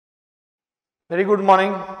Very good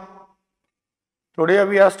morning. Today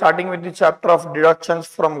we are starting with the chapter of deductions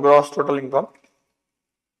from gross total income.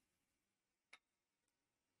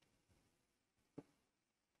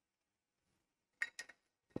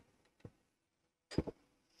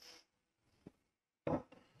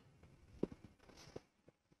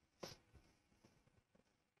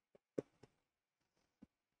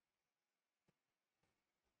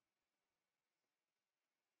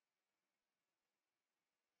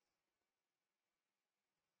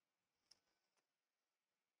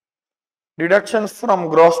 Deductions from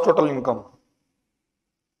gross total income.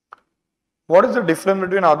 What is the difference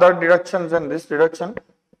between other deductions and this deduction?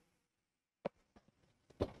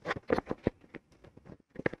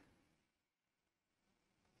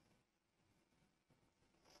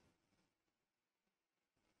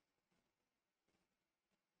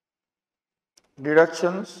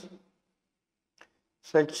 Deductions,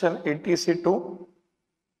 section 80C2,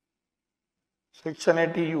 section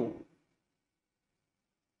 80U.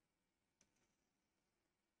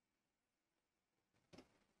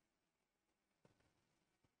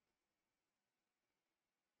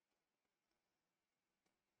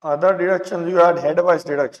 Other deductions you had head-wise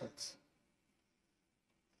deductions.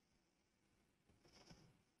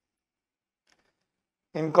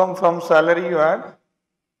 Income from salary you had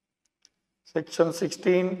section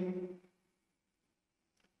 16.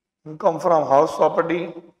 Income from house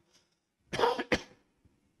property.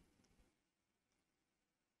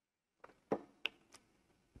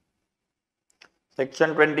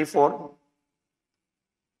 Section 24.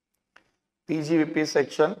 PGBP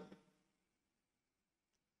section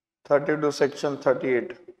 30 to section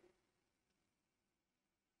 38.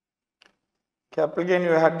 Capital gain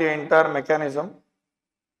you had the entire mechanism.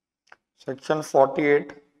 Section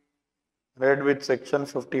 48 read with section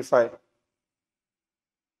 55.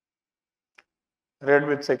 Read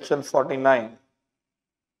with section 49.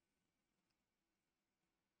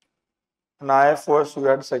 And IFOS you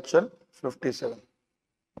had section 57.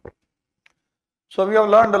 So we have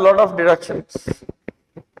learned a lot of deductions.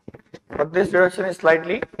 But this deduction is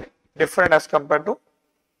slightly different as compared to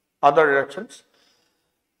other deductions.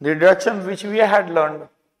 The deductions which we had learned,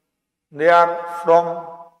 they are from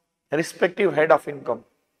respective head of income.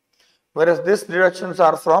 Whereas these deductions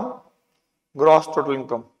are from gross total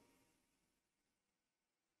income.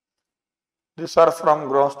 These are from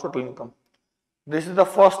gross total income. This is the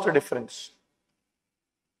first difference.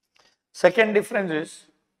 Second difference is,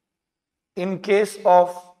 in case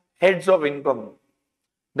of heads of income,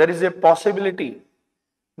 there is a possibility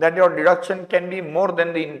that your deduction can be more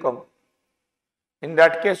than the income. In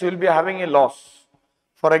that case, you will be having a loss.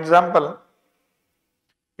 For example,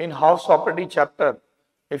 in house property chapter,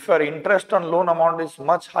 if your interest on loan amount is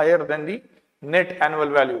much higher than the net annual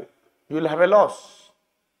value, you will have a loss.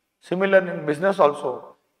 Similar in business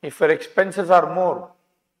also, if your expenses are more,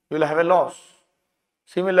 you will have a loss.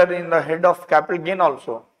 Similar in the head of capital gain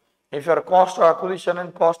also, if your cost of acquisition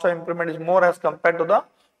and cost of improvement is more as compared to the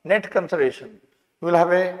net consideration, you will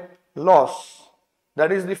have a loss.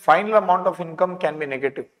 That is, the final amount of income can be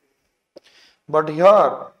negative. But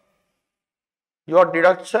here, your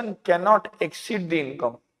deduction cannot exceed the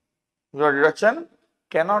income. Your deduction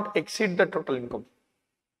cannot exceed the total income.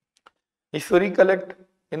 If you recollect,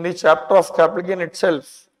 in the chapter of capital gain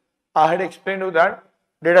itself, I had explained to you that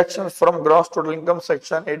deductions from gross total income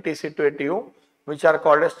section 80C to 80U, which are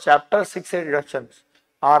called as chapter 6A deductions,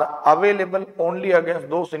 are available only against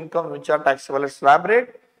those incomes which are taxable at slab rate,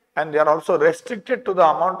 and they are also restricted to the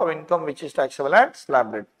amount of income which is taxable at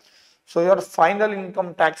slab rate. So your final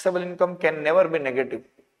income, taxable income, can never be negative.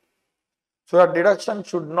 So your deduction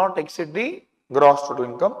should not exceed the gross total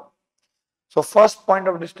income. So first point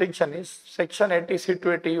of distinction is section 80C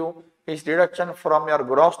to 80U is deduction from your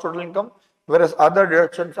gross total income, whereas other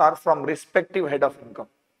deductions are from respective head of income.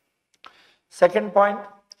 Second point,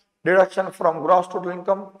 deduction from gross total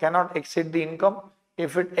income cannot exceed the income.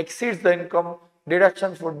 If it exceeds the income,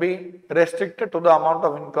 deductions would be restricted to the amount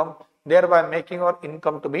of income, thereby making your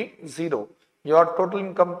income to be zero. Your total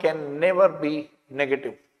income can never be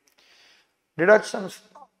negative. Deductions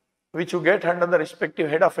which you get under the respective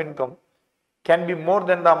head of income can be more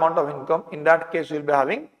than the amount of income. In that case, you will be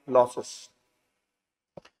having losses.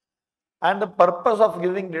 And the purpose of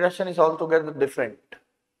giving deduction is altogether different.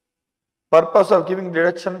 Purpose of giving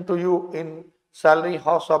deduction to you in salary,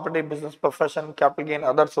 house property, business profession, capital gain,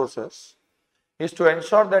 other sources is to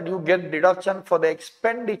ensure that you get deduction for the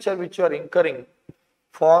expenditure which you are incurring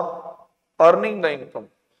for earning the income.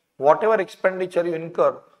 Whatever expenditure you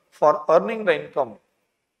incur for earning the income,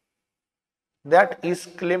 that is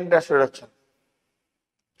claimed as deduction.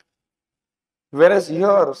 Whereas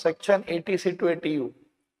here, section 80C to 80U,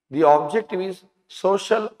 the objective is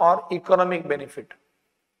social or economic benefit.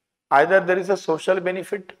 Either there is a social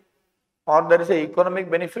benefit, or there is a economic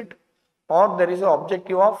benefit, or there is an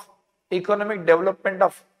objective of economic development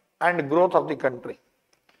of and growth of the country.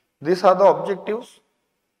 These are the objectives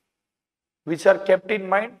which are kept in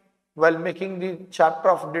mind while making the chapter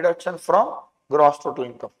of deduction from gross total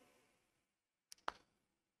income.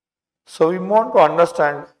 So we want to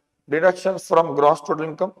understand deductions from gross total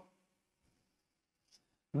income.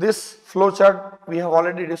 This flowchart we have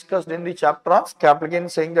already discussed in the chapter of capital gain,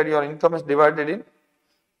 saying that your income is divided in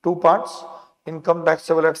two parts: income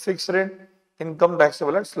taxable at fixed rate, income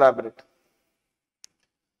taxable at slab rate.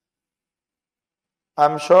 I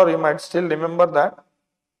am sure you might still remember that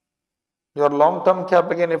your long-term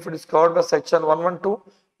capital gain, if it is covered by section 112,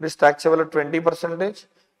 it is taxable at 20%.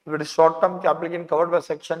 If it is short-term capital gain covered by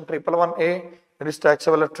section 111A, it is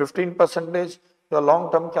taxable at 15%. Your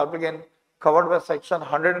long-term capital gain covered by section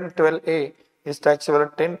 112A is taxable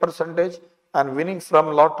at 10%, and winning from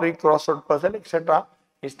lottery, crossroad puzzle, etc.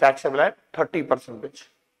 is taxable at 30%.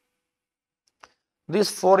 These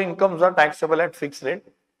four incomes are taxable at fixed rate.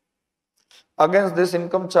 Against this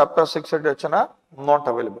income, chapter 6 deduction are not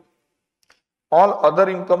available. All other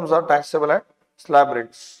incomes are taxable at slab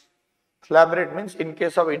rates. Slab rate means in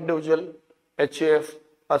case of individual, HUF,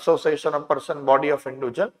 association of person, body of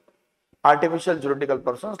individual, artificial juridical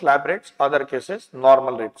person, slab rates, other cases,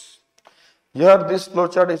 normal rates. Here this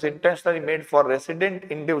flowchart is intentionally made for resident,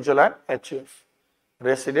 individual and HUF.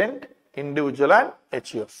 Resident, individual and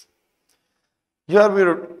HUF. Here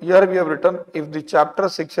we have written, if the chapter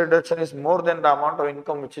 6 deduction is more than the amount of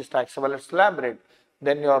income which is taxable at slab rate,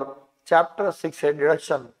 then your chapter 6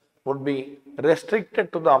 deduction would be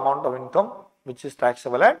restricted to the amount of income which is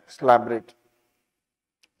taxable at slab rate.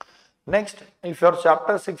 Next, if your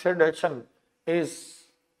chapter 6 deduction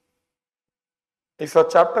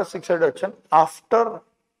after,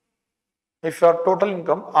 if your total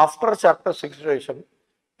income after chapter 6 deduction,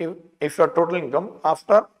 if your total income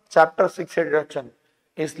after chapter 6 deduction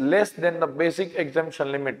is less than the basic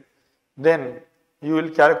exemption limit, then you will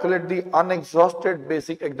calculate the unexhausted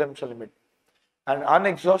basic exemption limit. And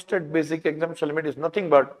unexhausted basic exemption limit is nothing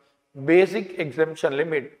but basic exemption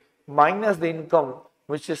limit minus the income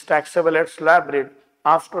which is taxable at slab rate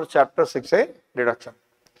after chapter 6A deduction.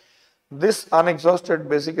 This unexhausted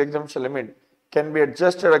basic exemption limit can be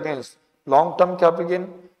adjusted against long-term capital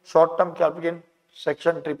gain, short-term capital gain,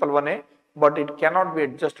 section 111A, but it cannot be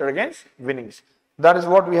adjusted against winnings. That is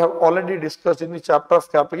what we have already discussed in the chapter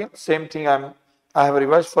of capital gain. Same thing I have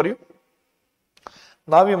revised for you.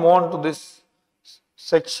 Now we move on to this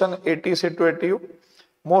section 80C to 80U.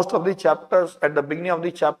 Most of the chapters at the beginning of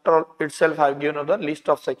the chapter itself have given the list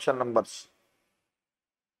of section numbers.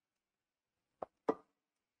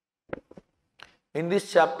 In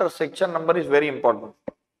this chapter, section number is very important.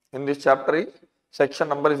 In this chapter, section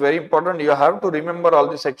number is very important. You have to remember all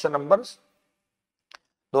the section numbers.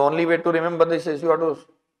 The only way to remember this is you have to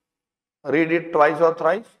read it twice or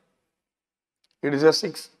thrice. It is a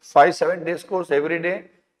 5-7 days course. Every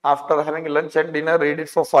day after having lunch and dinner, read it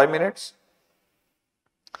for 5 minutes.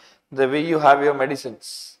 The way you have your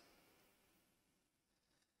medicines.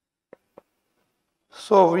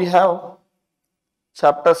 So we have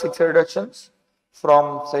chapter 6 reductions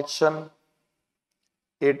from section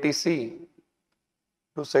 80C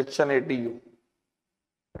to section 80U.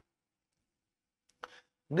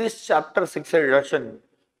 This chapter 6 reduction,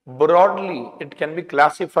 broadly it can be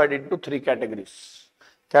classified into 3 categories.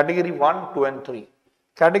 Category 1, 2 and 3.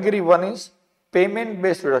 Category 1 is payment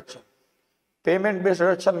based reduction. Payment based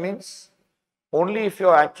reduction means only if you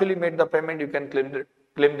have actually made the payment you can claim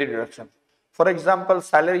the deduction. For example,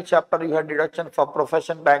 salary chapter you had deduction for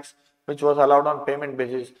profession tax which was allowed on payment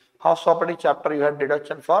basis. House property chapter you had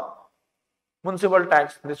deduction for municipal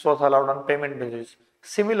tax, this was allowed on payment basis.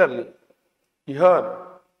 Similarly, here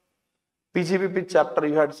PGBP chapter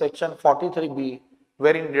you had section 43B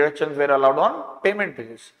wherein deductions were allowed on payment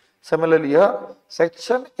basis. Similarly here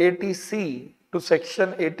section 80C to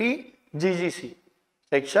section 80 GGC.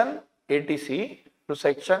 Section 80C to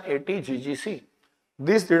section 80 GGC.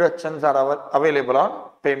 These deductions are available on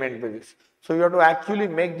payment basis. So you have to actually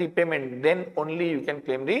make the payment, then only you can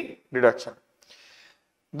claim the deduction.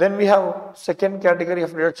 Then we have second category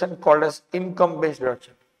of deduction called as income based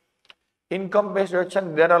deduction. Income based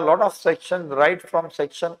deduction, there are a lot of sections right from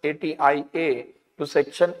section 80IA to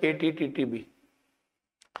section 80 TTB.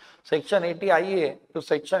 Section 80IA to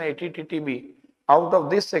section 80 TTB, out of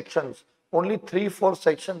these sections, only 3-4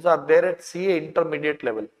 sections are there at CA intermediate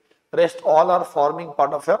level. Rest all are forming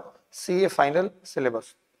part of your CA final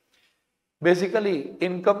syllabus. Basically,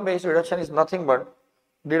 income based deduction is nothing but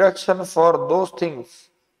deduction for those things,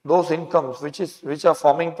 those incomes which are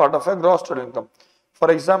forming part of a gross total income.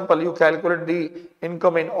 For example, you calculate the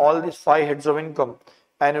income in all these 5 heads of income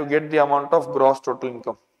and you get the amount of gross total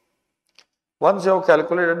income. Once you have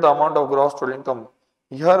calculated the amount of gross total income,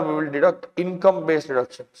 here we will deduct income based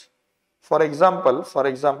deductions. For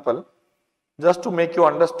example, just to make you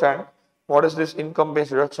understand what is this income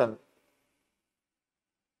based deduction.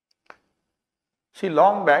 See,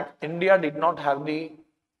 long back, India did not have the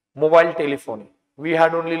mobile telephony. We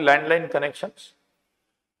had only landline connections.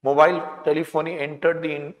 Mobile telephony entered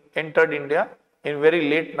India in very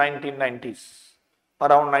late 1990s,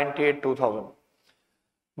 around 98-2000.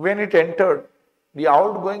 When it entered, the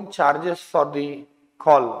outgoing charges for the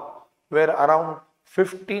call were around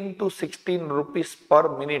 15 to 16 rupees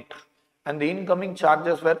per minute, and the incoming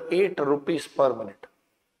charges were 8 rupees per minute.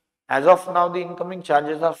 As of now, the incoming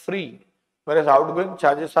charges are free, whereas outgoing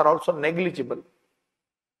charges are also negligible.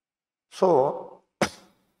 So,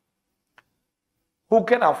 who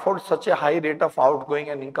can afford such a high rate of outgoing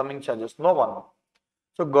and incoming charges? No one.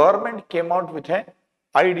 So, government came out with an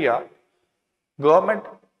idea. Government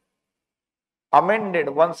amended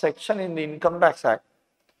one section in the Income Tax Act,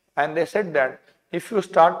 and they said that if you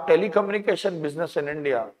start telecommunication business in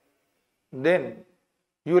India, then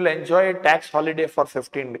you will enjoy a tax holiday for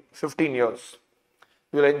 15 years.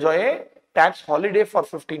 You will enjoy a tax holiday for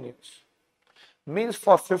 15 years. Means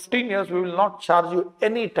for 15 years we will not charge you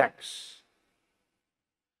any tax.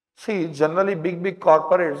 See, generally big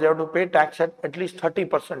corporates, they have to pay tax at least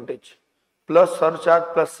 30% plus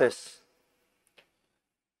surcharge plus cess.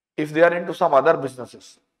 If they are into some other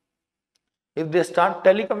businesses. If they start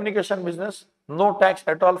telecommunication business, no tax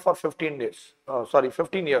at all for 15 years.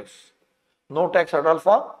 No tax at all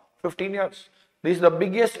for 15 years. This is the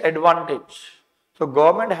biggest advantage. So,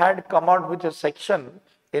 government had come out with a section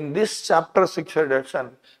in this chapter 6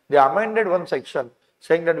 reduction. They amended one section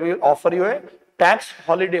saying that we will offer you a tax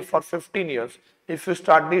holiday for 15 years if you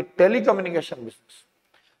start the telecommunication business.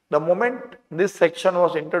 The moment this section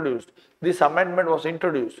was introduced, this amendment was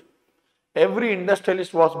introduced, every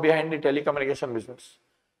industrialist was behind the telecommunication business.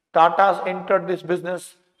 Tata's entered this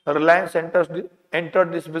business, Reliance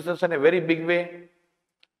entered this business in a very big way,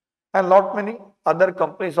 and lot many other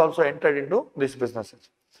companies also entered into these businesses.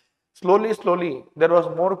 Slowly, there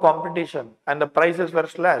was more competition and the prices were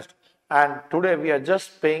slashed, and today we are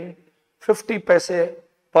just paying 50 paise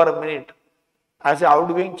per minute as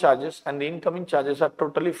outgoing charges, and the incoming charges are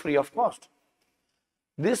totally free of cost.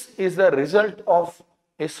 This is the result of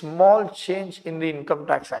a small change in the Income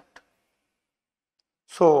Tax Act.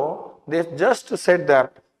 So, they just said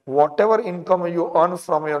that whatever income you earn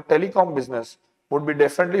from your telecom business would be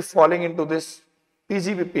definitely falling into this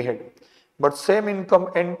PGBP head. But same income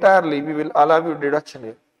entirely we will allow you deduction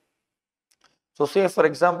here. So, say for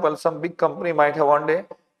example, some big company might have one day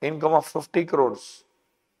income of 50 crores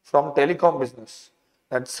from telecom business.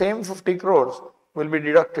 That same 50 crores will be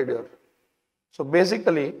deducted here. So,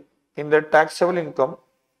 basically in their taxable income,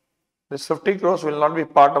 this 50 crores will not be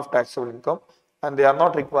part of taxable income and they are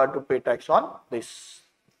not required to pay tax on this.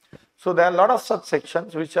 So, there are a lot of such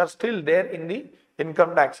sections which are still there in the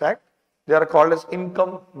Income Tax Act. They are called as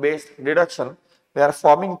income based deduction. They are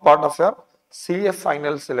forming part of your CA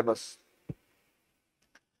final syllabus.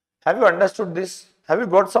 Have you understood this? Have you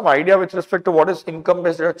got some idea with respect to what is income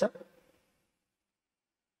based deduction?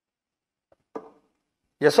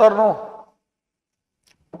 Yes or no?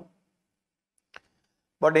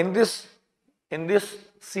 But in this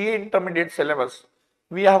CA intermediate syllabus,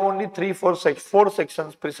 we have only 4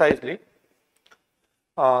 sections precisely.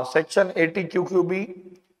 Section 80 QQB,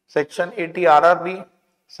 Section 80 RRB,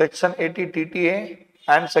 Section 80 TTA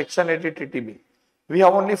and Section 80 TTB. We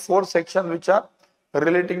have only 4 sections which are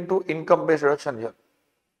relating to income based deduction here.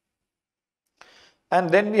 And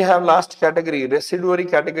then we have last category, residuary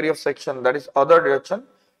category of section, that is other deduction,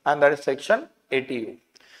 and that is Section 80U.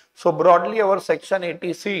 So, broadly our Section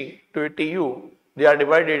 80C to 80U, they are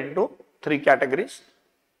divided into 3 categories: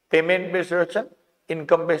 payment based deduction,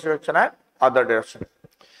 income based deduction and other deduction.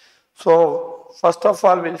 So, first of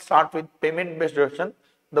all, we will start with payment based deduction.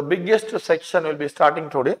 The biggest section will be starting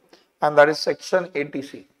today, and that is Section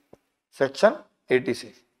 80C. Section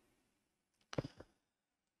 80C.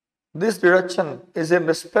 This deduction is in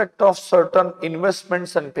respect of certain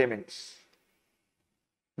investments and payments.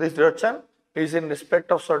 This deduction is in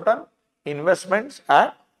respect of certain investments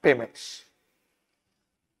and payments.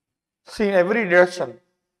 See, in every deduction,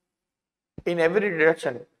 in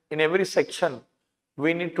every section,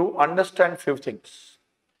 we need to understand few things.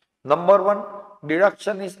 Number one,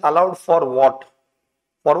 deduction is allowed for what?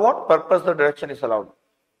 For what purpose the deduction is allowed?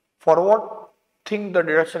 For what thing the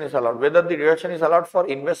deduction is allowed? Whether the deduction is allowed for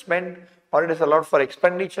investment or it is allowed for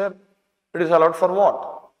expenditure, it is allowed for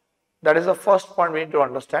what? That is the first point we need to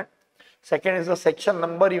understand. Second is the section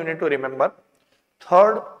number you need to remember.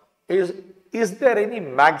 Third is there any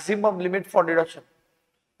maximum limit for deduction?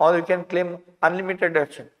 Or you can claim unlimited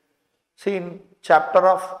deduction. See, in chapter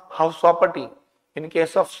of house property, in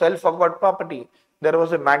case of self-acquired property, there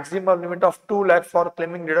was a maximum limit of 2 lakh for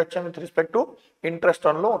claiming deduction with respect to interest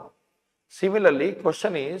on loan. Similarly,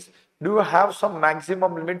 question is, do you have some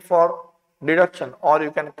maximum limit for deduction or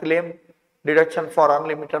you can claim deduction for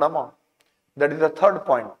unlimited amount? That is the third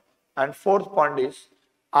point. And fourth point is,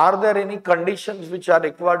 are there any conditions which are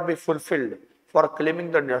required to be fulfilled for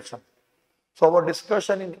claiming the deduction? So our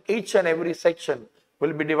discussion in each and every section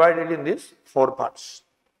will be divided in these 4 parts.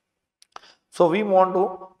 So we want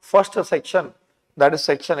to first section, that is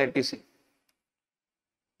section ATC.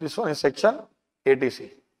 This one is section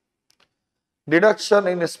ATC. Deduction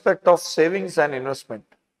in respect of savings and investment.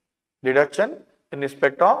 Deduction in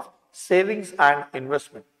respect of savings and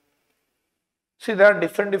investment. See, there are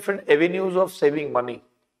different avenues of saving money.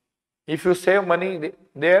 If you save money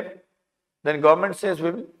there, then government says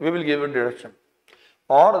we will give you deduction.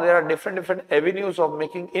 Or there are different avenues of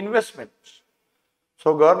making investments.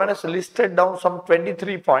 So government has listed down some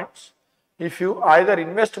 23 points. If you either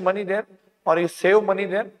invest money there or you save money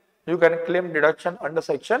there, you can claim deduction under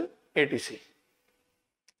section ATC.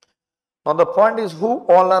 Now the point is, who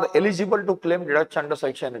all are eligible to claim deduction under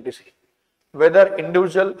section ATC? Whether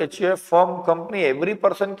individual, HUF, firm, company, every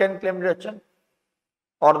person can claim deduction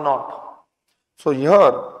or not. So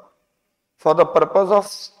here, for the purpose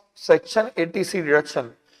of section ATC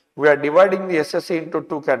deduction, we are dividing the SSC into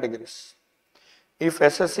 2 categories. If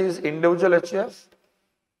SSC is individual HUF,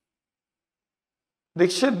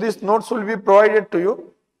 Dikshit, these notes will be provided to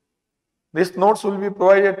you. These notes will be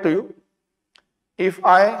provided to you. If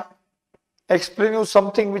I explain you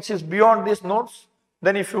something which is beyond these notes,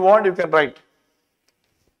 then if you want, you can write.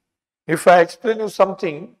 If I explain you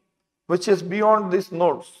something which is beyond these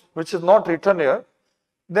notes, which is not written here,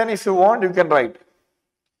 then if you want, you can write.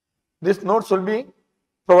 These notes will be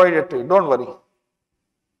provided to you, don't worry.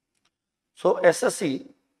 So SSC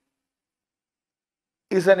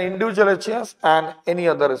is an individual HUF and any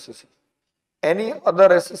other SSC. Any other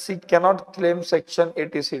SSC cannot claim section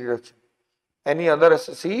ATC deduction. Any other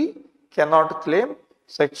SSC cannot claim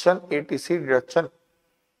section ATC deduction.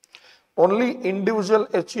 Only individual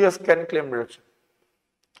HUF can claim deduction,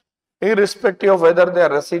 irrespective of whether they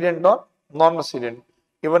are resident or non-resident.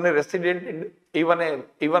 Even a resident,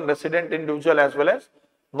 even resident individual as well as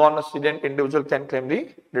non-resident individual can claim the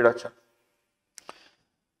deduction.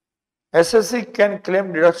 SSC can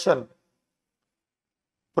claim deduction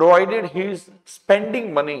provided he is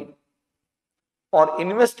spending money or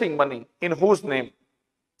investing money in whose name?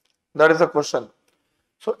 That is the question.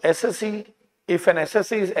 So SSC, if an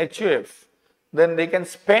SSC is HUF, then they can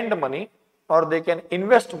spend money or they can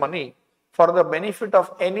invest money for the benefit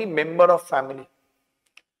of any member of family.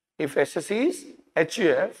 If SSC is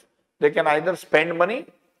HUF, they can either spend money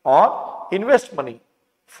or invest money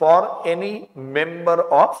for any member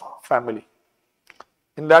of family.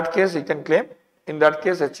 In that case, he can claim, in that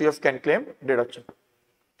case, HUF can claim deduction.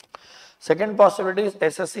 Second possibility is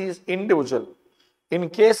SSC is individual. In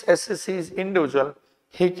case SSC is individual,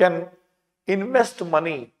 he can invest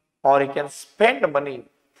money or he can spend money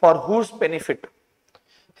for whose benefit?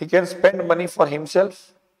 He can spend money for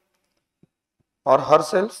himself or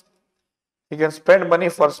herself. He can spend money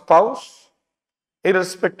for spouse,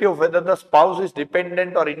 irrespective of whether the spouse is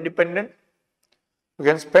dependent or independent. You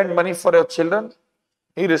can spend money for your children,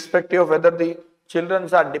 irrespective of whether the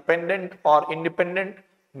children are dependent or independent,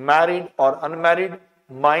 married or unmarried,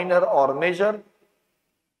 minor or major.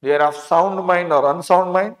 They are of sound mind or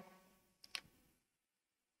unsound mind.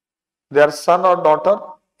 They are son or daughter.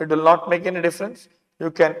 It will not make any difference.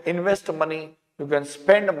 You can invest money, you can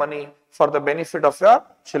spend money for the benefit of your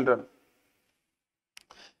children.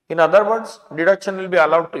 In other words, deduction will be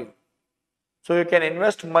allowed to you. So you can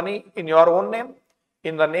invest money in your own name,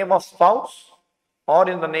 in the name of spouse, or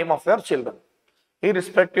in the name of your children.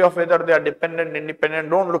 Irrespective of whether they are dependent, independent,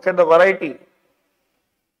 don't look at the variety.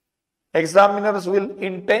 Examiners will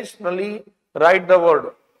intentionally write the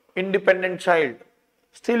word independent child.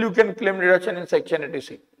 Still you can claim deduction in section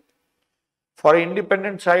ATC. For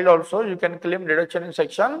independent child also you can claim deduction in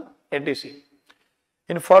section ATC.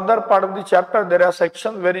 In further part of the chapter, there are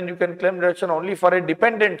sections wherein you can claim deduction only for a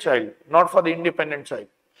dependent child, not for the independent child.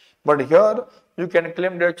 But here you can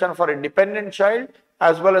claim deduction for a dependent child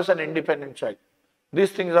as well as an independent child.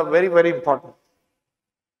 These things are very, very important.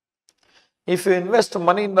 If you invest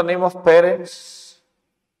money in the name of parents,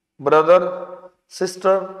 brother,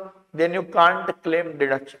 sister, then you can't claim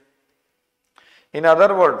deduction. In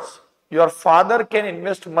other words, your father can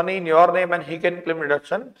invest money in your name and he can claim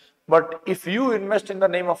deduction, but if you invest in the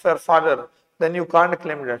name of your father, then you can't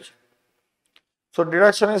claim deduction. So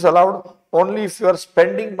deduction is allowed only if you are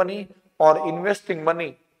spending money or investing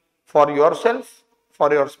money for yourself,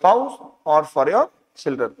 for your spouse, or for your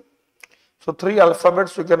children. So 3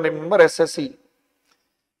 alphabets you can remember: SSE.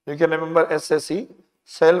 You can remember SSE: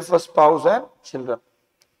 self, spouse and children.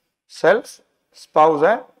 Self, spouse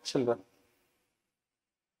and children.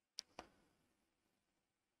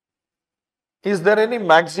 Is there any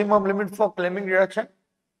maximum limit for claiming deduction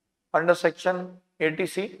under section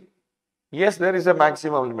 80C? Yes, there is a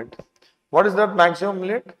maximum limit. What is that maximum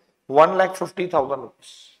limit? 1,50,000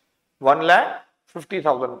 rupees.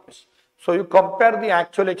 1,50,000 rupees. So you compare the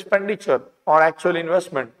actual expenditure or actual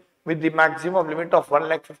investment with the maximum limit of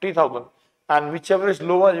 1,50,000, and whichever is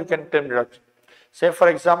lower you can claim deduction. Say for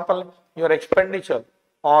example, your expenditure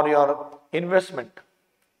or your investment,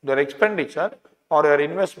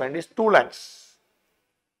 is 2 lakhs.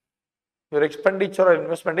 Your expenditure or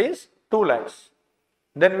investment is 2 lakhs.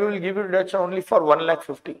 Then we will give you deduction only for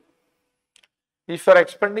 1,50,000. If your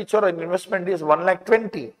expenditure or investment is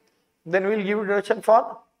 1,20,000, then we will give you deduction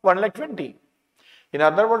for 1,20,000. In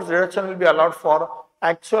other words, deduction will be allowed for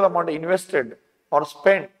actual amount invested or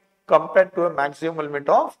spent compared to a maximum limit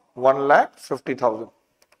of 1,50,000.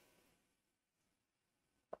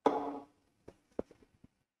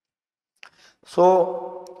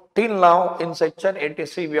 So till now in section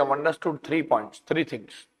 80C we have understood 3 points, 3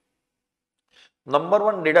 things. Number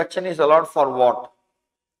 1, deduction is allowed for what?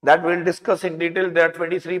 That we will discuss in detail. There are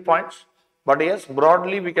 23 points, but yes,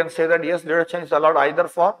 broadly we can say that yes, deduction is allowed either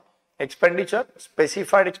for expenditure,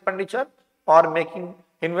 specified expenditure, or making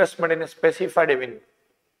investment in a specified avenue.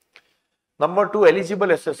 Number 2, eligible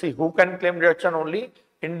SSE. Who can claim deduction? Only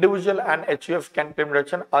individual and HUF can claim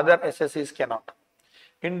deduction, other SSEs cannot.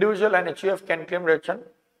 Individual and HUF can claim deduction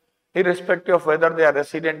irrespective of whether they are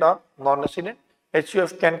resident or non-resident.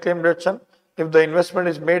 HUF can claim deduction if the investment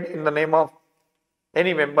is made in the name of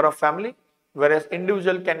any member of family, whereas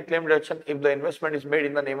individual can claim deduction if the investment is made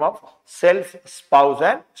in the name of self, spouse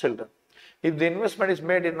and children. If the investment is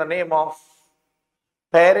made in the name of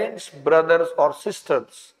parents, brothers or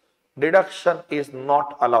sisters, deduction is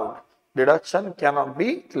not allowed. Deduction cannot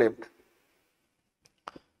be claimed.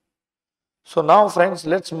 So now friends,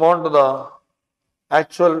 let's move on to the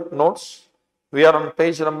actual notes. We are on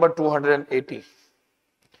page number 280.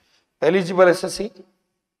 Eligible SSE,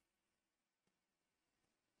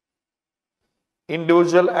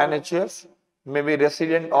 individual and HUF, may be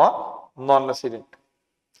resident or non-resident.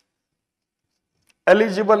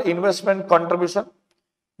 Eligible investment contribution,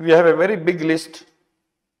 we have a very big list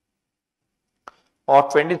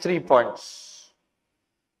of 23 points.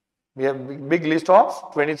 We have a big list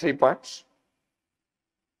of 23 points.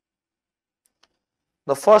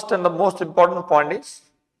 The first and the most important point is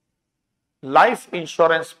life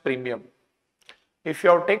insurance premium. If you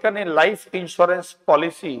have taken a life insurance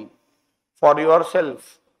policy for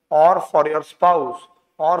yourself or for your spouse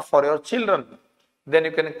or for your children, then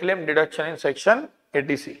you can claim deduction in section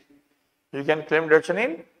 80C. You can claim deduction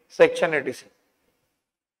in section 80C.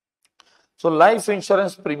 So life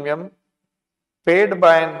insurance premium paid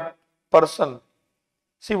by a person.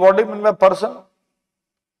 See, what do you mean by person?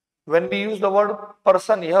 When we use the word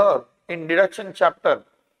person here in deduction chapter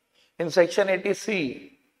in section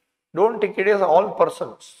 80C, don't take it as all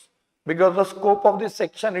persons, because the scope of this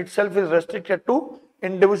section itself is restricted to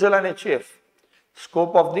individual and HUF.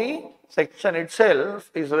 Scope of the section itself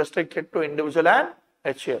is restricted to individual and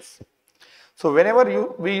HUF. So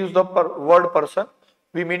whenever we use the word person,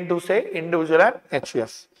 we mean to say individual and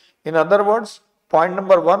HUF. In other words, point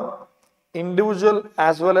number 1, individual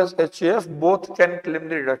as well as HUF both can claim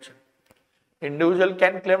the deduction. Individual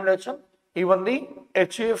can claim deduction, even the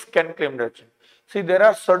HUF can claim deduction. See, there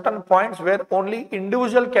are certain points where only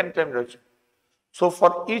individual can claim deduction. So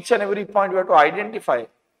for each and every point, we have to identify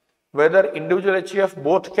whether individual HUF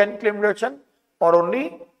both can claim deduction or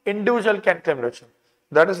only individual can claim deduction.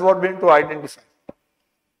 That is what we need to identify.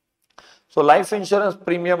 So life insurance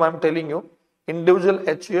premium, I am telling you, individual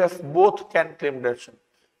HUF both can claim deduction.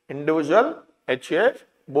 Individual HUF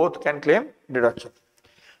both can claim deduction.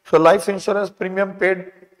 So life insurance premium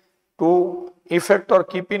paid to effect or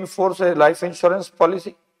keep in force a life insurance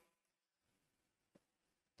policy,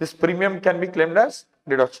 this premium can be claimed as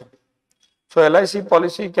deduction. So LIC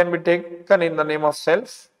policy can be taken in the name of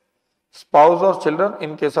self, spouse or children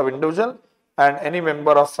in case of individual, and any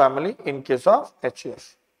member of family in case of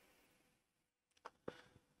HUF.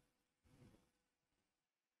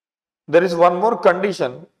 There is one more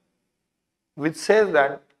condition which says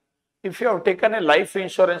that if you have taken a life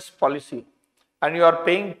insurance policy and you are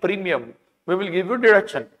paying premium, we will give you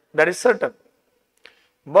deduction. That is certain.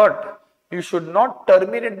 But you should not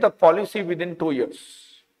terminate the policy within 2 years.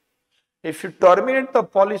 If you terminate the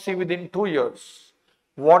policy within 2 years,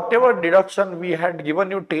 whatever deduction we had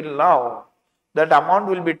given you till now, that amount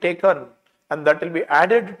will be taken and that will be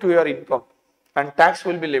added to your income and tax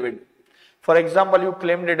will be levied. For example, you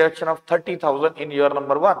claim deduction of 30,000 in year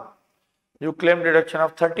number 1. You claim deduction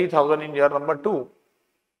of 30,000 in year number 2.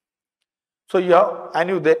 So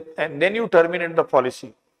and then you terminate the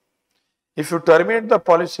policy. If you terminate the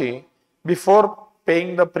policy before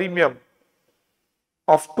paying the premium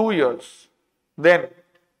of 2 years, then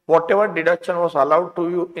whatever deduction was allowed to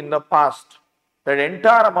you in the past, that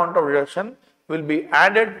entire amount of deduction will be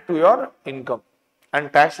added to your income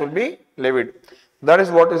and tax will be levied. That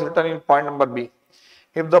is what is written in point number B.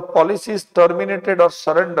 If the policy is terminated or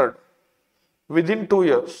surrendered within 2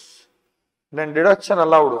 years, then deduction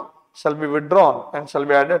allowed shall be withdrawn and shall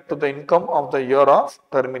be added to the income of the year of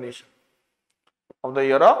termination.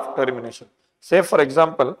 Say for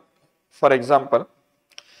example,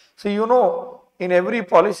 see, in every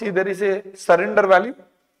policy there is a surrender value.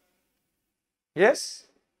 Yes?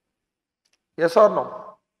 Yes or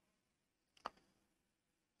no?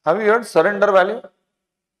 Have you heard surrender value?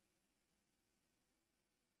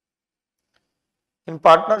 In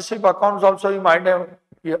partnership accounts also you might have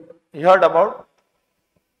heard about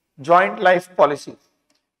joint life policy.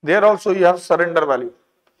 There also you have surrender value.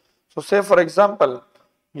 So say for example,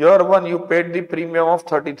 year 1 you paid the premium of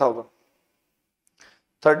 30,000.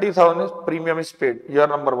 30,000 premium is paid, year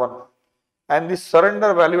number 1. And the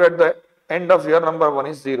surrender value at the end of year number 1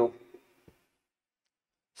 is 0.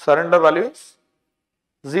 Surrender value is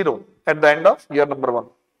 0 at the end of year number 1.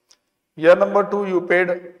 Year number 2 you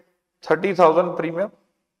paid 30,000 premium.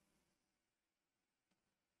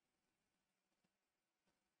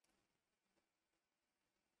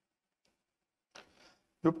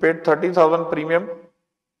 You paid 30,000 premium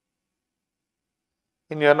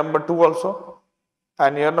in year number 2 also,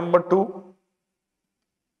 and year number 2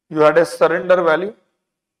 you had a surrender value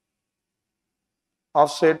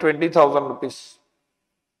of say 20,000 rupees.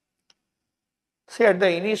 See, at the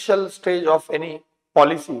initial stage of any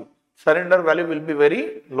policy, surrender value will be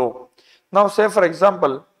very low. Now say for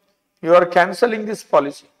example, you are cancelling this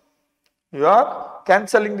policy.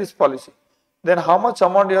 Then how much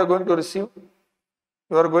amount you are going to receive?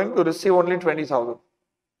 You are going to receive only 20,000.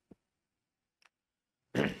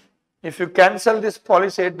 If you cancel this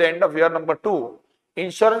policy at the end of year number 2,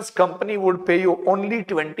 insurance company would pay you only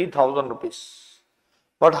 20,000 rupees.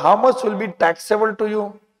 But how much will be taxable to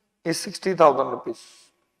you is 60,000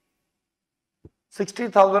 rupees.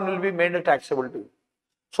 60,000 will be made taxable to you.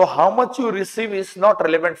 So how much you receive is not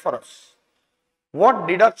relevant for us. What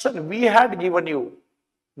deduction we had given you,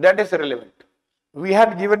 that is relevant. We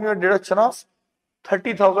had given you a deduction of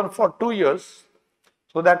 30,000 for 2 years.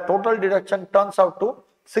 So that total deduction turns out to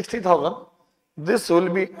 60,000. This will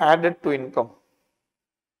be added to income.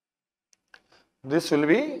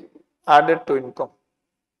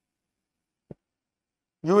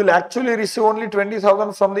 You will actually receive only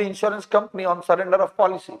 20,000 from the insurance company on surrender of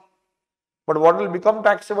policy. But what will become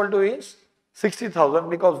taxable to is 60,000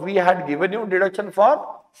 because we had given you deduction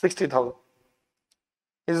for 60,000.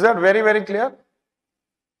 Is that very, very clear?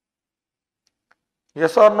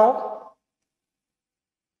 Yes or no?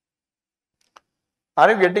 Are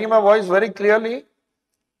you getting my voice very clearly?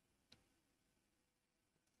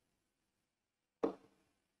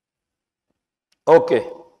 Okay.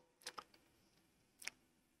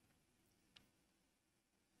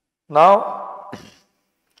 Now,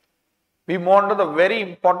 we move on to the very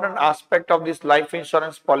important aspect of this life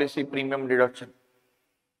insurance policy premium deduction.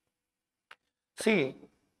 See,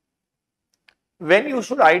 when you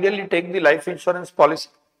should ideally take the life insurance policy?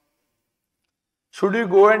 Should you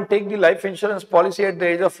go and take the life insurance policy at the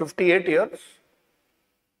age of 58 years?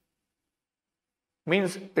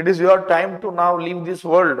 Means it is your time to now leave this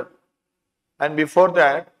world, and before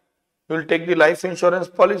that you will take the life insurance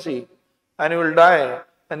policy and you will die,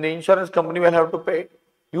 and the insurance company will have to pay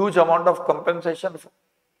huge amount of compensation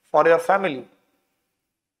for your family.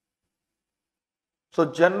 So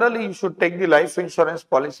generally you should take the life insurance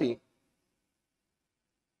policy.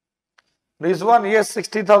 This one, yes,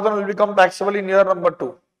 60,000 will become taxable in year number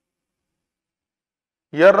 2.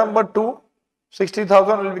 Year number 2,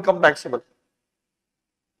 60,000 will become taxable.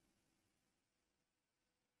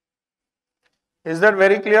 Is that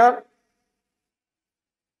very clear?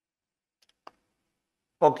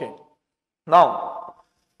 Okay. Now,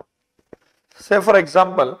 Say for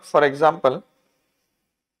example,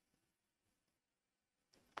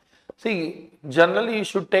 see, generally you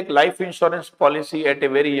should take life insurance policy at a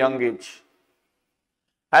very young age,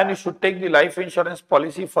 and you should take the life insurance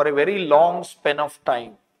policy for a very long span of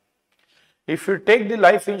time. If you take the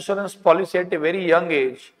life insurance policy at a very young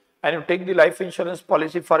age and you take the life insurance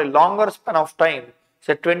policy for a longer span of time,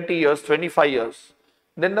 say 20 years, 25 years,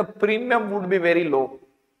 then the premium would be very low.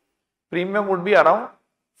 Premium would be around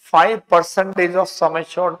 5% of sum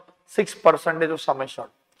assured, 6% of sum assured.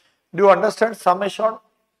 Do you understand sum assured?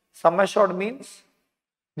 Sum assured means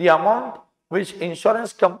the amount which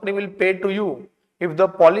insurance company will pay to you if the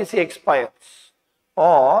policy expires,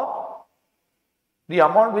 or the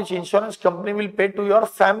amount which insurance company will pay to your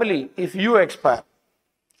family if you expire.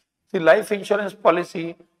 The life insurance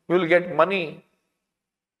policy, you will get money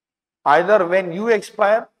either when you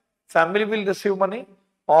expire, family will receive money,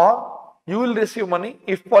 or you will receive money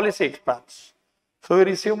if policy expires. So you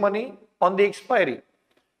receive money on the expiry,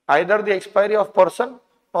 either the expiry of person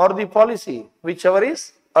or the policy, whichever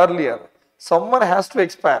is earlier. Someone has to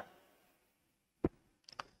expire.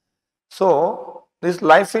 So this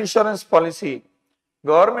life insurance policy,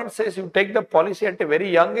 government says you take the policy at a very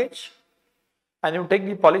young age and you take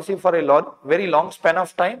the policy for a very long span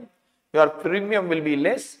of time, your premium will be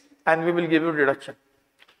less and we will give you deduction.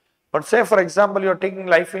 But say for example, you are taking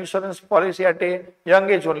life insurance policy at a young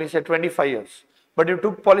age only, say 25 years, but you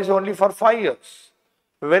took policy only for 5 years,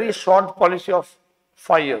 very short policy of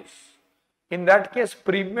 5 years. In that case,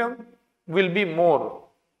 premium will be more,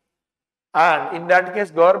 and in that case,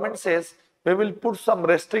 government says we will put some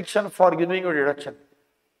restriction for giving you deduction.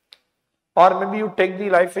 Or maybe you take the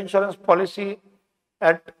life insurance policy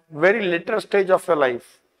at very later stage of your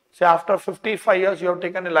life. Say after 55 years you have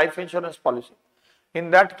taken a life insurance policy. In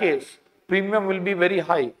that case, premium will be very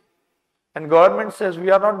high. And government says we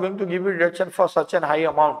are not going to give you deduction for such an high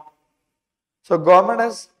amount. So government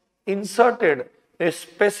has inserted a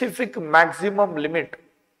specific maximum limit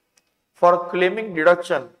for claiming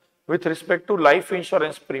deduction with respect to life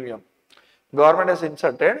insurance premium. Government has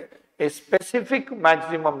inserted a specific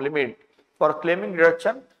maximum limit for claiming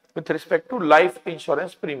deduction with respect to life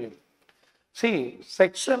insurance premium. See,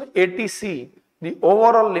 section 80C, the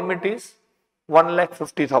overall limit is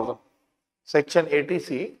 1,50,000. Section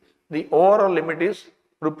 80C, the overall limit is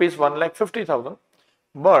rupees 1,50,000.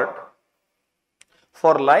 But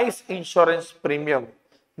for life insurance premium,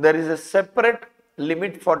 there is a separate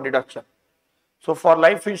limit for deduction. So for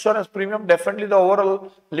life insurance premium, definitely the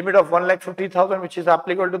overall limit of 1,50,000, which is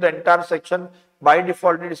applicable to the entire section, by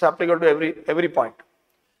default it is applicable to every point.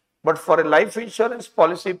 But for a life insurance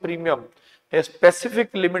policy premium, a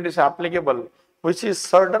specific limit is applicable, which is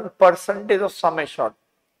certain percentage of sum assured.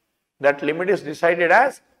 That limit is decided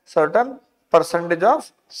as certain percentage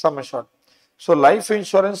of sum assured. So life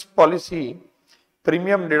insurance policy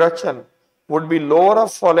premium deduction would be lower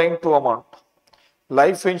of following two amount.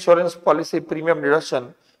 Life insurance policy premium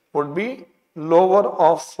deduction would be lower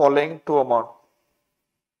of following two amount.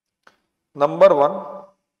 Number one,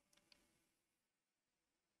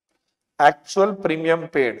 actual premium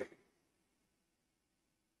paid.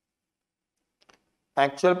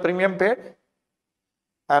 Actual premium paid.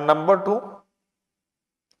 And number two,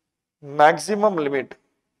 maximum limit.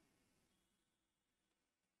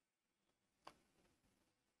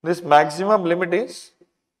 This maximum limit is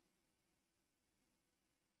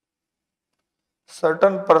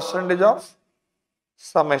certain percentage of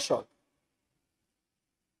sum assured.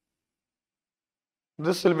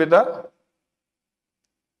 This will be the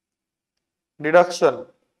deduction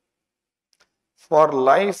for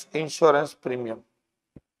life insurance premium.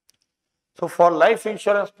 So for life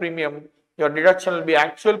insurance premium, your deduction will be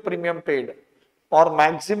actual premium paid or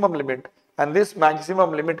maximum limit, and this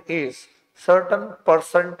maximum limit is certain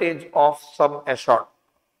percentage of sum assured.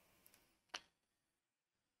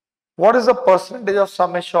 What is the percentage of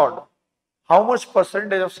sum assured? How much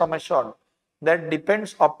percentage of sum assured? That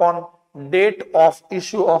depends upon date of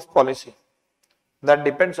issue of policy. That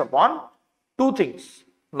depends upon two things.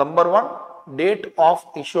 Number one, date of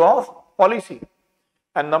issue of policy.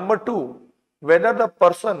 And number two, whether the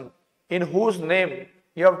person in whose name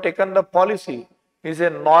you have taken the policy is a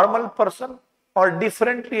normal person or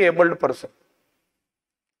differently abled person.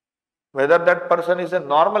 Whether that person is a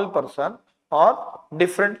normal person or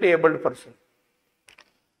differently abled person.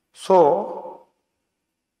 So,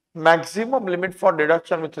 maximum limit for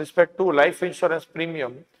deduction with respect to life insurance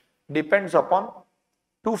premium depends upon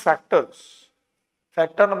two factors.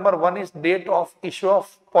 Factor number one is date of issue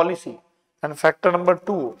of policy, and factor number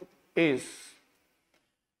two is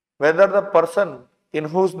whether the person in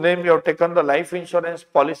whose name you have taken the life insurance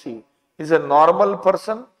policy is a normal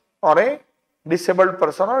person or a disabled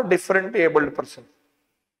person or differently abled person.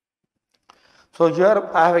 So here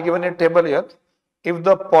I have given a table here. If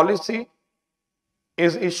the policy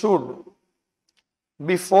is issued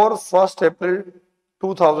before 1st April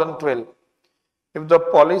 2012, if the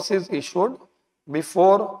policy is issued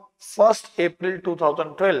before 1st April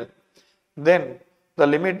 2012, then the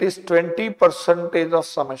limit is 20% of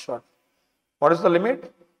sum assured. What is the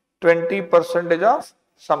limit? 20% of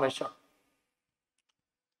sum assured.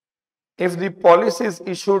 If the policy is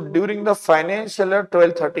issued during the financial year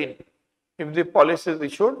 12-13, if the policy is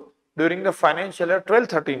issued during the financial year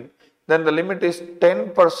 12-13, then the limit is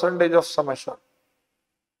 10% of sum assured.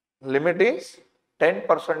 Limit is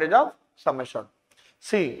 10% of sum assured.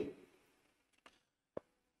 See,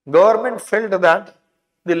 government felt that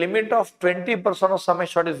the limit of 20% of sum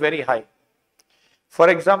assured is very high. For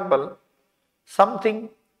example, some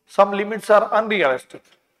limits are unrealistic.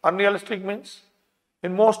 Unrealistic means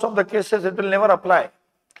in most of the cases it will never apply.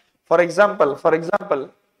 For example,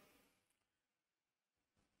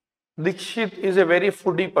 Dikshit is a very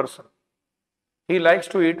foodie person. He likes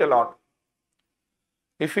to eat a lot.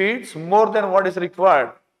 If he eats more than what is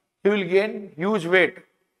required, he will gain huge weight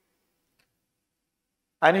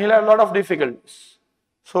and he will have a lot of difficulties.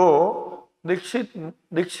 So,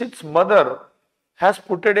 Dikshit's mother has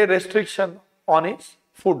put a restriction on his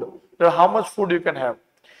food. How much food you can have.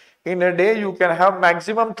 In a day, you can have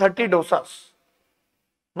maximum 30 dosas,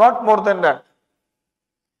 not more than that.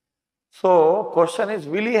 So, question is,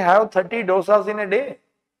 will he have 30 dosas in a day?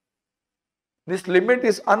 This limit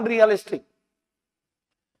is unrealistic.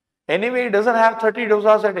 Anyway, he doesn't have 30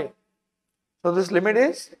 dosas a day. So, this limit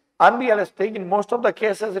is unrealistic. In most of the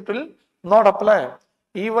cases, it will not apply.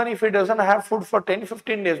 Even if he doesn't have food for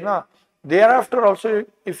 10-15 days, thereafter also,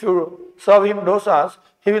 if you serve him dosas,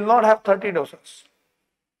 he will not have 30 dosas.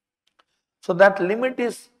 So, that limit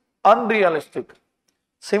is unrealistic.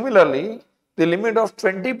 Similarly, the limit of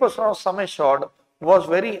 20% of sum assured was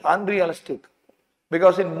very unrealistic,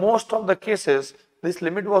 because in most of the cases, this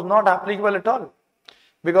limit was not applicable at all,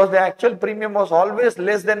 because the actual premium was always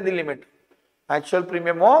less than the limit. Actual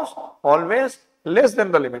premium was always less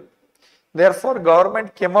than the limit. Therefore,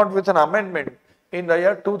 government came out with an amendment in the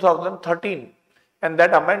year 2013, and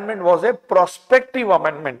that amendment was a prospective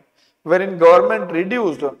amendment, wherein government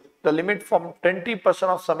reduced the limit from 20%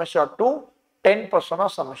 of sum assured to 10%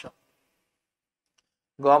 of sum assured.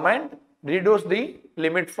 Government reduced the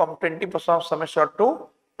limit from 20% of sum assured to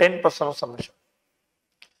 10% of sum assured.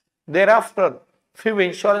 Thereafter, few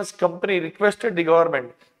insurance company requested the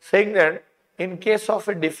government, saying that in case of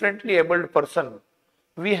a differently abled person,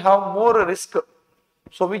 we have more risk,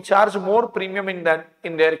 so we charge more premium in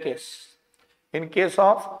their case. In case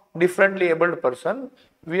of differently abled person,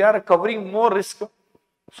 we are covering more risk,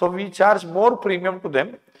 so we charge more premium to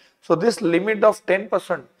them. So this limit of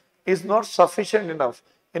 10% is not sufficient enough.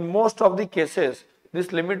 In most of the cases,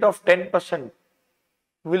 this limit of 10%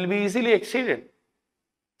 will be easily exceeded.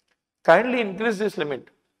 Kindly increase this limit.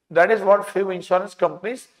 That is what few insurance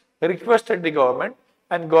companies requested the government,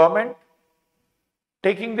 and government,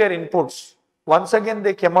 taking their inputs, once again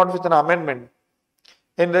they came out with an amendment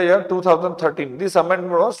in the year 2013. This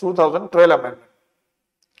amendment was 2012 amendment.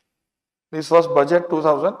 This was budget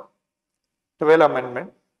 2012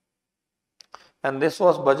 amendment, and this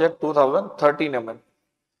was budget 2013 amendment.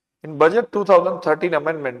 In budget 2013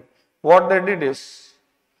 amendment, what they did is,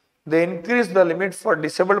 they increased the limit for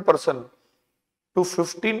disabled person to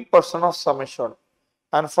 15% of sum assured,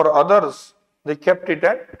 and for others, they kept it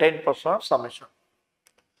at 10% of sum assured.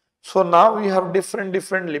 So now we have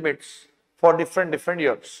different limits for different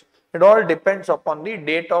years. It all depends upon the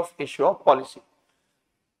date of issue of policy.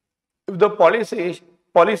 If the policy is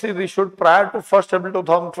issued prior to 1st April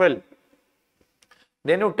 2012,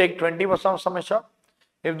 then you take 20% of sum assured.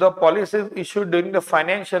 If the policy is issued during the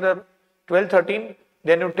financial year 12-13,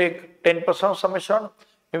 then you take 10% of sum assured.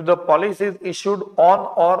 If the policy is issued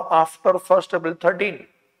on or after 1st April 13,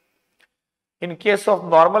 in case of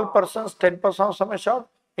normal persons, 10% of sum assured.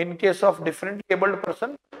 In case of differently abled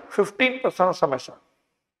person, 15% of sum assured.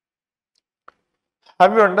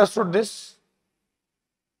 Have you understood this?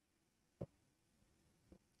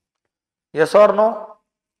 Yes or no?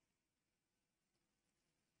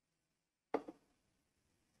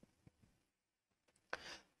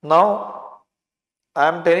 Now, I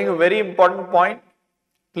am telling you a very important point.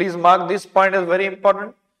 Please mark this point as very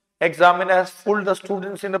important. Examiner has fooled the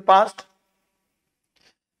students in the past.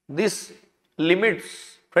 These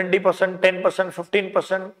limits, 20%, 10%,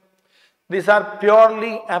 15%, these are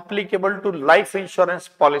purely applicable to life insurance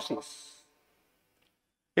policies.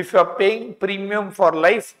 If you are paying premium for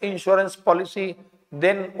life insurance policy,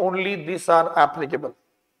 then only these are applicable.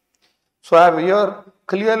 So I have here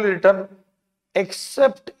clearly written,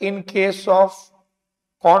 except in case of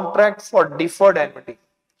contract for deferred annuity.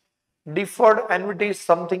 Deferred annuity is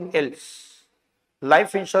something else.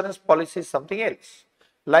 Life insurance policy is something else.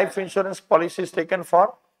 Life insurance policy is taken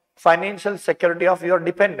for financial security of your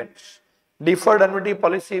dependents. Deferred annuity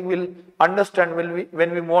policy will understand when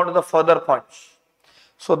we move on to the further points.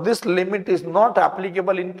 So this limit is not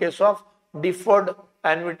applicable in case of deferred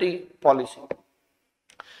annuity policy.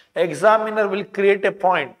 Examiner will create a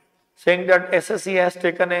point saying that SSE has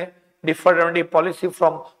taken a deferred annuity policy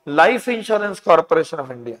from Life Insurance Corporation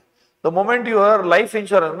of India. The moment you hear life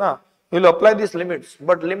insurance, you will apply these limits,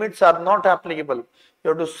 but limits are not applicable. You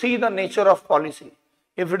have to see the nature of policy.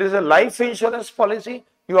 If it is a life insurance policy,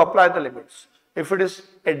 you apply the limits. If it is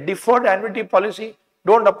a deferred annuity policy,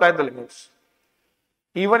 don't apply the limits.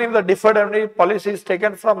 Even if the deferred annuity policy is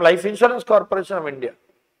taken from Life Insurance Corporation of India.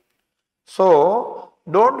 So,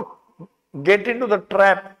 don't get into the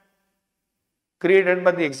trap created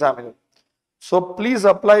by the examiner. So, please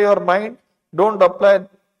apply your mind. Don't apply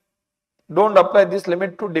this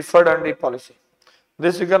limit to deferred annuity policy.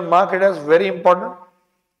 This you can mark it as very important.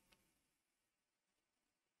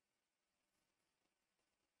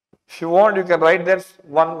 If you want, you can write there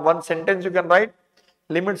one sentence you can write.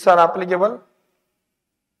 Limits are applicable.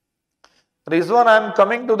 Rizwan, I am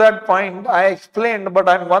coming to that point. I explained, but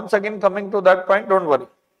I am once again coming to that point. Don't worry.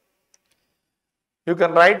 You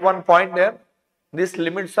can write one point there. These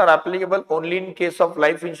limits are applicable only in case of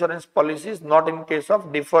life insurance policies, not in case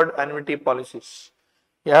of deferred annuity policies.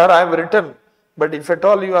 Here I have written, but if at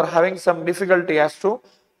all you are having some difficulty as to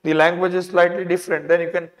the language is slightly different, then you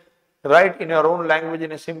can write in your own language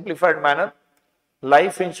in a simplified manner.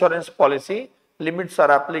 Life insurance policy limits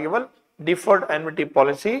are applicable. Deferred annuity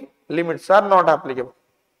policy limits are not applicable.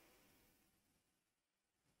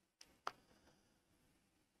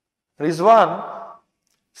 Rizwan,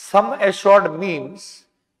 sum assured means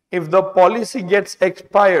if the policy gets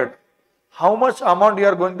expired, how much amount you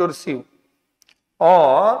are going to receive?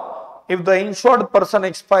 Or if the insured person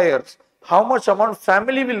expires, how much amount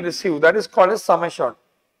family will receive? That is called as sum assured.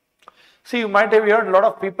 See, you might have heard a lot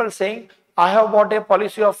of people saying, I have bought a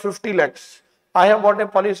policy of 50 lakhs. I have bought a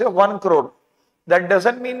policy of 1 crore. That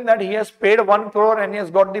doesn't mean that he has paid 1 crore and he has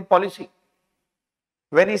got the policy.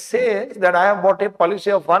 When he says that I have bought a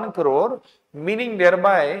policy of 1 crore, meaning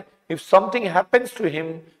thereby, if something happens to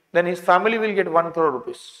him, then his family will get 1 crore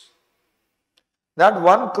rupees. That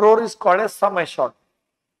 1 crore is called as sum assured.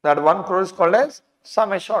 That 1 crore is called as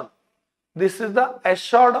sum assured. This is the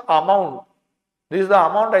assured amount. This is the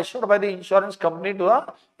amount assured by the insurance company to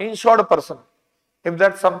the insured person. If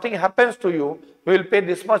that something happens to you, you will pay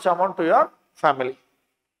this much amount to your family.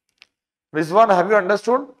 Rizwan, have you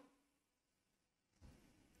understood?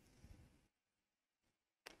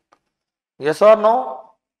 Yes or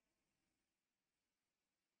no?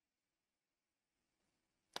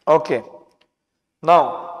 Okay.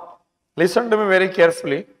 Now, listen to me very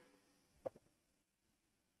carefully.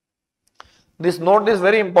 This note is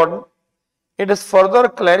very important. It is further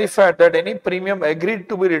clarified that any premium agreed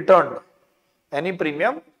to be returned, or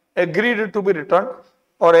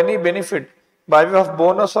any benefit by way of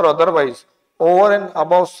bonus or otherwise over and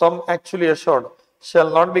above sum actually assured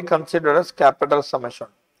shall not be considered as capital sum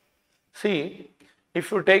assured. See,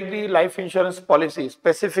 if you take the life insurance policy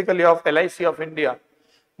specifically of LIC of India,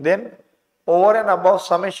 then over and above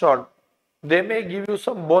sum assured, they may give you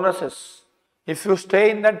some bonuses. If you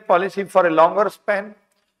stay in that policy for a longer span,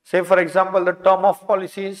 say for example the term of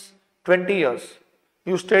policy is 20 years,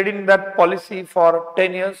 you stayed in that policy for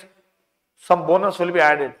 10 years, some bonus will be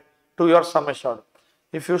added to your sum assured.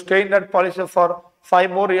 If you stay in that policy for 5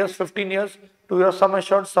 more years, 15 years, to your sum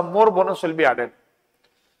assured, some more bonus will be added.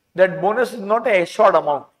 That bonus is not a assured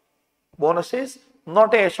amount. Bonus is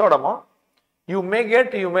not a assured amount. You may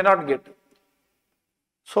get, you may not get.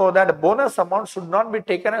 So that bonus amount should not be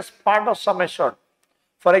taken as part of sum assured.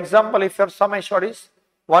 For example, if your sum assured is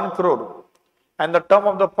 1 crore and the term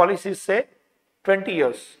of the policy is say 20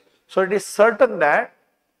 years. So it is certain that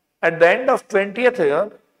at the end of 20th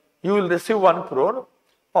year, you will receive 1 crore,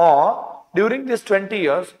 or during these 20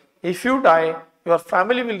 years, if you die, your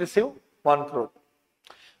family will receive 1 crore.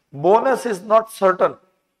 Bonus is not certain.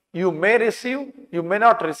 You may receive, you may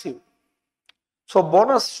not receive. So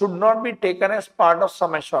bonus should not be taken as part of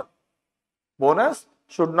sum assured. Bonus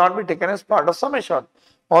should not be taken as part of sum assured.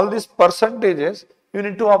 All these percentages you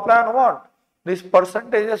need to apply on what? These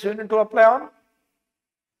percentages you need to apply on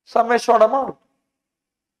sum assured amount.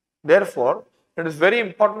 Therefore, it is very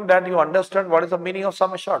important that you understand what is the meaning of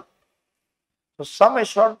sum assured. So sum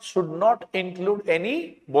assured should not include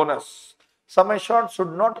any bonus. Sum assured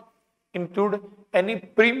should not include any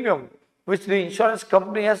premium which the insurance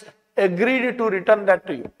company has agreed to return that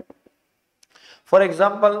to you. For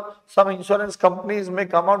example, some insurance companies may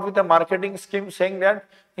come out with a marketing scheme saying that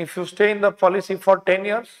if you stay in the policy for 10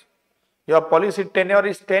 years, your policy tenure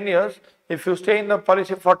is 10 years. If you stay in the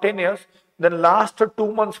policy for 10 years, then last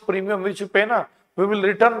 2 months premium which you pay now, we will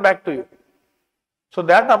return back to you. So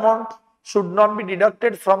that amount should not be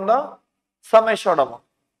deducted from the sum assured amount.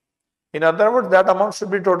 In other words, that amount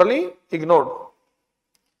should be totally ignored.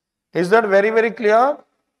 Is that very, very clear?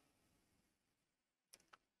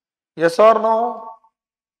 Yes or no?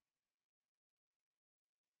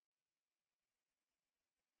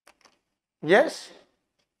 Yes?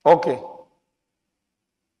 Okay.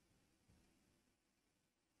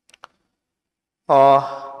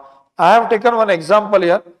 I have taken one example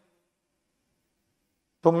here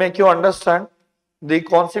to make you understand the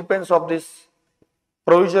consequence of these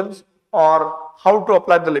provisions or how to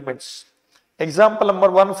apply the limits. Example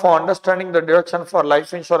number 1 for understanding the deduction for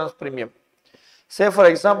life insurance premium. Say for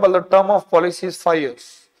example, the term of policy is 5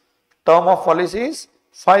 years. Term of policy is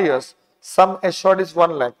 5 years. Sum assured is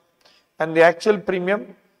 1 lakh. And the actual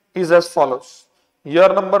premium is as follows. Year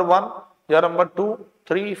number 1, year number 2,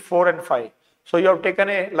 3, 4 and 5. So you have taken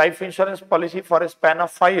a life insurance policy for a span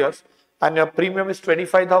of 5 years and your premium is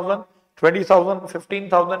 25,000, 20,000,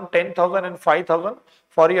 15,000, 10,000 and 5,000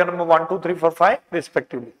 for year number 1, 2, 3, 4, 5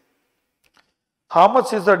 respectively. How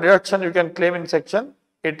much is the deduction you can claim in section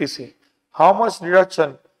 80C? How much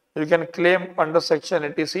deduction you can claim under section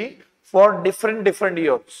 80C for different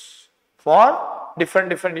years? For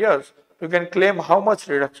different years, you can claim how much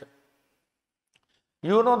deduction?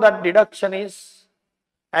 You know that deduction is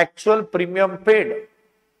actual premium paid.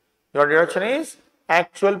 Your deduction is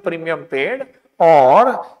actual premium paid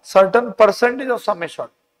or certain percentage of sum assured.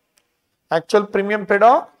 Actual premium paid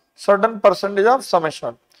or certain percentage of sum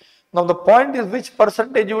assured. Now the point is which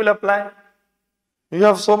percentage you will apply. You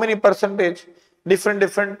have so many percentage,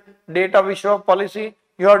 different data we show policy,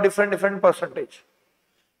 you have different percentage.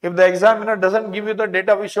 If the examiner doesn't give you the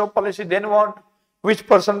data we show policy, then what? Which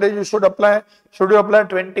percentage you should apply? Should you apply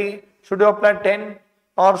 20? Should you apply 10?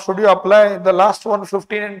 Or should you apply the last one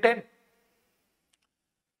 15 and 10?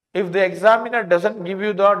 If the examiner doesn't give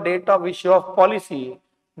you the data we show of policy,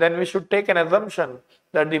 then we should take an assumption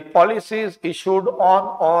that the policy is issued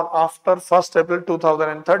on or after 1st April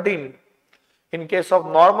 2013. In case of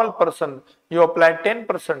normal person, you apply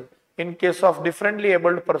 10%. In case of differently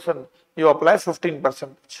abled person, you apply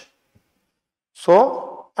 15%.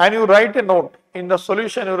 So, and you write a note. In the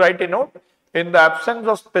solution, you write a note. In the absence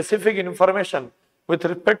of specific information with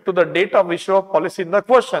respect to the data we show of policy in the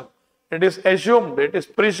question, it is assumed, it is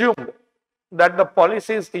presumed that the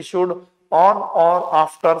policy is issued on or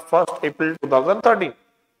after 1st April 2013.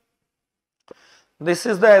 This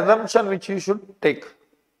is the assumption which you should take.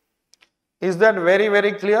 Is that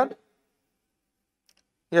very clear?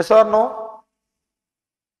 Yes or no?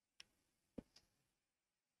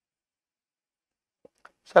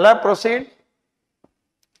 Shall I proceed?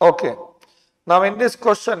 Okay. Now in this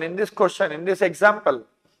example,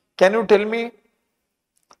 can you tell me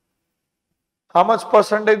how much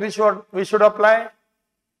percentage we should apply?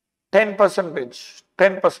 10%.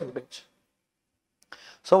 10%.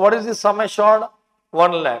 So what is the sum assured?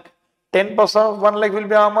 1 lakh. 10% of 1 lakh will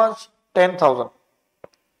be how much? 10,000.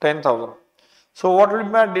 10,000. So what will be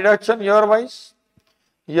my deduction year wise?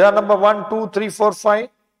 Year number 1, 2, 3, 4, 5.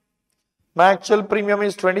 My actual premium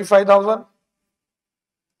is 25,000.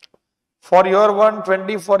 For year 1,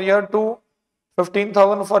 20 for year 2,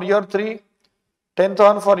 15,000 for year 3,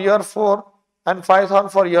 10,000 for year 4 and 5,000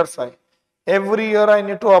 for year 5. Every year I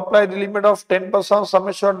need to apply the limit of 10% sum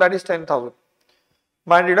assured, that is 10,000.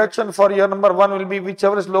 My deduction for year number 1 will be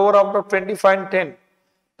whichever is lower out of 25 and 10,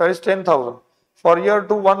 that is 10,000. For year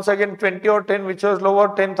 2, once again 20 or 10, whichever is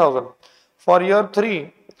lower, 10,000. For year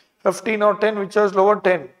 3, 15 or 10, whichever is lower,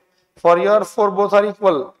 10. For year 4, both are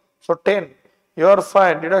equal, so 10. Year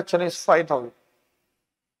 5, deduction is 5,000.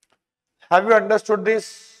 Have you understood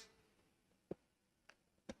this?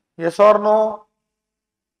 Yes or no?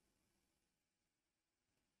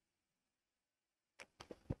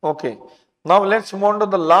 Okay. Now let's move on to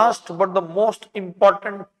the last but the most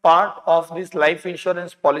important part of this life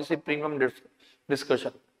insurance policy premium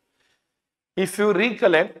discussion. If you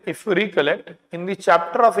recollect, in the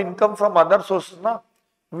chapter of income from other sources,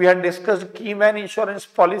 we had discussed key man insurance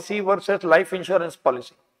policy versus life insurance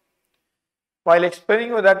policy. While explaining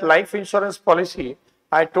you that life insurance policy,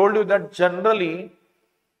 I told you that generally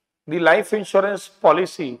the life insurance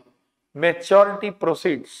policy maturity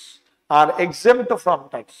proceeds are exempt from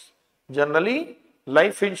tax. Generally,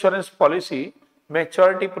 life insurance policy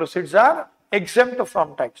maturity proceeds are exempt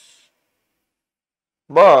from tax.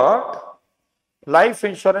 But life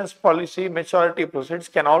insurance policy maturity proceeds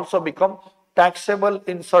can also become taxable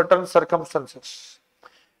in certain circumstances.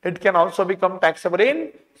 It can also become taxable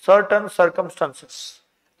in certain circumstances.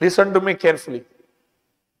 Listen to me carefully.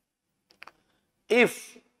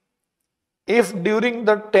 If during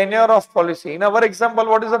the tenure of policy, in our example,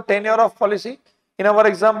 what is the tenure of policy? In our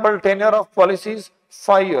example, tenure of policy is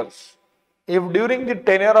 5 years. If during the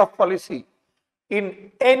tenure of policy,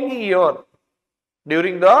 in any year,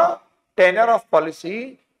 during the tenure of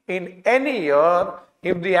policy, in any year,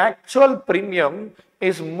 if the actual premium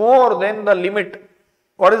is more than the limit,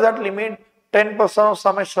 what is that limit? 10% of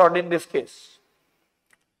sum assured in this case.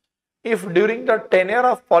 If during the tenure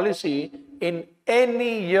of policy, in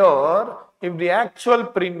any year, if the actual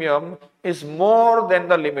premium is more than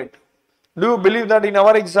the limit. Do you believe that in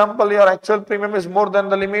our example, your actual premium is more than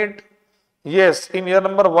the limit? Yes, in year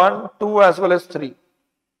number 1, 2 as well as 3.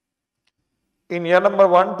 In year number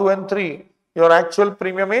 1, 2 and 3, your actual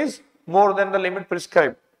premium is more than the limit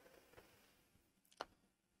prescribed.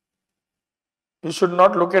 You should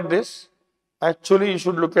not look at this. Actually, you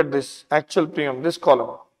should look at this actual premium, this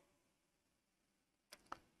column.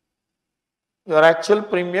 Your actual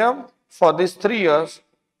premium for these 3 years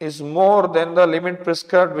is more than the limit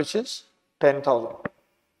prescribed, which is 10,000.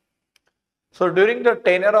 So during the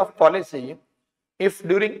tenure of policy, if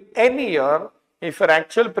during any year, if your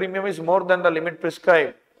actual premium is more than the limit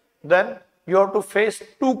prescribed, then you have to face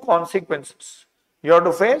 2 consequences. You have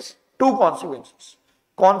to face 2 consequences.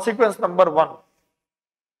 Consequence number 1,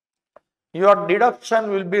 your deduction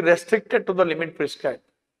will be restricted to the limit prescribed.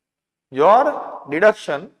 Your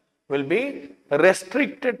deduction will be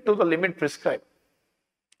restricted to the limit prescribed.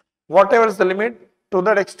 Whatever is the limit, to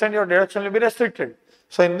that extent your deduction will be restricted.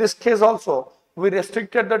 So in this case also, we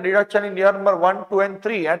restricted the deduction in year number 1, 2 and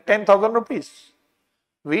 3 at 10,000 rupees.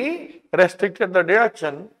 We restricted the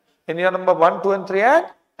deduction in year number 1, 2 and 3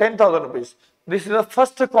 at 10,000 rupees. This is the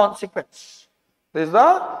first consequence. This is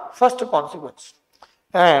the first consequence.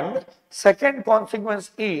 And second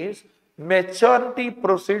consequence is maturity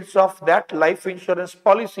proceeds of that life insurance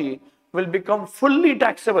policy will become fully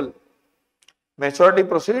taxable. Maturity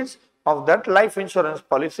proceeds of that life insurance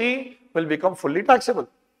policy will become fully taxable.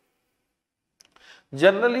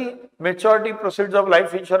 Generally, maturity proceeds of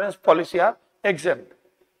life insurance policy are exempt.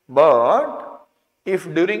 But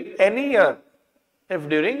if during any year in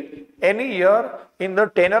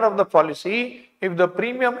the tenure of the policy, if the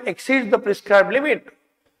premium exceeds the prescribed limit,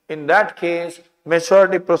 in that case,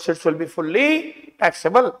 maturity proceeds will be fully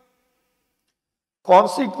taxable.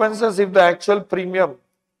 Consequences if the actual premium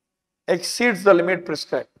exceeds the limit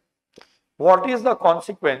prescribed. What is the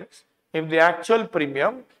consequence if the actual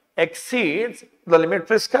premium exceeds the limit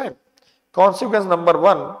prescribed? Consequence number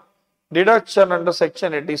 1, deduction under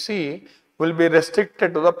section 80C will be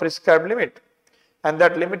restricted to the prescribed limit, and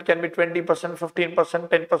that limit can be 20%, 15%,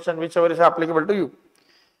 10%, whichever is applicable to you.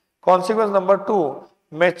 Consequence number 2,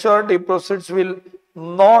 maturity proceeds will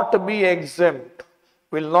not be exempt.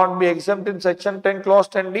 Will not be exempt in section 10 clause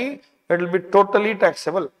 10D. It will be totally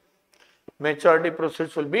taxable. Maturity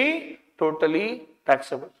proceeds will be totally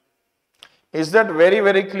taxable. Is that very,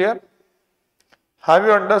 very clear? Have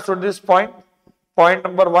you understood this point? Point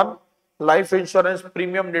number 1, life insurance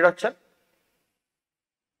premium deduction.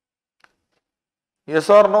 Yes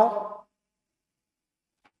or no?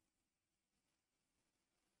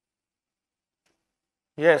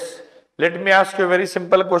 Yes. Let me ask you a very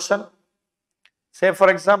simple question. Say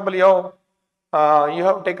for example, you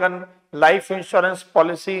have taken life insurance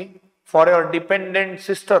policy for your dependent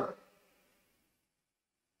sister.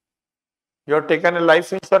 You have taken a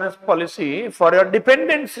life insurance policy for your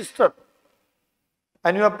dependent sister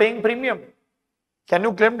and you are paying premium. Can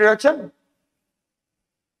you claim deduction?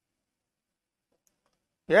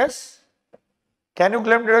 Yes? Can you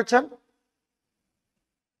claim deduction?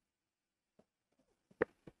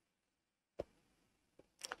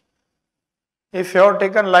 If you have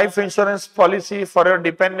taken life insurance policy for your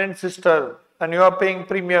dependent sister and you are paying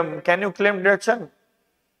premium, can you claim deduction?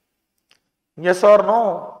 Yes or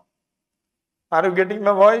no? Are you getting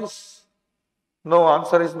my voice? No,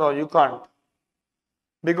 answer is no, you can't.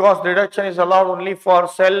 Because deduction is allowed only for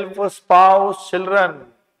self, spouse, children.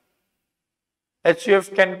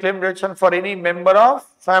 HUF can claim deduction for any member of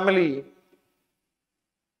family.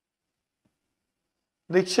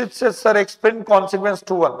 Dikshit says, sir, explain consequence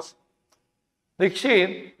 2 once.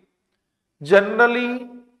 Dikshit, generally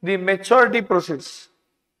the maturity proceeds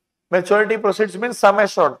Maturity proceeds means sum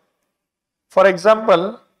assured. For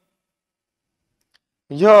example,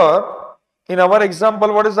 here in our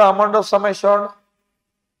example, what is the amount of sum assured?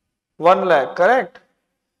 1 lakh, correct?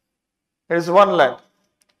 It is 1 lakh.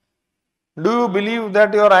 Do you believe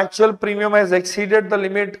that your actual premium has exceeded the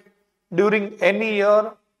limit during any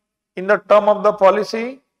year in the term of the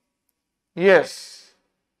policy? Yes.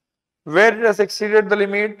 Where it has exceeded the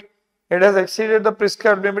limit? It has exceeded the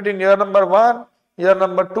prescribed limit in year number 1, year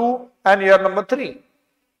number 2 and year number 3.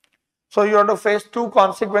 So you have to face two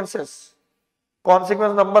consequences.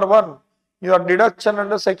 Consequence number 1, your deduction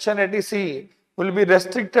under section 80C will be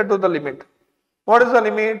restricted to the limit. What is the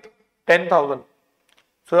limit? 10,000.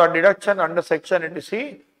 So your deduction under section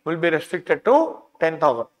 80C will be restricted to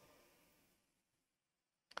 10,000.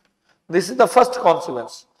 This is the first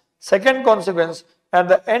consequence. Second consequence, at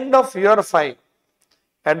the end of year 5,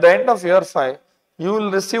 you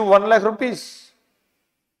will receive 1 lakh rupees.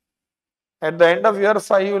 At the end of year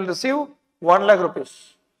 5, you will receive 1 lakh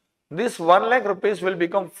rupees. This 1 lakh rupees will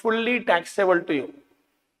become fully taxable to you.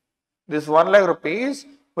 This 1 lakh rupees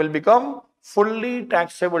will become fully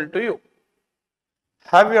taxable to you.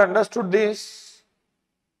 Have you understood this?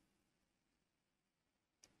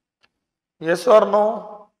 Yes or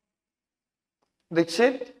no?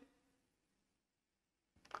 Dikshit?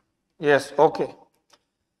 Yes, okay.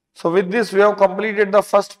 So with this we have completed the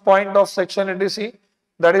first point of section 80C,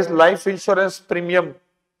 that is life insurance premium.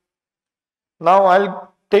 Now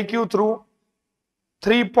I'll take you through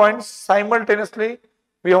 3 points simultaneously.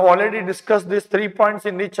 We have already discussed these 3 points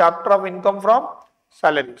in the chapter of income from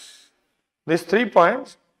salaries. These 3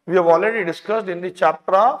 points we have already discussed in the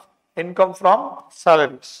chapter of income from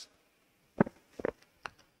salaries.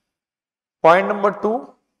 Point number 2.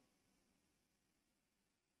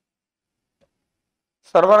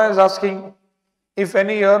 Sarvana is asking if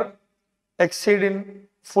any year exceed in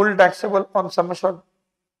full taxable on sum assured.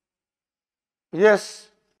 Yes,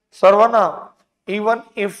 Sarvana, even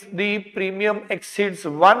if the premium exceeds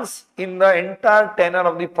once in the entire tenure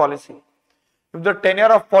of the policy. If the tenure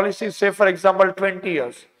of policy is, say for example 20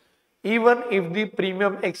 years, even if the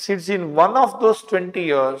premium exceeds in one of those 20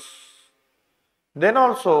 years, then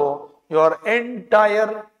also your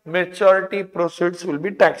entire maturity proceeds will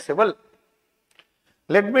be taxable.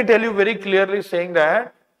 Let me tell you very clearly saying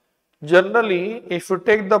that generally if you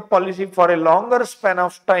take the policy for a longer span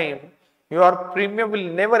of time, your premium will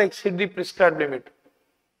never exceed the prescribed limit.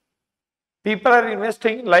 People are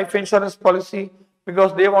investing in life insurance policy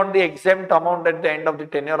because they want the exempt amount at the end of the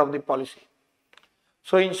tenure of the policy.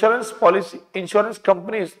 So insurance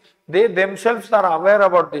companies, they themselves are aware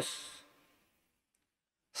about this.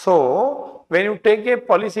 So when you take a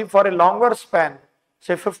policy for a longer span,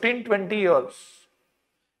 say 15-20 years,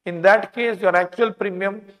 in that case your actual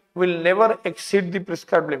premium will never exceed the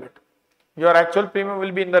prescribed limit. Your actual premium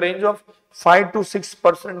will be in the range of 5 to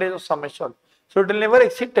 6% of sum assured. So it will never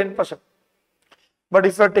exceed 10%. But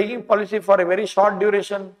if you are taking policy for a very short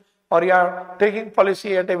duration, or you are taking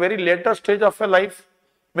policy at a very later stage of your life,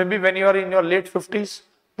 maybe when you are in your late 50s,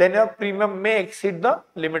 then your premium may exceed the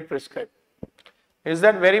limit prescribed. Is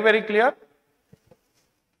that very, very clear?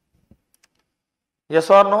 Yes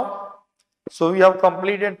or no? So we have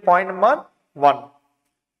completed point number 1.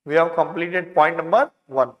 We have completed point number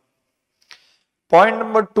 1. Point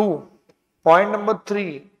number 2, point number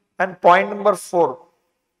 3 and point number 4.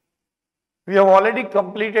 We have already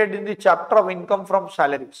completed in the chapter of income from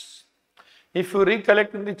salaries. If you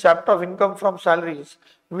recollect in the chapter of income from salaries,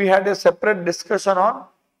 we had a separate discussion on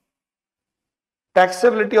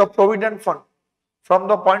taxability of provident fund from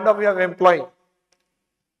the point of view of employee.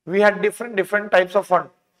 We had different types of fund: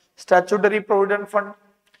 statutory provident fund,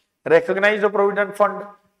 recognized provident fund,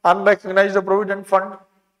 unrecognized provident fund.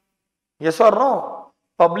 Yes or no?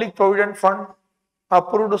 Public provident fund,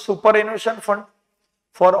 approved superannuation fund.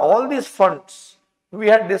 For all these funds, we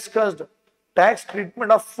had discussed tax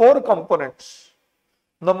treatment of 4 components.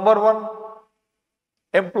 Number 1,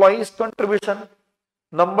 employees' contribution.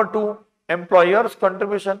 Number 2, employer's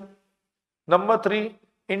contribution. Number 3,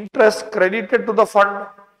 interest credited to the fund.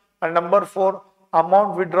 And number 4,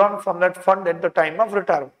 amount withdrawn from that fund at the time of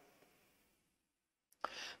retirement.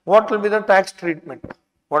 What will be the tax treatment?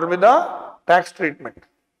 What will be the tax treatment?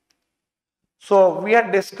 So we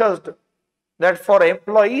had discussed that for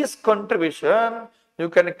employees' contribution, you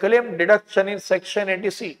can claim deduction in section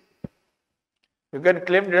 80C. You can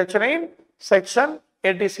claim deduction in section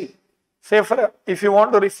 80C. Say if you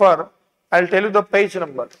want to refer, I'll tell you the page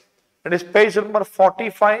number. It is page number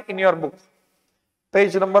 45 in your book.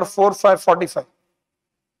 Page number 4545.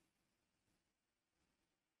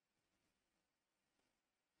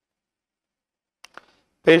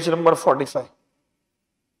 page number 45.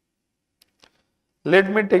 Let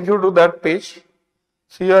me take you to that page.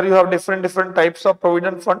 See, here you have different types of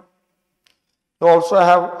provident fund. You also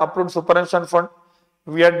have approved superannuation fund.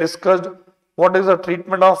 We had discussed what is the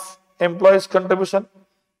treatment of employees' contribution,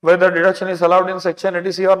 whether deduction is allowed in section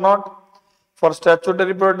 80C or not. For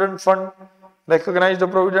statutory provident fund, recognized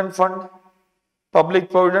provident fund, public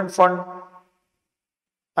provident fund,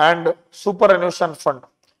 and superannuation fund,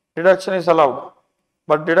 deduction is allowed.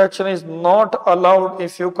 But deduction is not allowed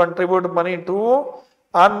if you contribute money to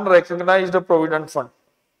unrecognized provident fund.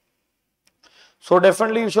 So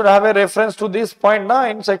definitely you should have a reference to this point now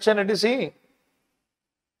in section 80C.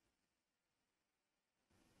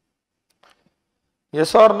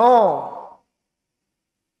 Yes or no?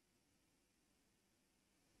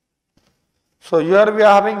 So here we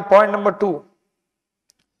are having point number 2.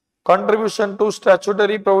 Contribution to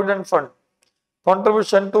statutory provident fund.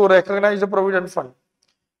 Contribution to recognized provident fund.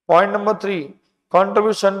 Point number 3.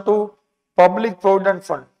 Contribution to public provident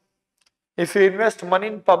fund. If you invest money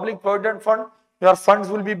in public provident fund, your funds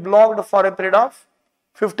will be blocked for a period of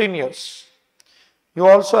 15 years. You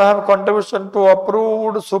also have contribution to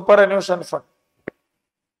approved superannuation fund.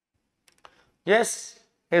 Yes,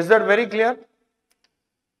 is that very clear?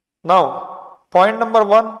 Now, point number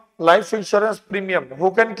 1, life insurance premium.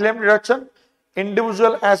 Who can claim deduction?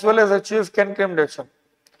 Individual as well as HUF can claim deduction.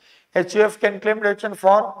 HUF can claim deduction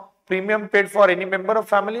for premium paid for any member of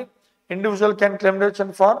family. Individual can claim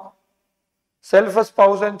deduction for self,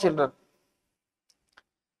 spouse and children.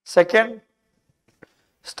 Second,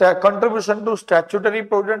 contribution to statutory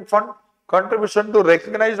provident fund, contribution to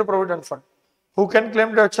recognized provident fund. Who can claim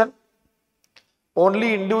deduction?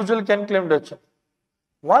 Only individual can claim deduction.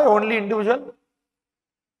 Why only individual?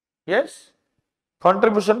 Yes.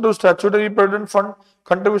 Contribution to statutory provident fund,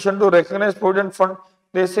 contribution to recognized provident fund,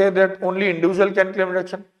 they say that only individual can claim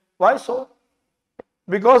deduction. Why so?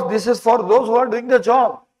 Because this is for those who are doing the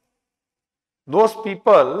job. Those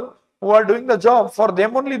people who are doing the job, for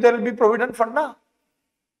them only there will be provident fund now.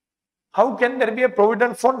 How can there be a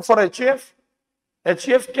provident fund for HUF?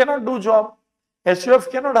 HUF cannot do job.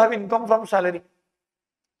 HUF cannot have income from salary.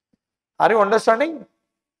 Are you understanding?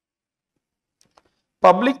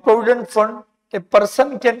 Public provident fund, a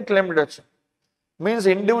person can claim deduction. Means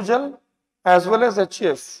individual as well as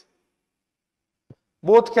HUF.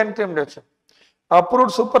 Both can claim deduction.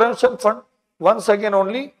 Approved superannuation fund, once again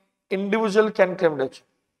only individual can claim deduction.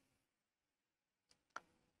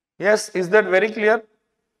 Yes, is that very clear?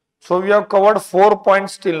 So we have covered 4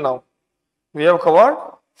 points till now. We have covered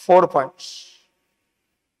 4 points.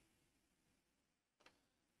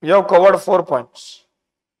 We have covered 4 points.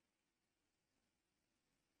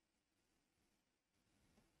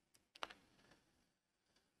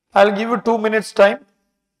 I'll give you 2 minutes time.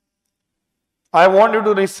 I want you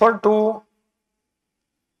to refer to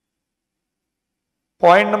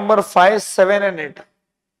point number 5, 7 and 8.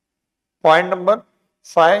 Point number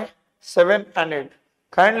 5, 7 and 8.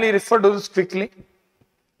 Kindly refer to this quickly.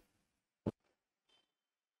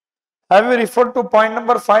 Have you referred to point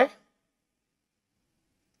number 5?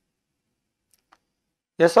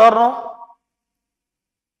 Yes or no?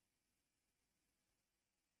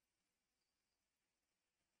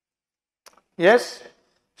 Yes.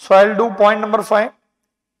 So I'll do point number 5.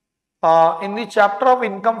 In the chapter of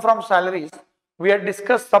income from salaries, we had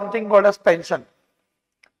discussed something called as pension.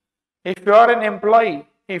 If you are an employee,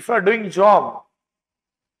 if you are doing job,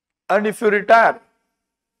 and if you retire,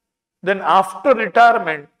 then after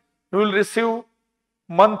retirement, you will receive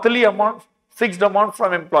monthly amount, fixed amount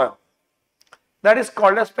from employer. That is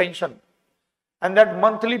called as pension. And that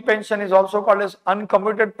monthly pension is also called as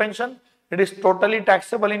uncomputed pension. It is totally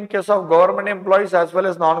taxable in case of government employees as well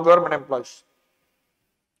as non-government employees.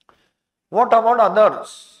 What about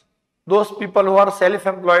others? Those people who are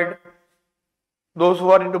self-employed, those who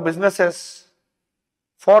are into businesses.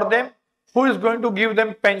 For them, who is going to give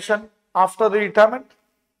them pension after the retirement?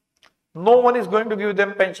 No one is going to give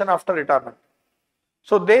them pension after retirement.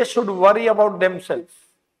 So they should worry about themselves.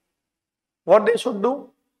 What they should do?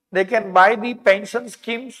 They can buy the pension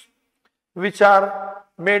schemes which are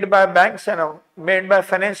made by banks and made by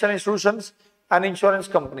financial institutions and insurance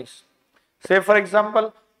companies. Say for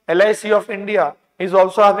example, LIC of India is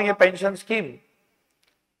also having a pension scheme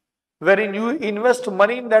wherein you invest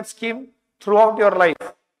money in that scheme throughout your life.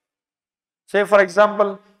 Say for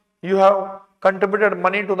example, you have contributed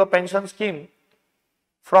money to the pension scheme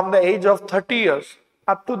from the age of 30 years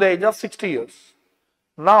up to the age of 60 years.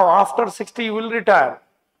 Now after 60 you will retire,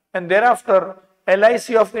 and thereafter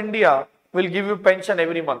LIC of India will give you pension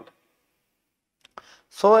every month.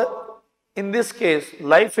 So in this case,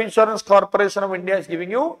 Life Insurance Corporation of India is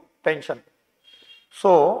giving you pension.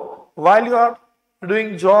 So, while you are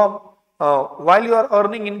doing job, while you are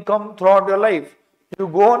earning income throughout your life, you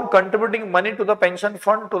go on contributing money to the pension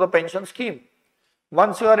fund, to the pension scheme.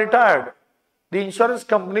 Once you are retired, the insurance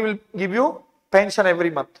company will give you pension every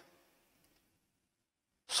month.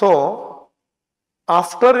 So,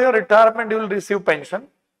 after your retirement, you will receive pension.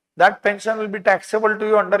 That pension will be taxable to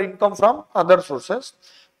you under income from other sources.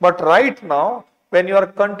 But right now, when you are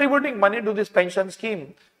contributing money to this pension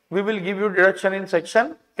scheme, we will give you deduction in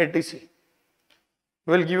section 80C.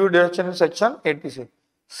 We will give you deduction in section 80C.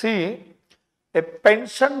 See, a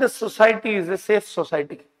pensioned society is a safe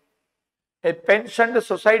society. A pensioned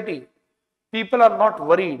society, people are not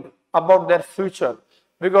worried about their future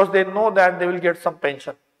because they know that they will get some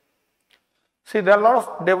pension. See, there are a lot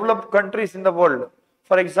of developed countries in the world.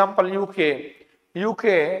 For example, UK.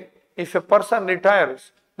 UK, if a person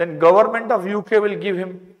retires, then government of UK will give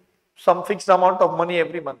him some fixed amount of money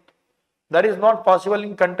every month. That is not possible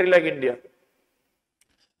in country like India.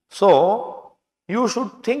 So, you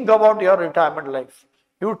should think about your retirement life.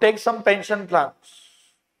 You take some pension plans.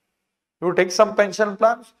 You take some pension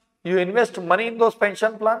plans. You invest money in those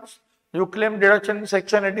pension plans. You claim deduction in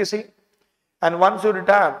section 80C. And once you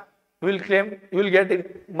retire, you will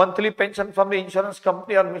get monthly pension from the insurance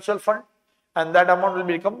company or mutual fund, and that amount will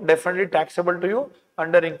become definitely taxable to you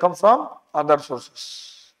under income from other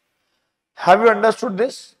sources. Have you understood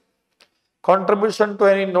this? Contribution to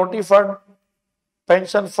any notified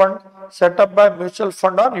pension fund set up by mutual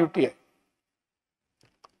fund or UTI.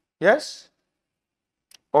 Yes?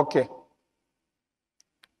 Okay.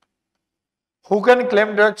 Who can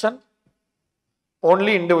claim deduction?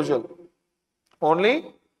 Only individual. Only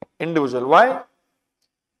individual. Why?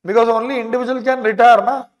 Because only individual can retire,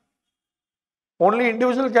 na? Only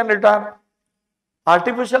individual can retire.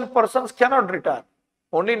 Artificial persons cannot retire.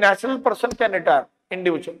 Only natural person can retire,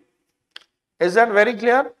 individual. Is that very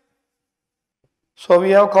clear? So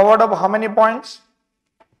we have covered up how many points?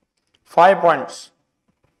 5 points.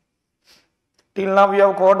 Till now we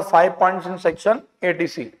have covered 5 points in section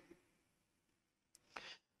 80C.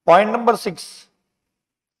 Point number 6.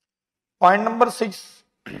 Point number 6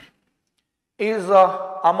 is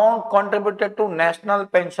amount contributed to National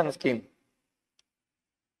Pension Scheme.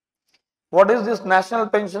 What is this National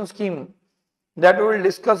Pension Scheme? That we will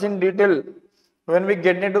discuss in detail when we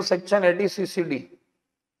get into section 80CCD.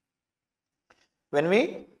 When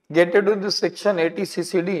we get into this section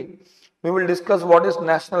 80CCD, we will discuss what is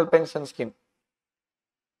National Pension Scheme.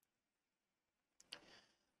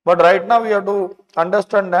 But right now we have to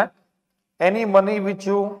understand that any money which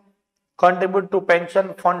you contribute to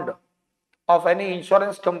pension fund of any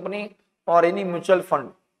insurance company or any mutual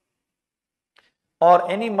fund, or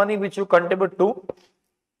any money which you contribute to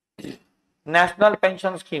National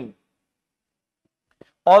Pension Scheme,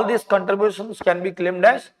 all these contributions can be claimed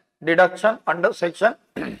as deduction under section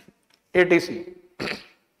 80C.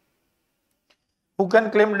 Who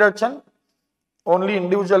can claim deduction? Only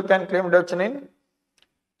individual can claim deduction in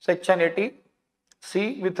section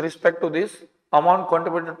 80C with respect to this amount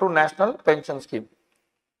contributed to National Pension Scheme.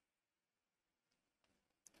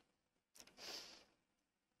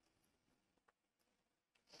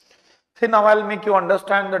 See, now I will make you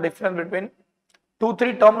understand the difference between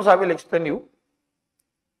 2-3 terms I will explain you.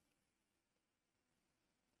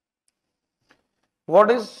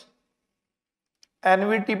 What is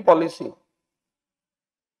annuity policy?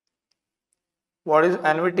 What is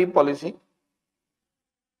annuity policy?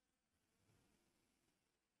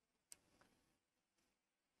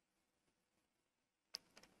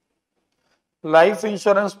 Life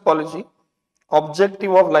insurance policy,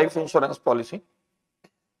 objective of life insurance policy,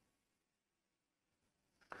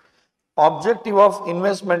 objective of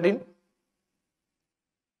investment in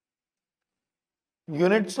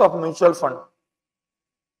units of mutual fund.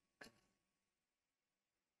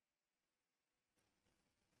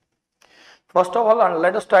 First of all,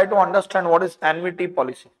 let us try to understand what is annuity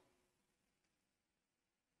policy.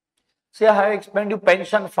 See, I have explained you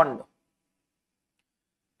pension fund.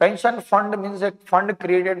 Pension fund means a fund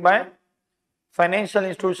created by financial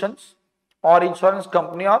institutions or insurance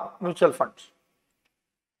company or mutual funds.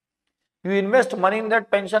 You invest money in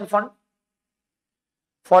that pension fund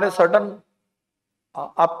for a certain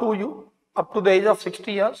up to the age of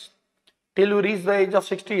 60 years, till you reach the age of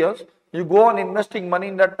 60 years, you go on investing money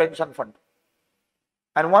in that pension fund.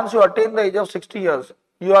 And once you attain the age of 60 years,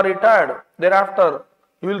 you are retired. Thereafter,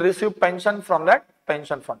 you will receive pension from that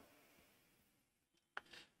pension fund.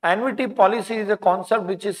 Annuity policy is a concept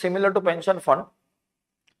which is similar to pension fund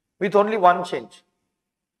with only one change.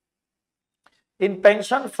 In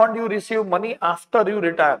pension fund, you receive money after you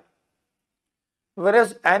retire.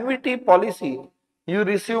 Whereas annuity policy, you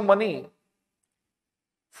receive money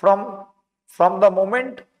from the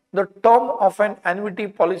moment the term of an annuity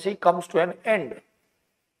policy comes to an end.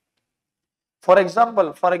 For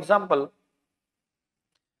example,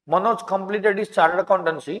 Manoj completed his chartered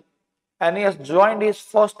accountancy and he has joined his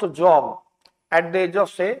first job at the age of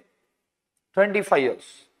say 25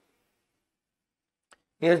 years.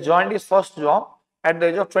 He has joined his first job at the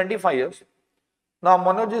age of 25 years. Now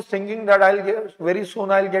Manoj is thinking that very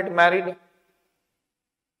soon I'll get married,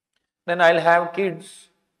 then I'll have kids,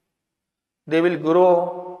 they will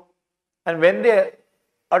grow, and when they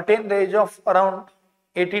attain the age of around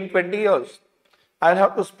 18-20 years, I'll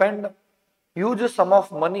have to spend huge sum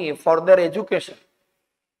of money for their education.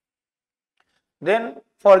 Then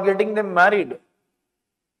for getting them married.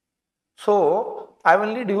 So I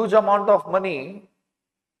will need huge amount of money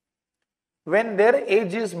when their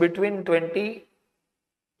age is between 20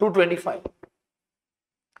 to 25.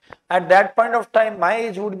 At that point of time, my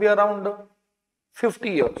age would be around 50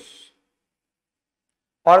 years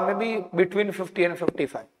or maybe between 50 and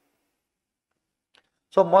 55.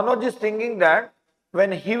 So Manoj is thinking that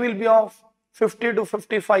when he will be of 50 to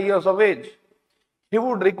 55 years of age, he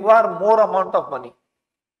would require more amount of money.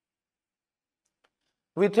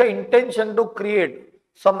 With the intention to create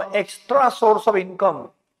some extra source of income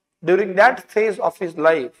during that phase of his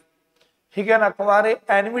life, he can acquire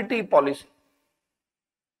an annuity policy.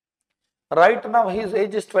 Right now his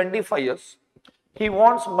age is 25 years. He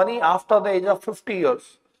wants money after the age of 50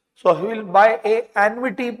 years. So he will buy an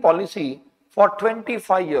annuity policy for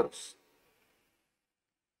 25 years.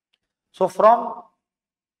 So from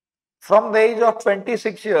the age of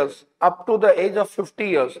 26 years up to the age of 50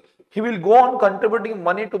 years, he will go on contributing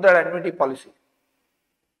money to that annuity policy.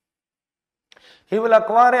 He will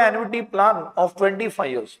acquire an annuity plan of 25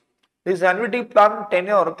 years. This annuity plan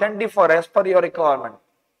tenure can differ as per your requirement.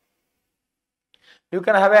 You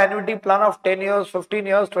can have an annuity plan of 10 years, 15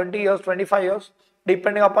 years, 20 years, 25 years,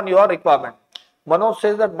 depending upon your requirement. Manoj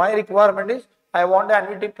says that my requirement is, I want an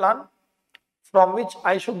annuity plan from which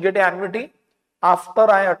I should get an annuity after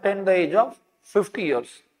I attain the age of 50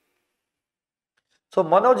 years. So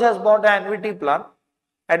Manoj has bought an annuity plan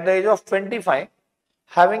at the age of 25,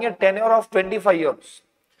 having a tenure of 25 years.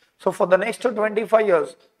 So for the next 25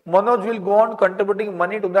 years, Manoj will go on contributing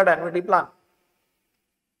money to that annuity plan.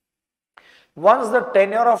 Once the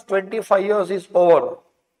tenure of 25 years is over,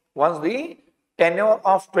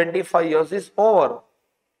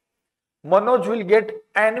 Manoj will get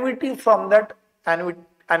annuity from that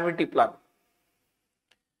annuity plan.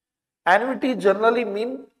 Annuity generally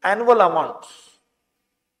mean annual amounts,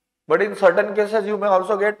 but in certain cases you may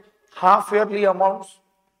also get half yearly amounts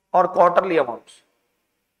or quarterly amounts.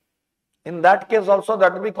 In that case also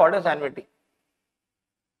that will be called as annuity.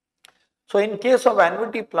 So in case of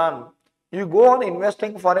annuity plan, you go on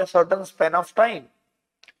investing for a certain span of time,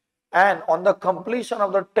 and on the completion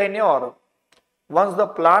of the tenure, once the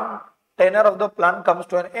tenure of the plan comes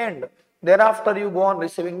to an end, thereafter you go on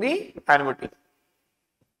receiving the annuity.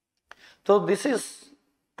 So this is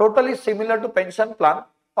totally similar to pension plan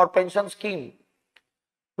or pension scheme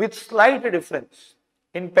with slight difference.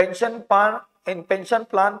 In pension plan,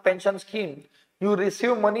 pension scheme, you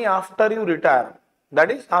receive money after you retire,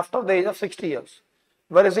 that is after the age of 60 years.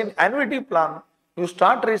 Whereas in annuity plan, you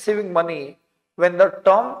start receiving money when the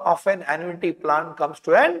term of an annuity plan comes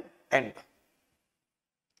to an end.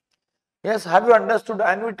 Yes, have you understood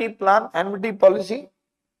annuity plan, annuity policy?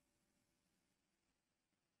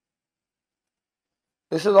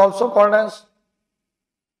 This is also called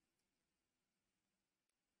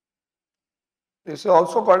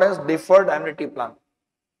as deferred annuity plan.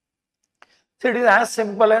 So it is as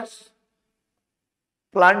simple as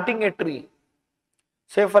planting a tree.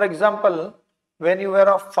 Say for example, when you were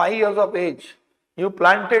of 5 years of age, you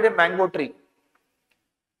planted a mango tree.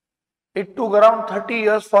 It took around 30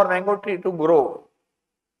 years for mango tree to grow.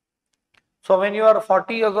 So when you are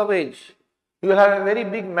 40 years of age, you will have a very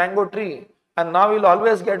big mango tree, and now you will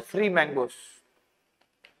always get free mangoes.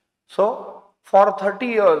 So for 30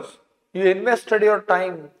 years, you invested your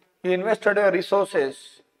time, you invested your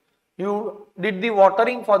resources, you did the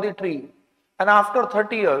watering for the tree, and after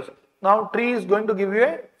 30 years, now tree is going to give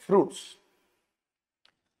you fruits.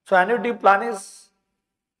 So annuity plan is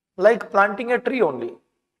like planting a tree only.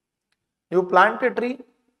 You plant a tree,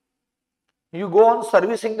 you go on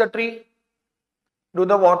servicing the tree, do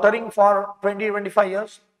the watering for 20-25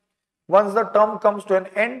 years. Once the term comes to an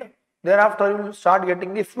end, thereafter you will start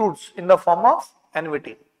getting the fruits in the form of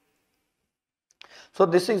annuity. So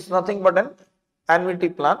this is nothing but an annuity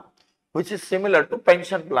plan. which is similar to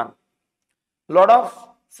pension plan. Lot of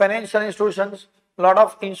financial institutions, lot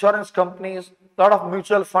of insurance companies, lot of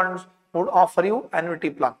mutual funds would offer you annuity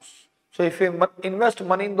plans. So if you invest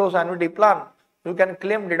money in those annuity plan, you can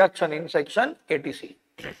claim deduction in section 80C.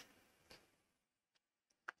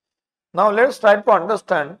 Now let's try to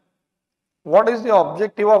understand what is the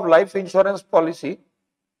objective of life insurance policy.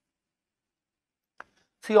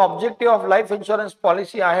 See, objective of life insurance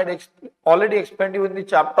policy I had already explained you in the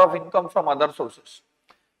chapter of income from other sources.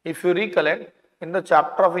 If you recollect, in the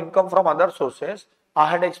chapter of income from other sources, I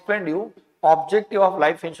had explained you objective of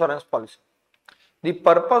life insurance policy. The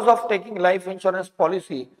purpose of taking life insurance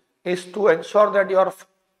policy is to ensure that your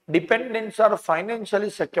dependents are financially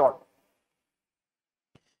secured.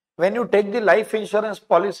 When you take the life insurance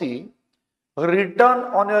policy, return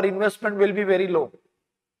on your investment will be very low.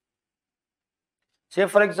 Say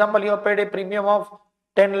for example, you have paid a premium of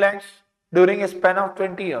 10 lakhs during a span of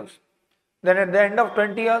 20 years. Then at the end of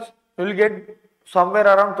 20 years, you will get somewhere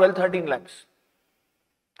around 12-13 lakhs.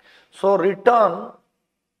 So return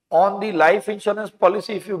on the life insurance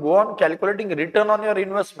policy, if you go on calculating return on your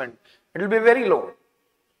investment, it will be very low.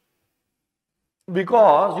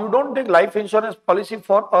 Because you don't take life insurance policy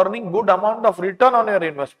for earning good amount of return on your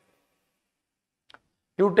investment.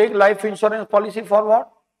 You take life insurance policy for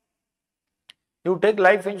what? You take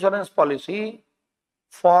life insurance policy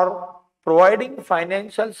for providing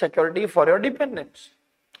financial security for your dependents.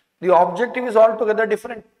 The objective is altogether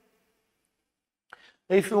different.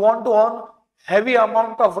 If you want to earn heavy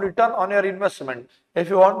amount of return on your investment, if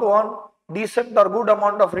you want to earn decent or good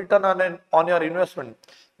amount of return on your investment,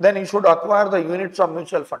 then you should acquire the units of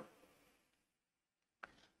mutual fund.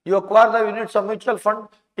 You acquire the units of mutual fund.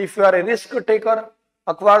 If you are a risk taker,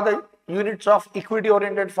 acquire the units of equity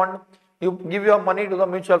oriented fund. You give your money to the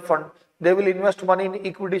mutual fund. They will invest money in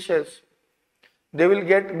equity shares. They will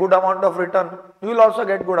get good amount of return. You will also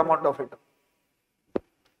get good amount of return.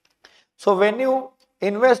 So when you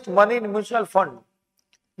invest money in mutual fund,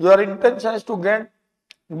 your intention is to get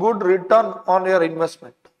good return on your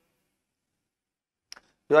investment.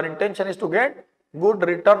 Your intention is to get good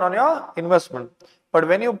return on your investment. But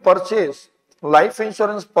when you purchase life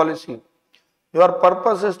insurance policy, your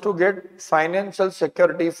purpose is to get financial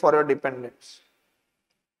security for your dependents.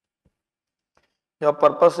 Your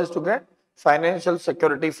purpose is to get financial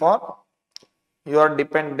security for your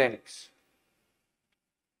dependents.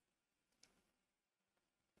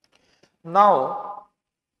 Now,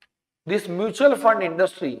 this mutual fund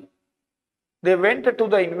industry, they went to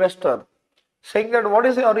the investor saying that what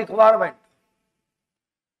is your requirement?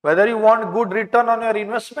 Whether you want good return on your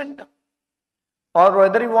investment or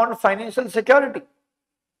whether you want financial security.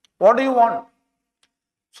 What do you want?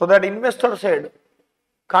 So that investor said,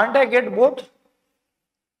 can't I get both?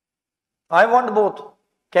 I want both.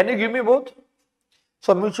 Can you give me both?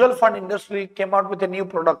 So mutual fund industry came out with a new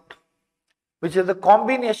product, which is a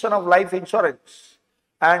combination of life insurance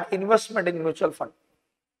and investment in mutual fund.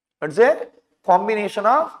 It's a combination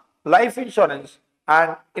of life insurance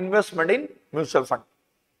and investment in mutual fund.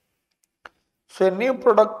 So a new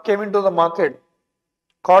product came into the market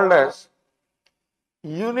called as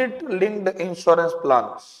unit linked insurance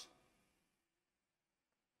plans.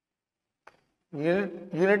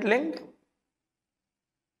 Unit linked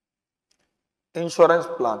insurance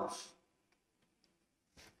plans.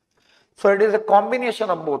 So it is a combination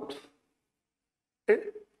of both.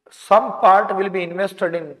 Some part will be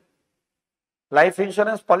invested in life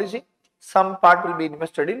insurance policy, some part will be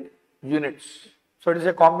invested in units. So it is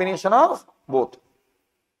a combination of both.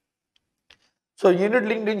 So unit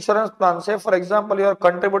linked insurance plan, say for example, you are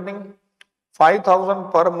contributing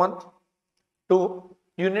 5,000 per month to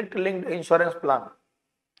unit linked insurance plan.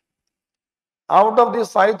 Out of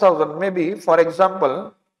this 5,000, maybe for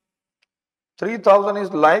example, 3,000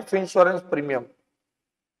 is life insurance premium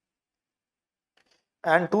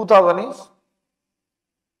and 2,000 is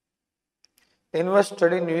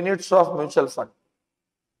invested in units of mutual fund.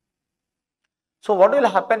 So what will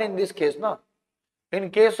happen in this case now? In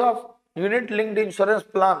case of unit linked insurance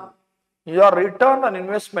plan, your return on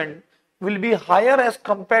investment will be higher as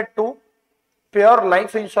compared to pure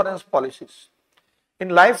life insurance policies. In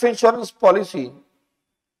life insurance policy,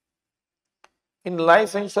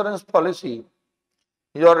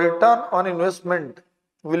 your return on investment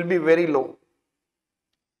will be very low.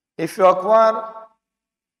 If you acquire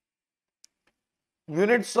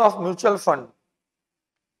units of mutual fund,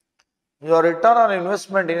 your return on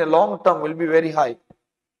investment in a long term will be very high.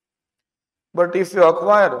 But if you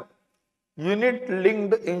acquire unit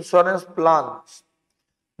linked insurance plans,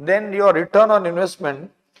 then your return on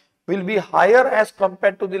investment will be higher as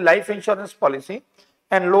compared to the life insurance policy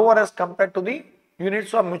and lower as compared to the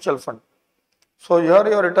units of mutual fund. So here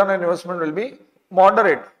your return on investment will be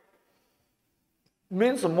moderate.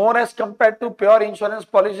 Means more as compared to pure insurance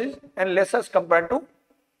policies and less as compared to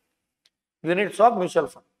units of mutual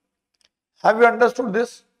fund. Have you understood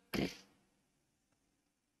this?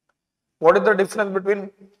 What is the difference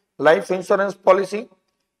between life insurance policy,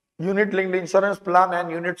 unit linked insurance plan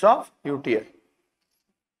and units of UTI?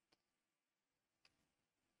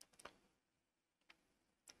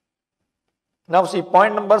 Now see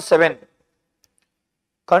point number 7.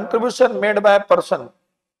 Contribution made by a person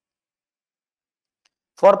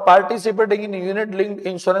for participating in unit linked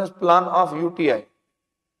insurance plan of UTI.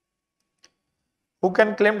 Who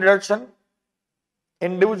can claim deduction?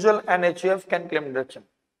 Individual and HUF can claim deduction.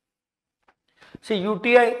 See,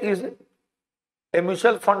 UTI is a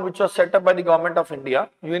mutual fund which was set up by the government of India,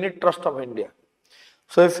 unit trust of India.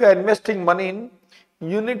 So if you are investing money in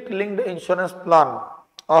unit linked insurance plan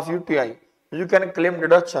of UTI, you can claim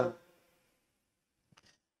deduction.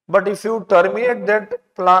 But if you terminate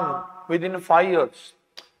that plan within 5 years,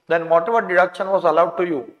 then whatever deduction was allowed to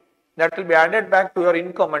you, that will be added back to your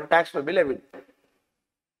income and tax will be levied.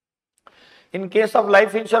 In case of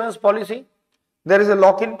life insurance policy, there is a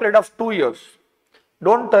lock-in period of 2 years.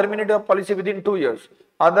 Don't terminate your policy within 2 years.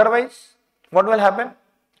 Otherwise, what will happen?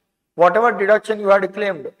 Whatever deduction you had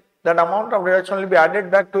claimed, that amount of deduction will be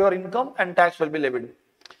added back to your income and tax will be levied.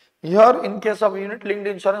 Here, in case of unit linked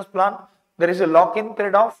insurance plan, there is a lock-in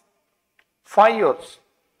period of 5 years.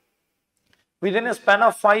 Within a span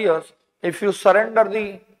of 5 years, if you surrender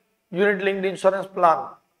the unit linked insurance plan,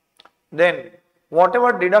 then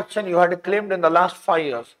whatever deduction you had claimed in the last 5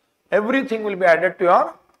 years, everything will be added to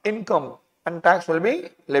your income and tax will be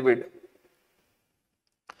levied.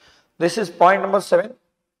 This is point number 7.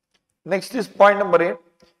 Next is point number 8.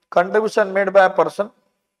 Contribution made by a person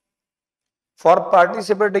for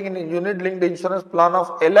participating in a unit linked insurance plan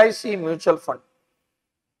of LIC mutual fund.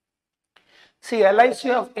 See, LIC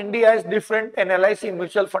of India is different and LIC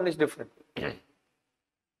mutual fund is different.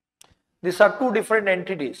 These are two different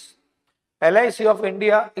entities. LIC of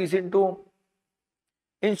India is into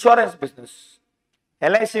insurance business.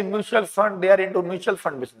 LIC mutual fund, they are into mutual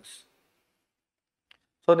fund business.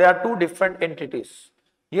 So they are two different entities.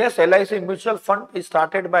 Yes, LIC mutual fund is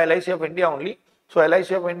started by LIC of India only. So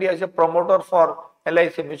LIC of India is a promoter for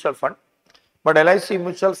LIC mutual fund. But LIC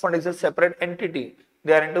mutual fund is a separate entity.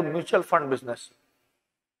 They are into mutual fund business.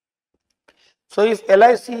 So if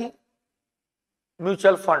LIC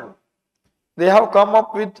mutual fund, they have come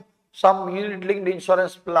up with some unit linked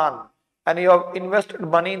insurance plan and you have invested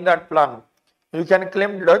money in that plan, you can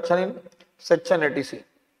claim deduction in section 80C.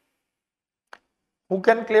 Who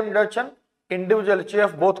can claim deduction? Individual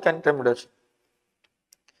HUF both can claim deduction.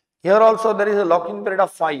 Here also there is a lock-in period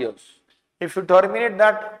of 5 years. If you terminate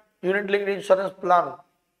that unit linked insurance plan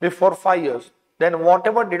before 5 years, then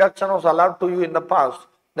whatever deduction was allowed to you in the past,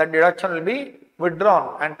 that deduction will be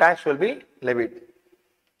withdrawn and tax will be levied.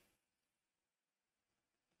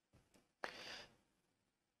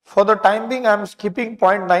 For the time being, I am skipping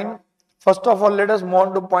point 9. First of all, let us move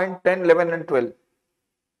on to point 10, 11 and 12.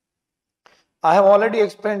 I have already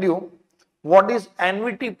explained you what is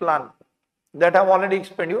annuity plan. That I have already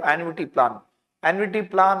explained you annuity plan. Annuity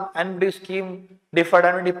plan, annuity scheme, deferred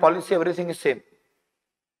annuity policy, everything is same.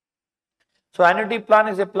 So annuity plan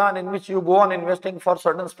is a plan in which you go on investing for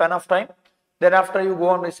certain span of time. Thereafter you go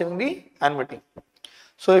on receiving the annuity.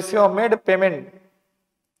 So if you have made a payment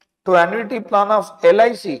to annuity plan of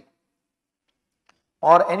LIC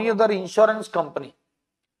or any other insurance company,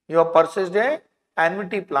 you have purchased a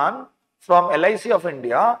annuity plan from LIC of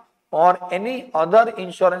India or any other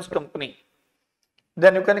insurance company,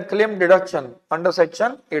 then you can claim deduction under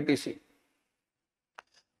section 80C.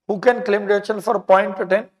 Who can claim deduction for point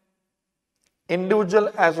 10? Individual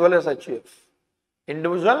as well as HUF.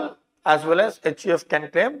 Individual as well as HUF can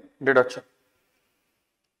claim deduction.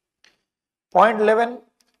 Point 11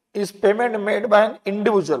 is payment made by an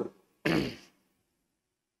individual.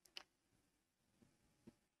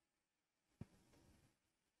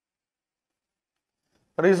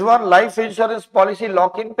 Rizwan, life insurance policy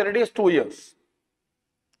lock-in period is 2 years.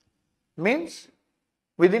 Means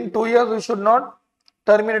within 2 years we should not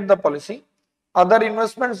terminate the policy. Other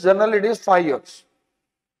investments generally it is 5 years.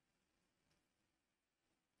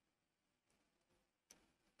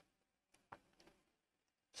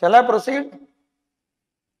 Shall I proceed?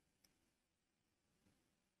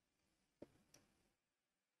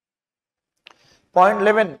 Point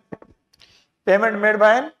 11. Payment made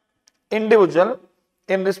by an individual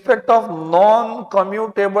in respect of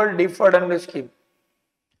non-commutable deferred annuity scheme.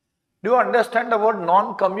 Do you understand the word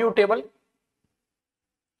non-commutable?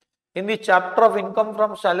 In the chapter of income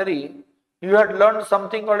from salary, you had learned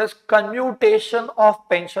something called as commutation of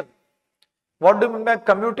pension. What do you mean by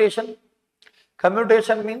commutation?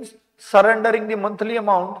 Commutation means surrendering the monthly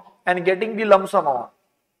amount and getting the lump sum amount.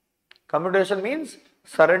 Commutation means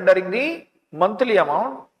surrendering the monthly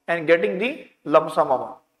amount and getting the lump sum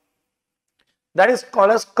amount. That is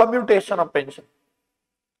called as commutation of pension.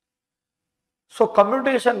 So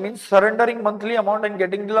commutation means surrendering monthly amount and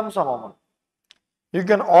getting the lump sum amount. You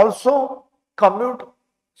can also commute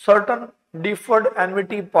certain deferred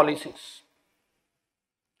annuity policies.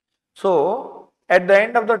 So at the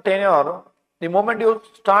end of the tenure, the moment you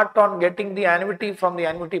start on getting the annuity from the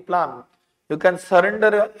annuity plan, you can surrender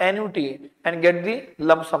your annuity and get the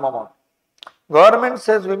lump sum amount. Government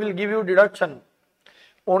says we will give you deduction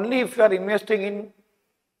only if you are investing in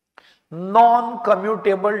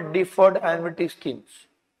non-commutable deferred annuity schemes.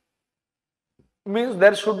 Means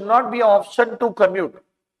there should not be an option to commute.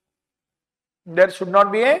 There should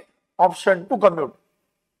not be an option to commute.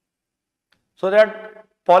 So that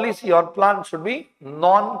policy or plan should be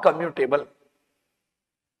non-commutable.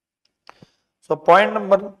 So point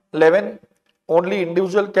number 11, only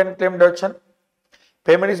individual can claim deduction.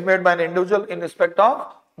 Payment is made by an individual in respect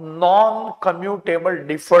of non-commutable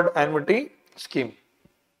deferred annuity scheme.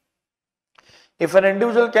 If an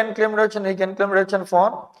individual can claim deduction, he can claim deduction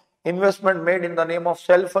for investment made in the name of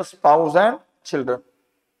self, spouse and children.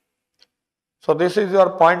 So this is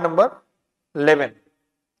your point number 11.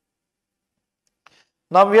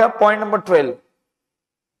 Now we have point number 12.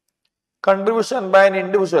 Contribution by an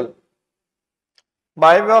individual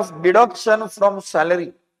by way of deduction from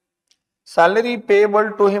salary. Salary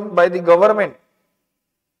payable to him by the government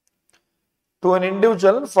to an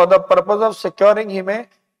individual for the purpose of securing him a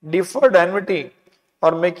deferred annuity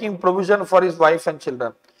or making provision for his wife and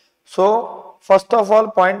children. So first of all,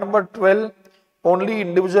 point number 12, only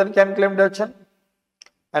individual can claim deduction,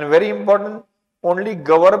 and very important, only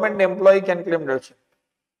government employee can claim deduction.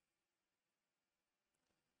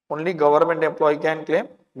 Only government employee can claim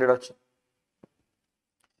deduction.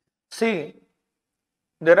 See,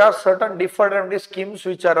 there are certain deferred annuity schemes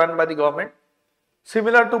which are run by the government.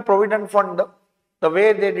 Similar to provident fund, the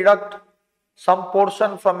way they deduct some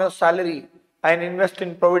portion from your salary and invest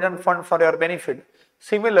in provident fund for your benefit.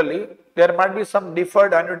 Similarly, there might be some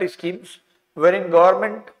deferred annuity schemes wherein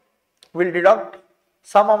government will deduct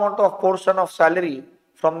some amount of portion of salary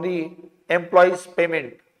from the employee's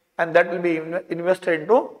payment, and that will be invested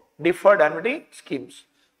into deferred annuity schemes.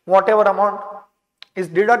 Whatever amount is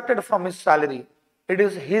deducted from his salary, it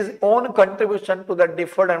is his own contribution to the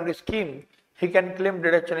deferred annuity scheme. He can claim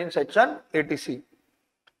deduction in section 80C.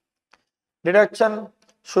 Deduction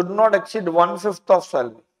should not exceed 1/5 of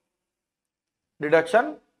salary.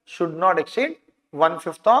 Deduction should not exceed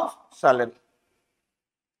 1/5 of salary.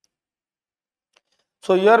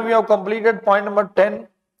 So here we have completed point number 10,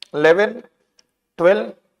 11,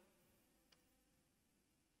 12.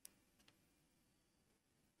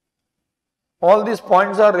 All these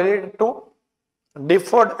points are related to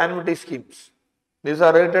deferred annuity schemes. These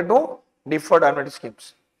are related to deferred annuity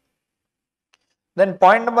schemes. Then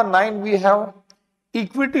point number 9, we have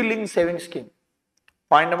equity linked saving scheme.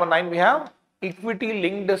 Point number 9, we have equity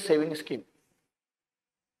linked saving scheme.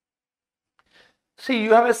 See,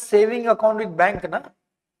 you have a saving account with bank, na?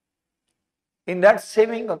 In that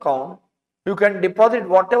saving account, you can deposit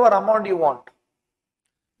whatever amount you want.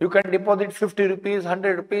 You can deposit 50 rupees,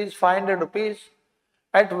 100 rupees, 500 rupees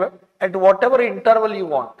at whatever interval you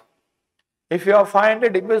want. If you have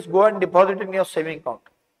 500 rupees, go and deposit in your saving account.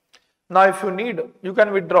 Now, if you need, you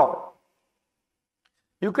can withdraw.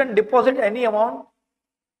 You can deposit any amount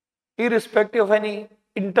irrespective of any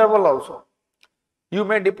interval also. You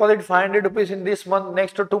may deposit 500 rupees in this month,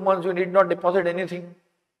 next 2 months you need not deposit anything.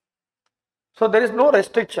 So there is no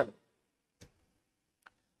restriction.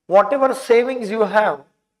 Whatever savings you have,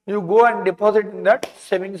 you go and deposit in that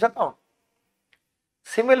savings account.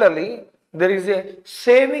 Similarly, there is a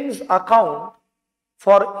savings account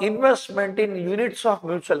for investment in units of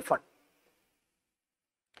mutual fund.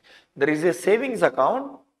 There is a savings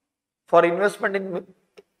account for investment in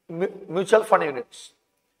mutual fund units.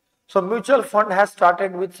 So mutual fund has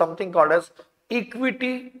started with something called as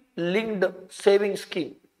equity linked saving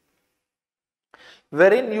scheme,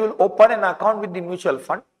 wherein you will open an account with the mutual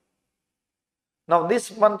fund. Now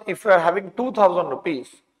this month, if you are having 2,000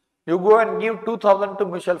 rupees, you go and give 2,000 to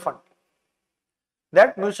mutual fund.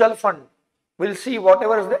 That mutual fund will see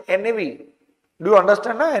whatever is the NAV. Do you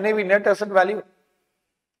understand now? NAV, net asset value.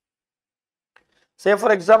 Say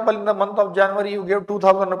for example, in the month of January, you gave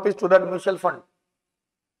 2,000 rupees to that mutual fund,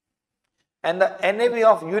 and the NAV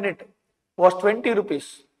of unit was 20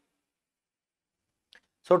 rupees.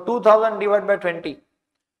 So 2000 divided by 20,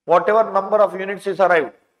 whatever number of units is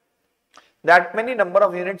arrived, that many number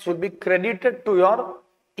of units will be credited to your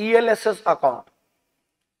ELSS account.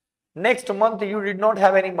 Next month you did not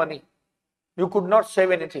have any money. You could not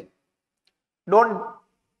save anything. Don't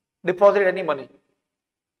deposit any money.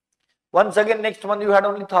 Once again next month you had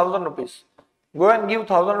only 1000 rupees. Go and give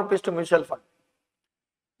 1000 rupees to mutual fund.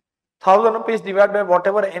 1000 rupees divided by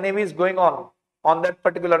whatever NAV is going on that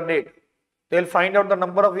particular date. They will find out the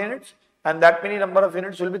number of units and that many number of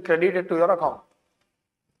units will be credited to your account.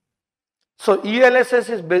 So ELSS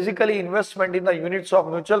is basically investment in the units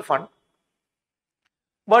of mutual fund,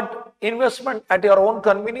 but investment at your own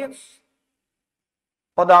convenience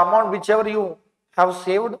for the amount whichever you have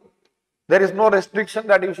saved. There is no restriction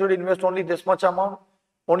that you should invest only this much amount,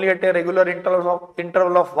 only at a regular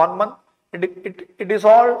interval of 1 month. It is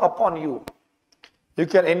all upon you. You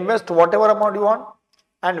can invest whatever amount you want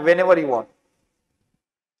and whenever you want.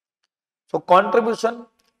 So contribution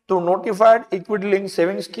to notified equity linked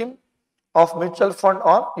savings scheme of mutual fund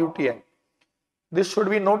or UTI. This should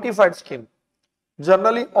be notified scheme.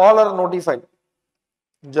 Generally all are notified.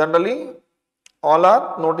 Generally all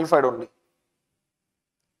are notified only.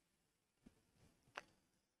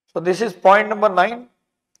 So this is point number 9.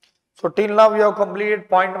 So till now we have completed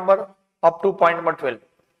point number up to point number 12.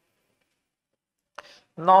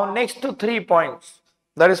 Now next to 3 points,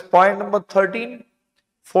 that is point number 13,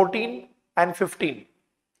 14 and 15.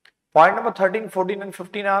 Point number 13, 14 and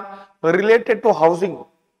 15 are related to housing.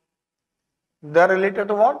 They are related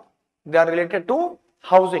to what? They are related to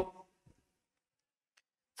housing.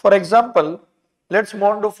 For example, let's move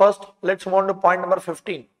on to point number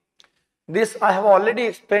 15. This I have already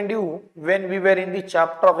explained you when we were in the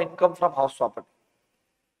chapter of income from house property.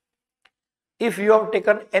 If you have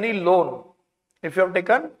taken any loan,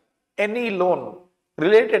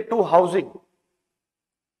 related to housing,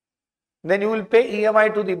 then you will pay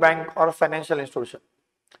EMI to the bank or financial institution.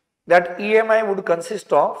 That EMI would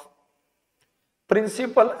consist of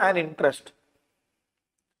principal and interest.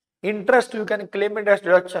 Interest you can claim it as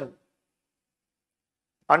deduction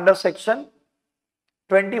under section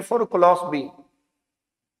 24 clause B,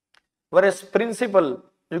 whereas principal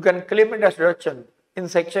you can claim it as deduction in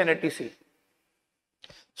section 80C.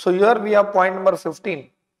 So here we have point number 15.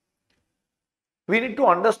 We need to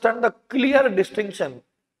understand the clear distinction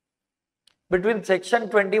between section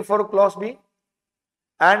 24 clause B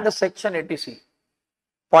and the section 80C.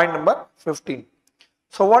 Point number 15.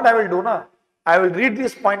 So what I will do now, I will read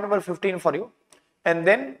this point number 15 for you and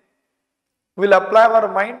then we will apply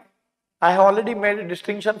our mind. I have already made a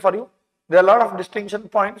distinction for you. There are a lot of distinction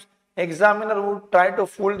points. Examiner would try to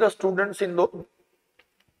fool the students in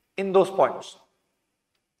those points.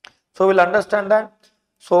 So we will understand that.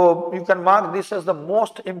 So you can mark this as the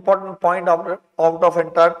most important point out of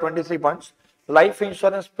entire 23 points. Life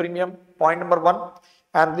insurance premium, point number 1,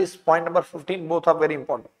 and this point number 15, both are very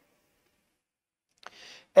important.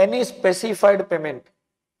 Any specified payment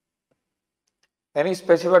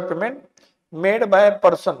made by a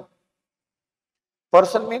person.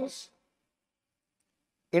 Person means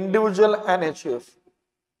individual and HUF.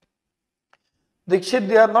 Dikshit,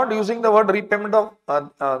 they are not using the word repayment of,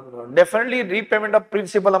 definitely repayment of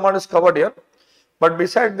principal amount is covered here, but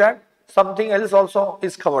besides that, something else also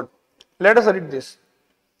is covered. Let us read this.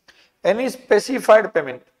 Any specified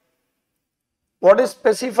payment. What is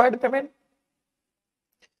specified payment?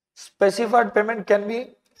 Specified payment can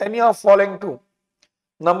be any of following two.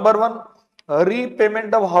 Number 1,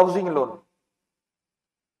 repayment of housing loan.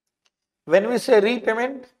 When we say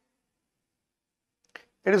repayment,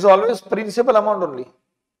 it is always principal amount only.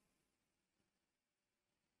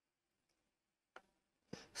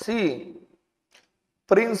 See,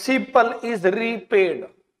 principal is repaid.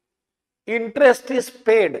 Interest is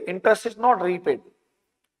paid. Interest is not repaid.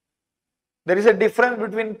 There is a difference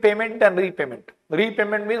between payment and repayment.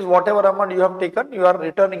 Repayment means whatever amount you have taken, you are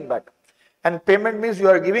returning back. And payment means you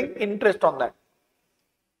are giving interest on that.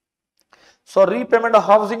 So repayment of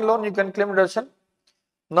housing loan, you can claim deduction.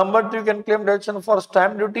 Number 2, you can claim deduction for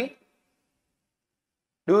stamp duty.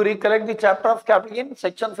 Do you recollect the chapter of capital gain,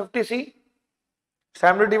 section 50C?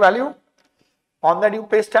 Stamp duty value. On that you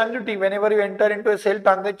pay stamp duty whenever you enter into a sale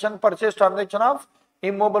transaction, purchase transaction of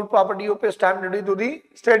immobile property, you pay stamp duty to the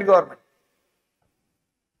state government.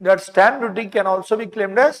 That stamp duty can also be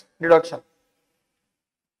claimed as deduction.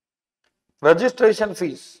 Registration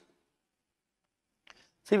fees.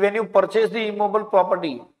 See, when you purchase the immobile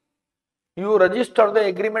property, you register the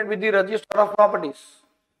agreement with the register of properties.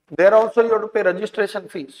 There also you have to pay registration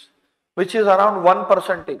fees, which is around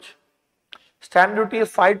 1%. Stamp duty is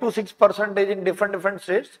 5 to 6% in different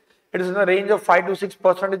states, It is in the range of 5 to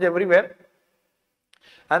 6% everywhere,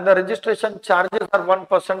 and the registration charges are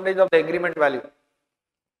 1% of the agreement value.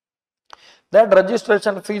 That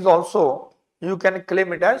registration fees also you can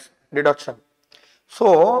claim it as deduction.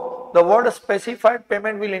 So the word specified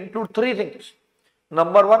payment will include three things.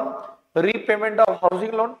 Number one, repayment of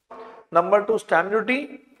housing loan. Number two, stamp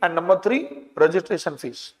duty, and number three, registration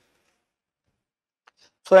fees.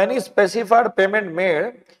 So any specified payment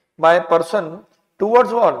made by a person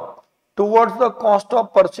towards what? Towards the cost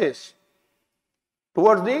of purchase.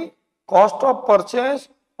 Towards the cost of purchase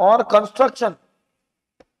or construction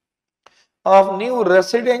of new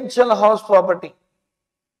residential house property.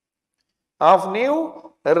 Of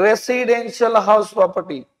new residential house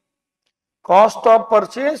property. Cost of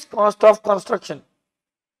purchase, cost of construction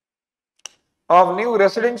of new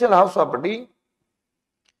residential house property,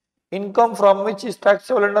 income from which is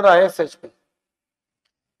taxable under IFSP.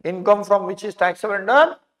 Income from which is taxable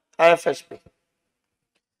under IFSP.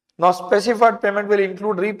 Now specified payment will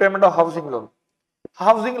include repayment of housing loan.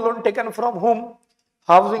 Housing loan taken from whom?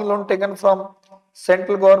 Housing loan taken from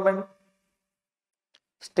central government,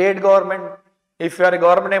 state government. If you are a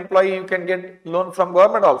government employee, you can get loan from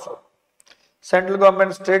government also. Central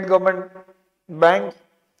government, state government, bank,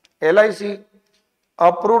 LIC,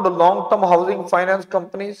 approved long-term housing finance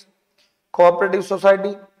companies, cooperative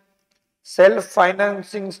society,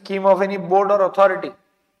 self-financing scheme of any board or authority.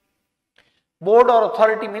 Board or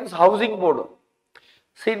authority means housing board.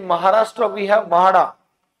 See, in Maharashtra we have MHADA.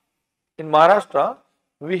 In Maharashtra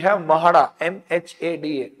we have MHADA,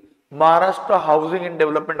 MHADA, Maharashtra Housing and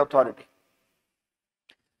Development Authority.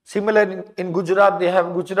 Similar in Gujarat, they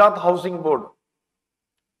have Gujarat Housing Board.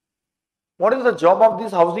 What is the job of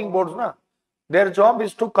these housing boards? Na? Their job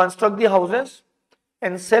is to construct the houses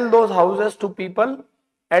and sell those houses to people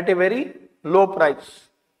at a very low price,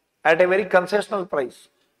 at a very concessional price,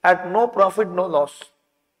 at no profit, no loss.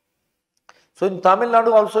 So in Tamil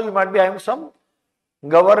Nadu also you might be having some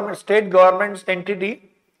government, state government's entity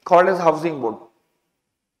called as housing board.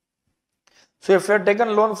 So if you have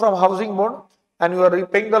taken loan from housing board and you are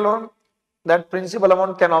repaying the loan, that principal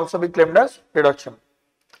amount can also be claimed as deduction.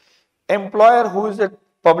 Employer who is a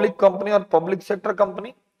public company or public sector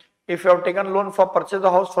company, if you have taken loan for purchase the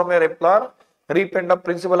house from your employer, repayment of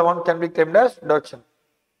principal amount can be claimed as deduction.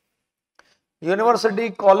 University,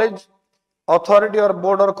 college, authority or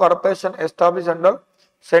board or corporation established under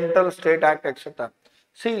Central State Act, etc.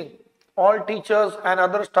 See, all teachers and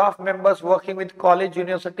other staff members working with college,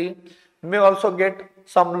 university may also get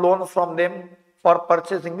some loan from them for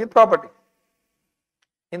purchasing the property.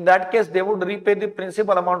 In that case, they would repay the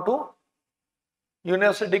principal amount to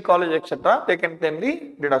university, college, etc. They can claim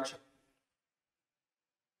the deduction.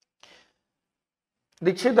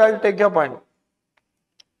 Dikshit, I will take your point.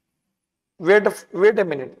 Wait a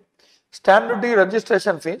minute. Stamp duty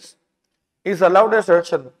registration fees is allowed as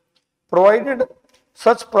deduction provided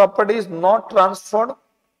such property is not transferred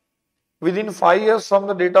within 5 years from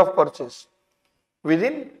the date of purchase.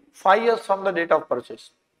 Within 5 years from the date of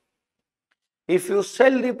purchase. If you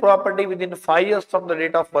sell the property within 5 years from the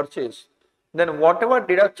date of purchase, then whatever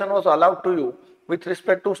deduction was allowed to you with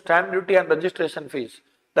respect to stamp duty and registration fees,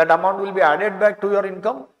 that amount will be added back to your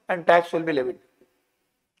income and tax will be levied.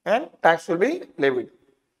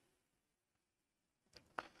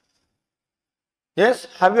 Yes,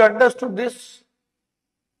 have you understood this?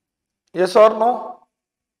 Yes or no?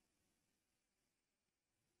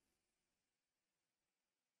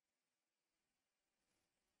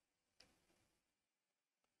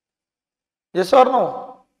 Yes or no?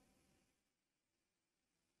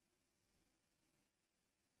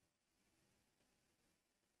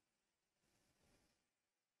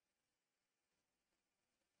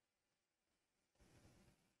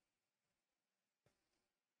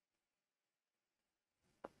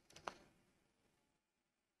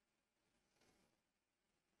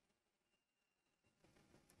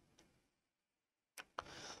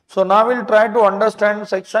 So now we'll try to understand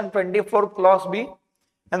section 24 clause B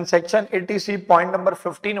and section 80C point number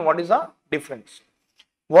 15. What is the difference?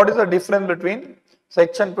 What is the difference between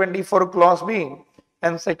section 24 clause B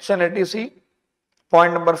and section 80C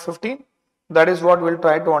point number 15? That is what we'll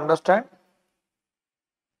try to understand.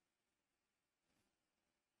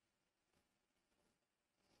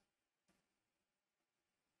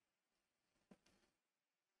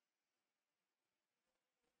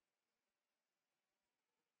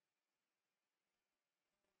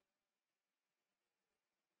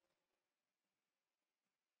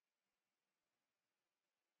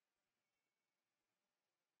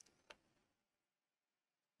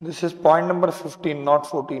 This is point number 15, not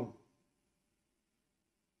 14.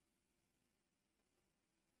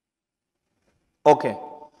 Okay.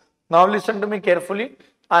 Now listen to me carefully.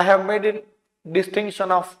 I have made a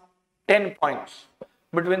distinction of 10 points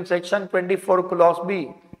between section 24 clause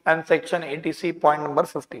B and section 80C point number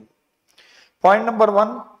 15. Point number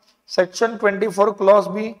 1, section 24 clause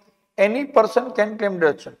B, any person can claim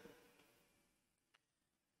deduction.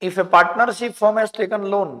 If a partnership firm has taken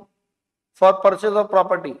loan for purchase of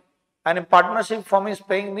property and a partnership firm is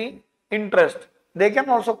paying the interest, they can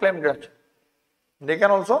also claim deduction. They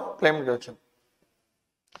can also claim deduction.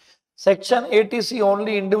 Section 80C,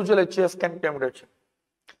 only individual HUF can claim deduction.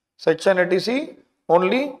 Section 80C,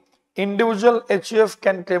 only individual HUF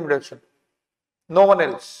can claim deduction. No one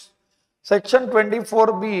else. Section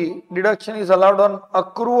 24B, deduction is allowed on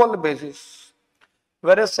accrual basis,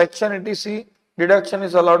 whereas Section 80C, deduction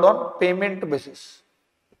is allowed on payment basis.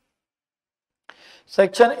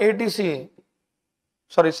 Section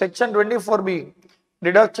 24B,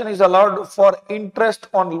 deduction is allowed for interest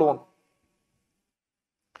on loan,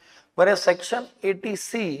 whereas Section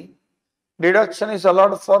 80C, deduction is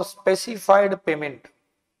allowed for specified payment.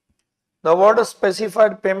 The word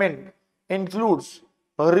specified payment includes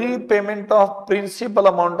repayment of principal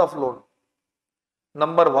amount of loan.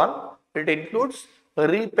 Number 1, it includes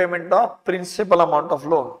repayment of principal amount of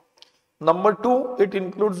loan. Number 2, it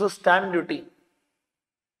includes the stamp duty.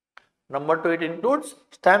 Number 2, it includes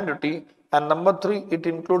stamp duty. And number 3, it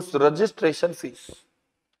includes registration fees.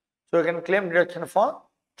 So you can claim deduction for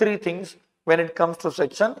 3 things when it comes to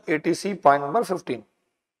section 80C point number 15.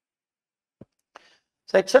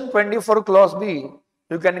 Section 24 clause B,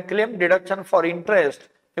 you can claim deduction for interest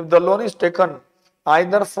if the loan is taken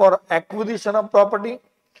either for acquisition of property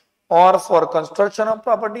or for construction of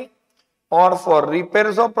property or for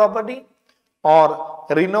repairs of property or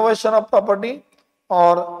renovation of property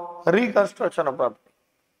or reconstruction of property.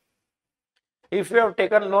 If you have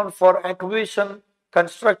taken loan for acquisition,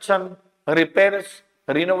 construction, repairs,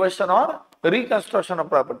 renovation or reconstruction of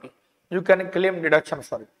property, you can claim deduction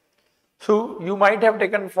for it. So you might have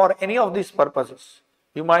taken for any of these purposes.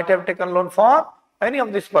 You might have taken loan for any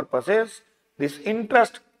of these purposes. This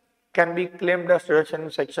interest can be claimed as deduction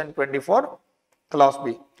in section 24 clause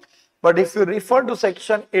B. But if you refer to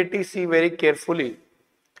section 80C very carefully,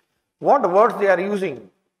 what words they are using?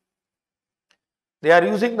 They are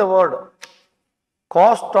using the word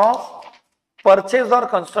cost of purchase or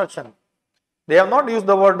construction. They have not used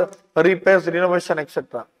the word repairs, renovation,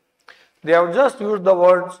 etc. They have just used the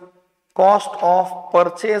words cost of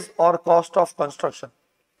purchase or cost of construction.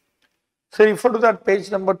 So refer to that page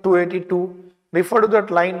number 282, refer to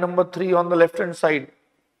that line number 3 on the left hand side.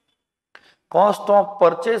 Cost of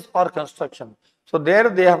purchase or construction. So there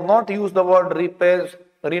they have not used the word repairs,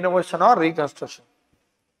 renovation or reconstruction.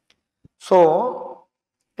 So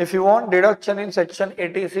if you want deduction in section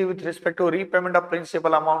 80C with respect to repayment of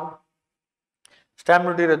principal amount, stamp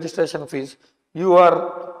duty, registration fees,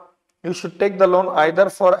 you should take the loan either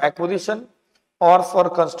for acquisition or for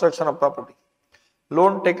construction of property.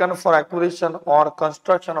 Loan taken for acquisition or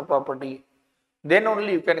construction of property, then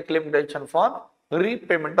only you can claim deduction for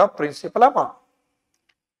repayment of principal amount.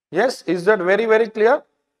 Yes, is that very, very clear?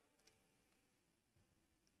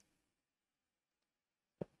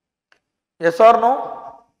 Yes or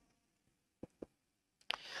no?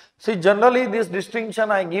 See, generally this distinction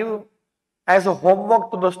I give as a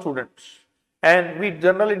homework to the students, and we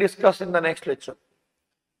generally discuss in the next lecture.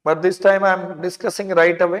 But this time I am discussing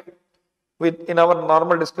right away in our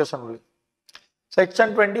normal discussion only.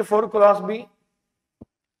 Section 24 clause B,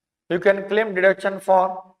 you can claim deduction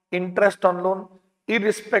for interest on loan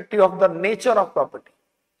irrespective of the nature of property.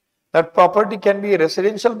 That property can be a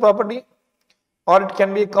residential property or it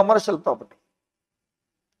can be a commercial property.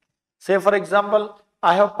 Say for example,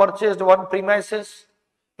 I have purchased one premises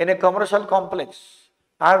in a commercial complex.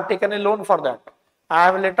 I have taken a loan for that. I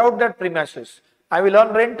have let out that premises. I will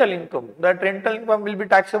earn rental income. That rental income will be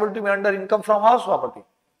taxable to me under income from house property.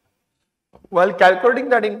 While calculating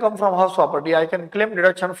that income from house property, I can claim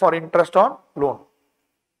deduction for interest on loan.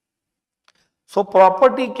 So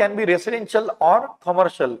property can be residential or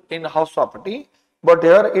commercial in house property, but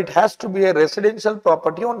here it has to be a residential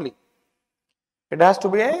property only. It has to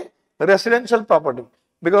be a residential property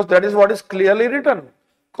because that is what is clearly written.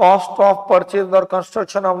 Cost of purchase or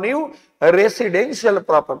construction of new residential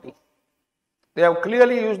property. They have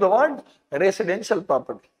clearly used the word residential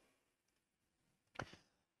property.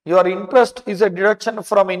 Your interest is a deduction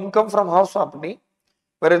from income from house property,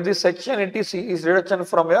 whereas this section 80C is deduction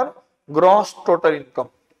from your gross total income.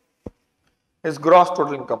 Is gross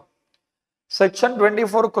total income. Section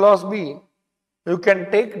 24 clause B, you can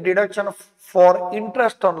take deduction for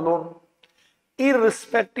interest on loan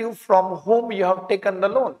irrespective from whom you have taken the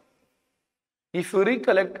loan. If you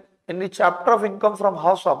recollect, in the chapter of income from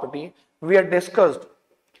house property, we had discussed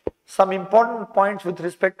some important points with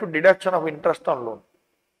respect to deduction of interest on loan.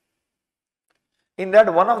 In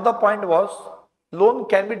that, one of the point was loan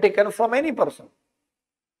can be taken from any person.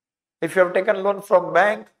 If you have taken loan from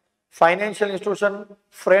bank, financial institution,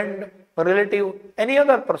 friend, relative, any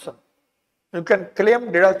other person, you can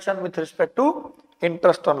claim deduction with respect to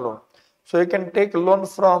interest on loan. So you can take loan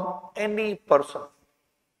from any person.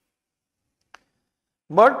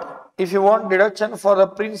 But if you want deduction for the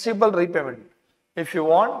principal repayment, if you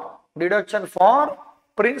want deduction for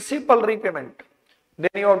principal repayment, then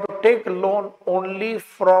you have to take loan only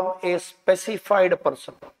from a specified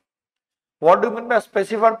person. What do you mean by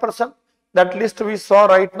specified person? That list we saw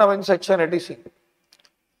right now in section 80C.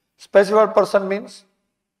 Specified person means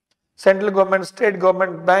central government, state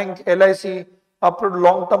government, bank, LIC, approved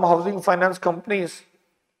long-term housing finance companies,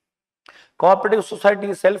 cooperative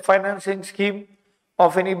society, self-financing scheme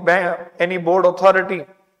of any bank, any board authority,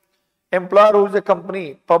 employer who is a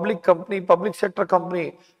company, public sector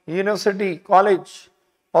company, university, college,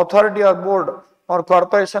 authority or board or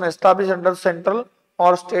corporation established under central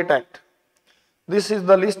or state act. This is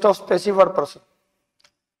the list of specified person.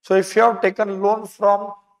 So if you have taken loan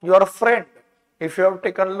from your friend, if you have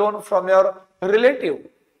taken loan from your relative,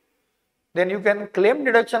 then you can claim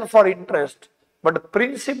deduction for interest, but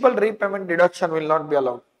principal repayment deduction will not be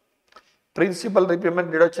allowed. Principal repayment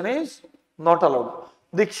deduction is not allowed.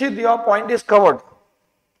 Dikshit, your point is covered.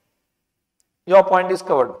 Your point is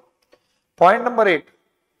covered. Point number 8.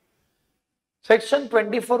 Section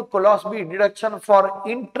 24 clause B, deduction for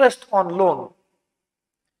interest on loan.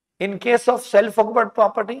 In case of self-occupied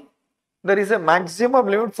property, there is a maximum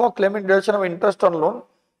limit for claiming deduction of interest on loan.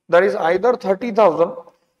 That is either 30,000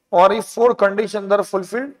 or if 4 conditions are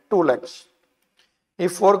fulfilled, 2 lakhs.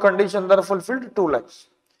 If 4 conditions are fulfilled, 2 lakhs.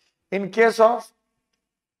 In case of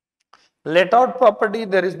let out property,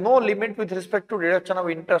 there is no limit with respect to deduction of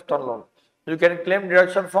interest on loan. You can claim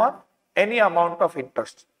deduction for any amount of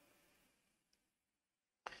interest.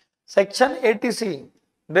 Section 80C,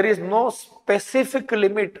 there is no specific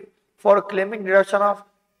limit for claiming deduction of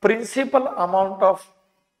principal amount of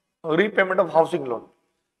repayment of housing loan.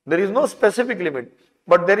 There is no specific limit,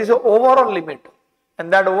 but there is an overall limit,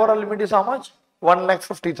 and that overall limit is how much?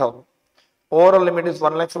 1,50,000. Overall limit is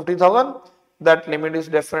 1,50,000. That limit is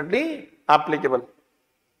definitely applicable.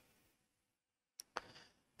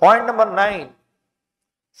 Point number 9.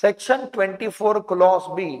 Section 24 clause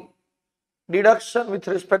B, deduction with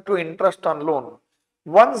respect to interest on loan.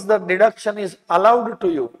 Once the deduction is allowed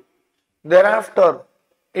to you, thereafter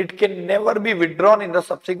it can never be withdrawn in the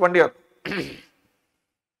subsequent year.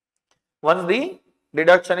 Once the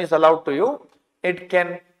deduction is allowed to you, it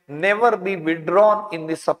can never be withdrawn in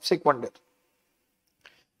the subsequent year.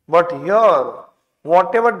 But here,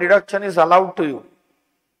 whatever deduction is allowed to you,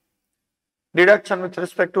 deduction with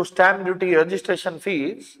respect to stamp duty, registration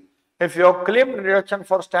fees, if you have claimed deduction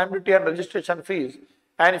for stamp duty and registration fees,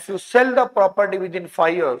 and if you sell the property within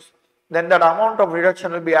 5 years, then that amount of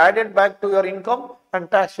deduction will be added back to your income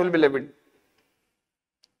and tax will be levied.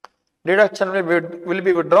 Deduction will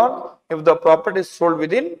be withdrawn if the property is sold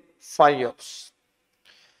within 5 years.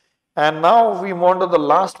 And now we move on to the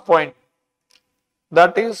last point.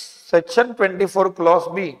 That is section 24 clause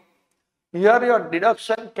B. Here your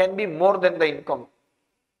deduction can be more than the income.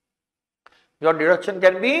 Your deduction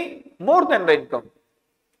can be more than the income.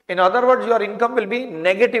 In other words, your income will be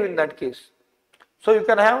negative in that case. So you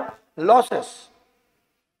can have losses.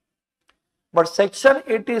 But section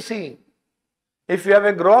 80C, if you have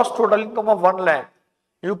a gross total income of 1 lakh,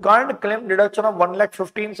 you can't claim deduction of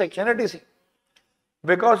 1,50,000 in section 80C,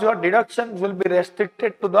 because your deductions will be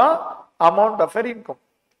restricted to the amount of your income.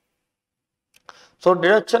 So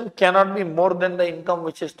deduction cannot be more than the income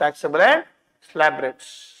which is taxable at slab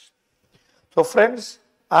rates. So friends,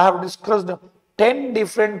 I have discussed 10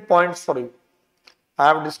 different points for you. I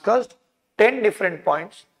have discussed 10 different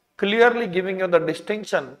points, clearly giving you the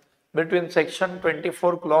distinction between section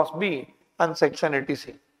 24 clause B and section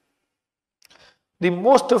 80C. The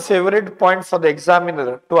most favorite point for the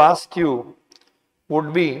examiner to ask you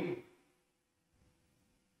would be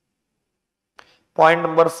point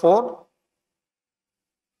number 4.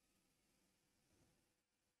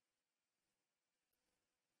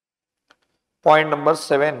 Point number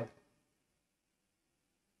 7.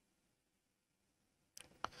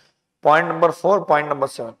 Point number 4, point number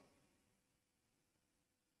 7.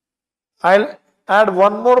 I'll add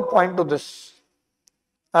one more point to this.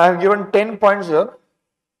 I have given 10 points here.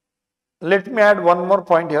 Let me add one more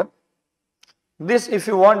point here. This, if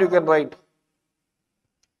you want, you can write.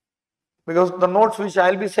 because the notes which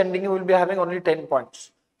I will be sending you will be having only 10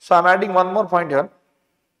 points. So I am adding one more point here.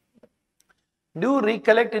 Do you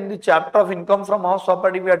recollect in the chapter of income from house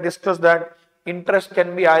property we have discussed that interest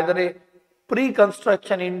can be either a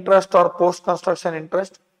pre-construction interest or post-construction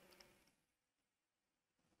interest?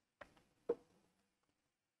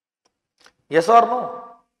 Yes or no?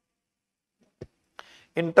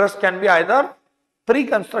 Interest can be either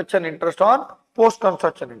pre-construction interest or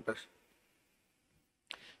post-construction interest.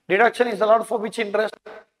 Deduction is allowed for which interest?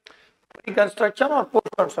 Pre-construction or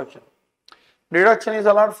post-construction? Deduction is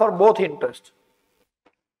allowed for both interest.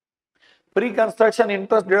 Pre-construction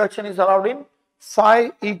interest deduction is allowed in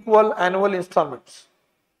 5 equal annual installments.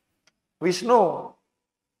 Vishnu,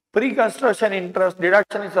 pre-construction interest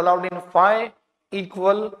deduction is allowed in 5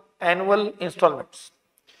 equal annual installments.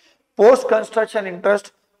 Post-construction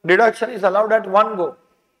interest deduction is allowed at one go.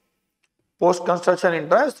 Post-construction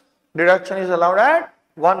interest deduction is allowed at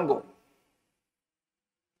one go.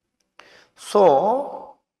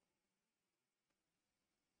 So,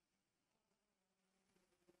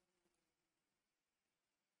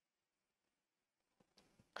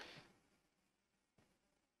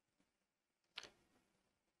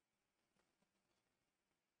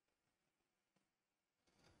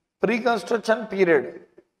 pre-construction period.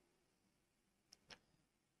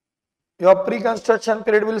 Your pre-construction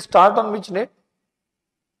period will start on which date?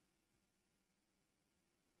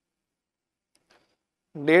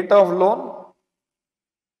 Date of loan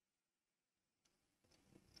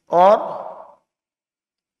or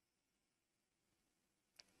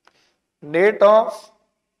date of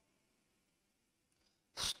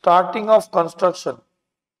starting of construction.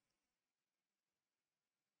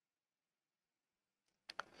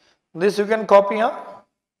 This you can copy, huh?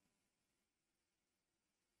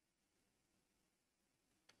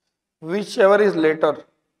 Whichever is later.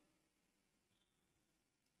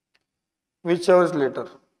 Whichever is later.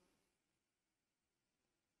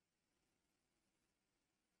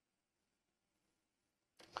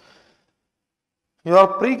 Your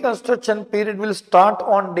pre-construction period will start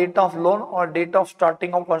on date of loan or date of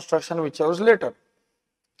starting of construction, whichever is later.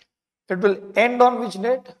 It will end on which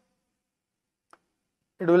date?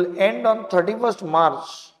 It will end on 31st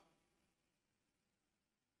March.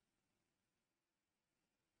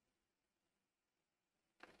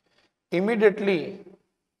 Immediately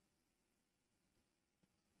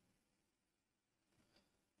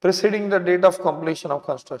preceding the date of completion of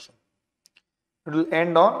construction. It will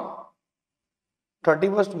end on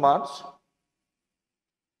 31st March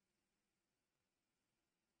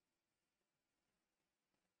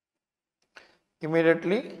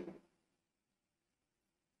immediately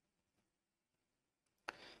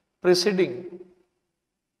preceding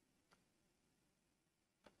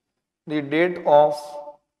the date of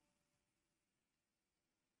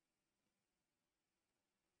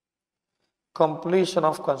completion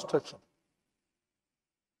of construction.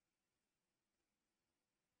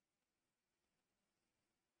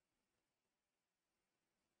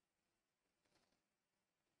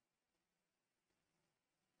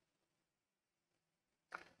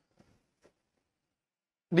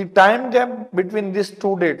 The time gap between these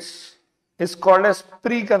two dates is called as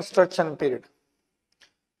pre-construction period.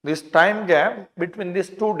 This time gap between these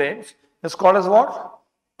two dates is called as what?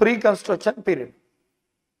 Pre-construction period.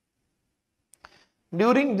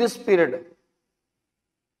 During this period,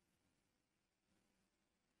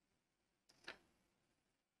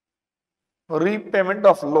 repayment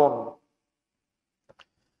of loan.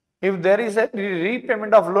 If there is a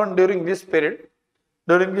repayment of loan during this period,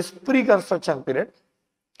 during this pre-construction period,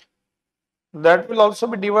 that will also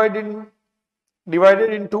be divided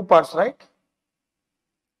in two parts, right?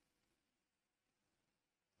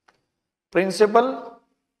 Principal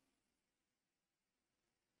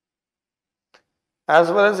as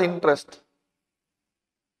well as interest.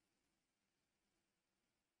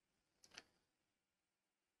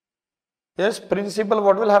 Yes, principal,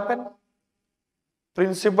 what will happen?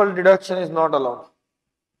 Principal deduction is not allowed.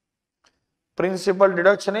 Principal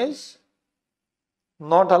deduction is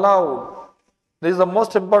not allowed. This is the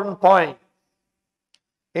most important point.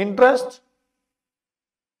 Interest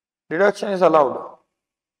deduction is allowed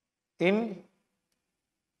in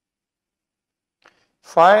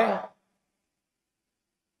 5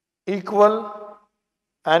 equal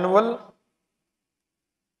annual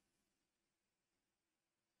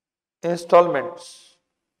installments.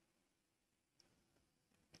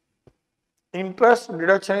 Interest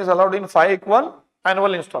deduction is allowed in 5 equal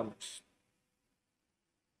annual installments.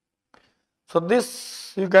 So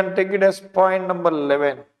this you can take it as point number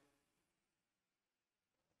 11.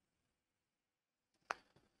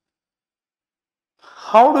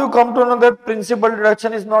 How do you come to know that principal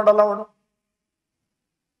deduction is not allowed?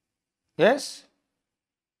 Yes.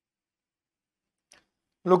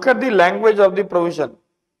 Look at the language of the provision.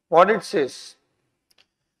 What it says.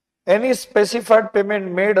 Any specified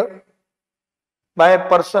payment made by a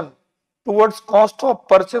person towards cost of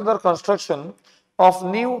purchase or construction of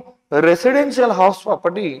new residential house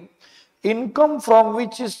property, income from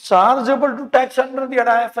which is chargeable to tax under the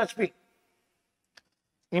IFHP.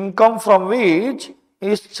 Income from which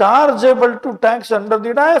is chargeable to tax under the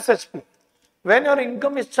IFHP. When your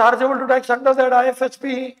income is chargeable to tax under that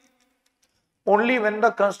IFHP? Only when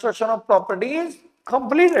the construction of property is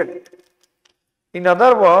completed. In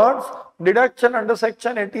other words, deduction under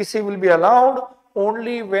section 80C will be allowed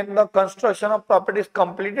only when the construction of property is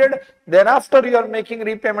completed. Thereafter, you are making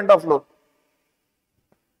repayment of loan.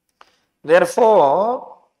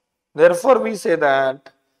 Therefore, we say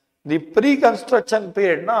that the pre-construction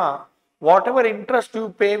period, whatever interest you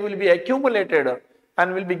pay will be accumulated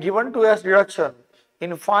and will be given to as deduction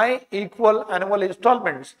in 5 equal annual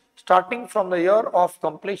installments starting from the year of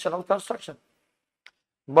completion of construction.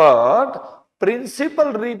 But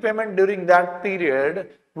principal repayment during that period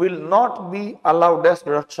will not be allowed as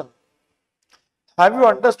deduction. Have you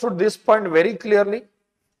understood this point very clearly?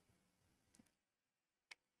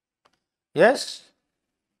 Yes?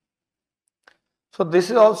 So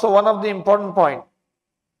this is also one of the important points.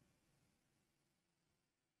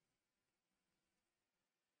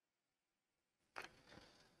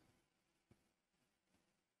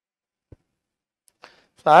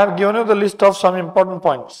 So I have given you the list of some important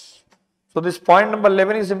points. So this point number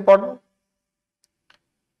 11 is important.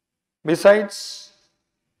 Besides,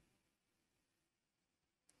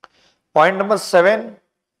 point number 7,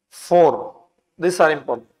 4, these are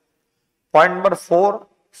important. Point number 4,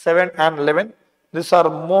 7 and 11, these are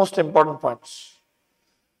most important points.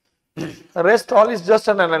 Rest all is just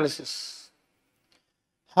an analysis.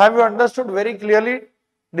 Have you understood very clearly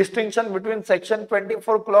distinction between section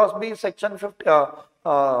 24 clause B, section 50,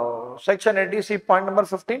 section 80C point number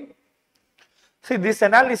 15? See, this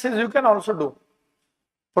analysis you can also do,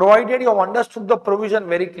 provided you have understood the provision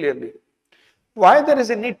very clearly. Why there is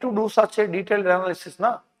a need to do such a detailed analysis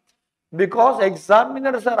now? Because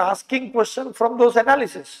examiners are asking questions from those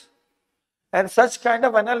analysis, and such kind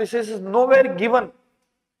of analysis is nowhere given.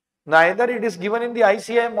 Neither it is given in the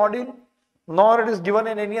ICI module, nor it is given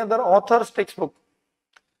in any other author's textbook.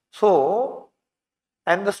 So,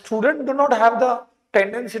 and the student do not have the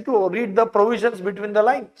tendency to read the provisions between the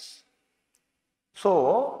lines.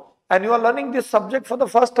 So, and you are learning this subject for the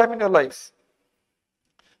first time in your life.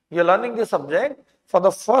 You are learning this subject for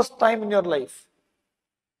the first time in your life.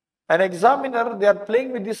 An examiner, they are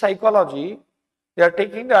playing with the psychology, they are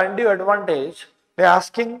taking the undue advantage, they are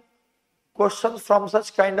asking questions from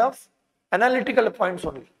such kind of analytical points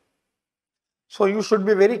only. So you should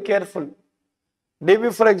be very careful. Day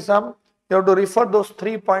before exam, you have to refer those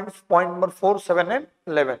 3 points, point number 4, 7 and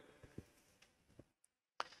 11.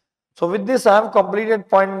 So with this I have completed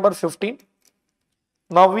point number 15.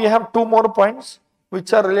 Now we have 2 more points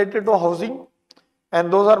which are related to housing,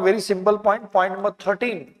 and those are very simple points, point number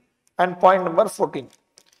 13 and point number 14.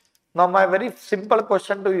 Now my very simple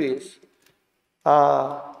question to you is,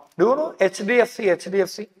 do you know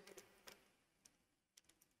HDFC?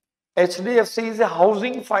 HDFC is a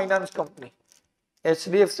housing finance company.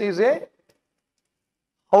 HDFC is a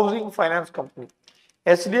housing finance company.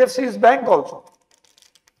 HDFC is bank also.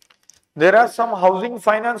 There are some housing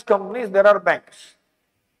finance companies, there are banks.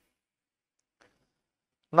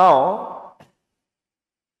 Now,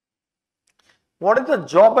 what is the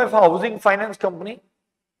job of a housing finance company?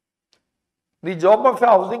 The job of a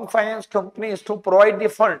housing finance company is to provide the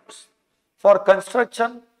funds for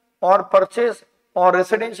construction or purchase or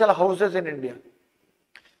residential houses in India.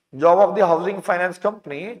 Job of the housing finance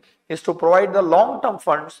company is to provide the long-term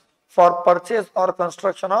funds for purchase or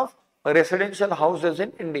construction of residential houses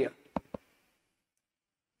in India.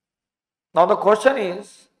 Now the question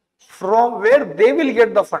is, from where they will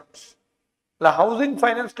get the funds? The housing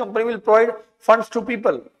finance company will provide funds to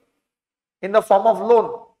people in the form of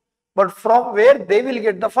loan, but from where they will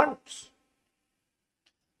get the funds?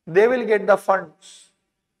 They will get the funds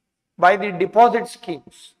by the deposit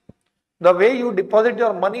schemes. The way you deposit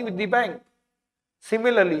your money with the bank.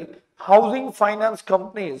 Similarly, housing finance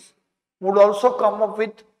companies would also come up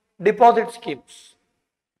with deposit schemes,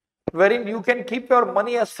 wherein you can keep your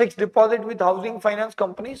money as fixed deposit with housing finance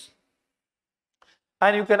companies,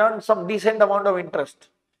 and you can earn some decent amount of interest,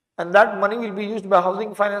 and that money will be used by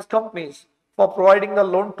housing finance companies for providing the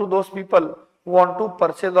loan to those people who want to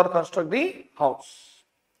purchase or construct the house.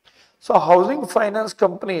 So housing finance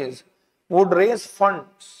companies, would raise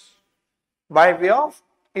funds by way of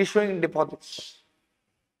issuing deposits.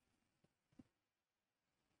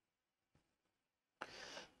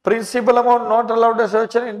 Principal amount not allowed as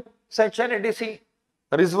in section 80C.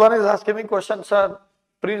 Rizwan is asking me question, sir.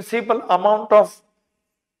 Principal amount of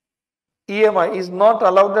EMI is not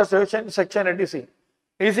allowed as in section 80C.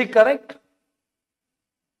 Is he correct?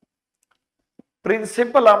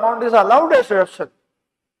 Principal amount is allowed as reduction.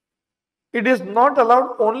 It is not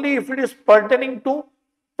allowed only if it is pertaining to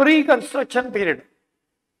pre-construction period.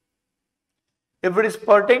 If it is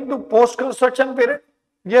pertaining to post-construction period,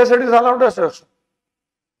 yes, it is allowed as reduction.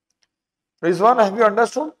 Rizwan, have you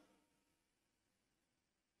understood?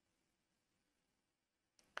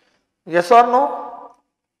 Yes or no?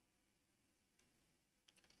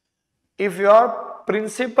 If your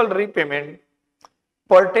principal repayment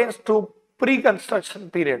pertains to pre-construction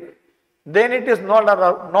period, then it is not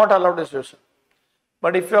allowed as reduction.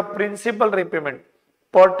 But if your principal repayment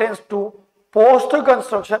pertains to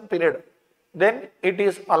post-construction period, then it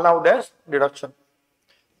is allowed as deduction.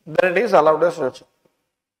 Then it is allowed as deduction.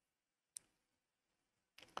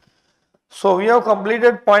 So we have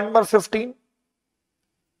completed point number 15.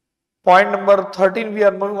 Point number 13 we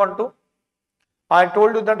are moving on to. I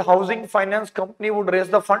told you that housing finance company would raise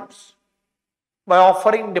the funds by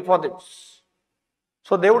offering deposits.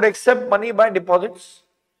 So they would accept money by deposits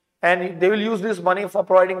and they will use this money for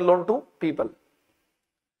providing loan to people.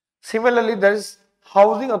 Similarly, there is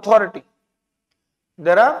housing authority.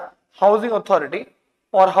 There are housing authority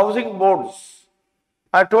or housing boards.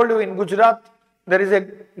 I told you in Gujarat, there is a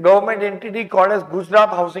government entity called as Gujarat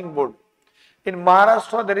Housing Board. In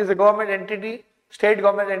Maharashtra, there is a government entity, state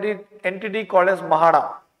government entity called as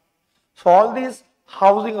Mahada. So all these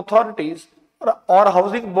housing authorities or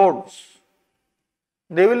housing boards,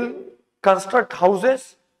 they will construct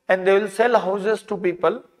houses and they will sell houses to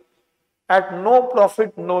people at no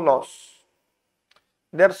profit, no loss.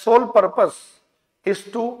 Their sole purpose is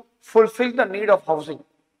to fulfill the need of housing.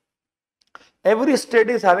 Every state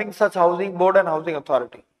is having such housing board and housing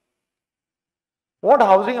authority. What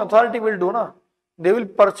housing authority will do now? They will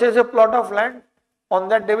purchase a plot of land, on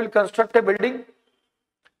that they will construct a building.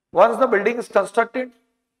 Once the building is constructed,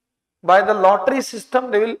 by the lottery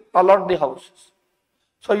system they will allot the houses.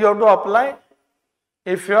 So you have to apply.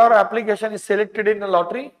 If your application is selected in the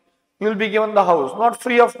lottery, you will be given the house, not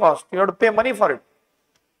free of cost. You have to pay money for it.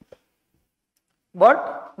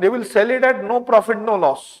 But they will sell it at no profit, no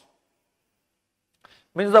loss.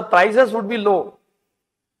 Means the prices would be low.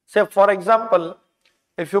 Say for example,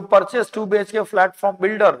 if you purchase 2 BHK flat from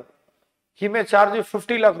builder, he may charge you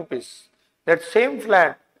 50 lakh rupees. That same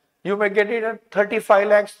flat, you may get it at 35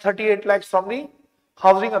 lakhs, 38 lakhs from the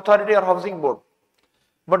housing authority or housing board.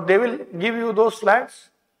 But they will give you those flats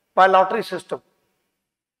by lottery system.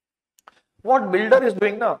 What builder is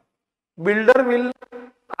doing now? Builder will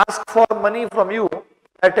ask for money from you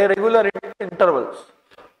at a regular intervals.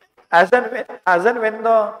 As and when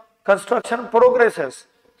the construction progresses,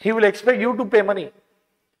 he will expect you to pay money.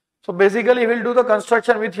 So basically, he will do the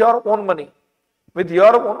construction with your own money. With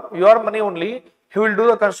your money only, he will do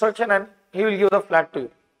the construction and he will give the flat to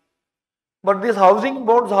you. But these housing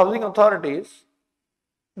boards, housing authorities,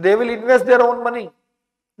 they will invest their own money.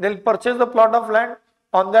 They will purchase the plot of land.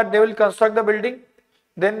 On that, they will construct the building.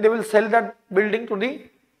 Then they will sell that building to the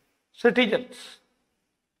citizens.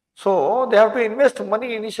 So they have to invest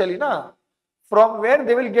money initially, na? From where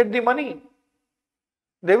they will get the money?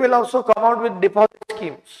 They will also come out with deposit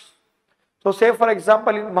schemes. So say for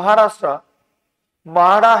example in Maharashtra,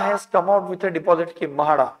 Mahada has come out with a deposit scheme,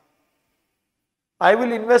 Mahada. I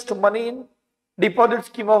will invest money in deposit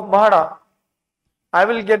scheme of Mahada. I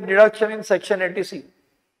will get deduction in section 80C.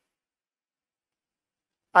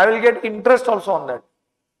 I will get interest also on that.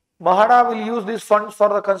 Mahada will use these funds for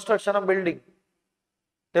the construction of building.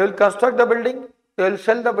 They will construct the building, they will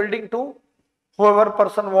sell the building to whoever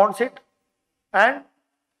person wants it, and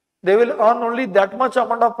they will earn only that much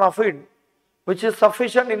amount of profit which is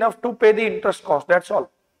sufficient enough to pay the interest cost. That's all.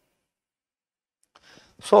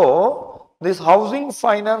 So these housing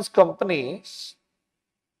finance companies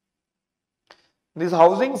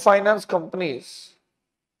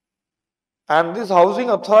and these housing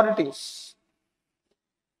authorities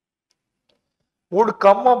would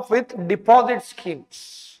come up with deposit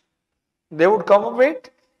schemes. They would come up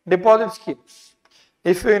with deposit schemes.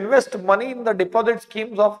 If you invest money in the deposit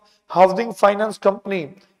schemes of housing finance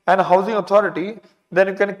company and housing authority, then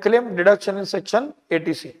you can claim deduction in section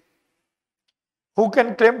 80C. Who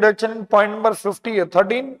can claim deduction in point number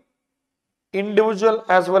 13? Individual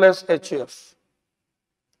as well as HUF.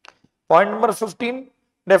 Point number 15,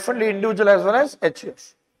 definitely individual as well as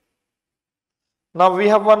HUF. Now we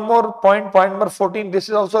have one more point, point number 14. This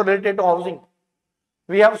is also related to housing.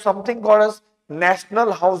 We have something called as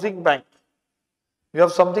National Housing Bank. We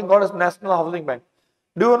have something called as National Housing Bank.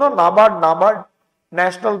 Do you know NABARD? NABARD,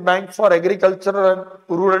 National Bank for Agriculture and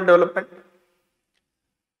Rural Development.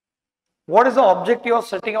 What is the objective of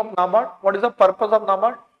setting up NABARD? What is the purpose of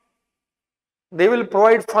NABARD? They will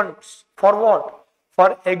provide funds for what?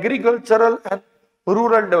 For agricultural and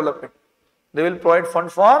rural development. They will provide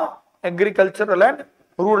funds for agricultural and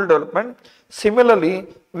rural development. Similarly,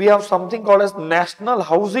 we have something called as National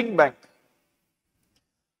Housing Bank.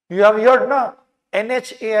 You have heard na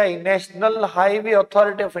NHAI, National Highway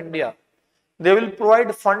Authority of India. They will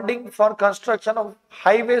provide funding for construction of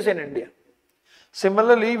highways in India.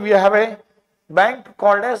 Similarly, we have a bank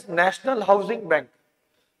called as National Housing Bank.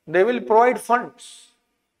 They will provide funds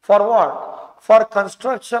for what? For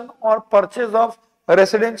construction or purchase of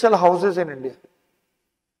residential houses in India.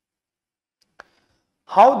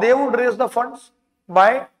 How they would raise the funds?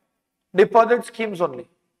 By deposit schemes only.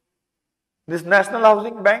 This National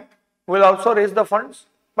Housing Bank will also raise the funds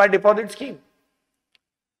by deposit scheme.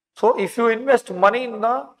 So if you invest money in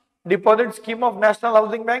the deposit scheme of National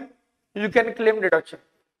Housing Bank, you can claim deduction.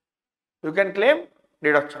 You can claim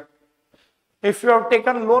deduction. If you have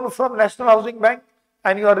taken loan from National Housing Bank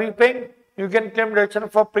and you are repaying, you can claim deduction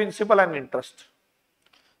for principal and interest.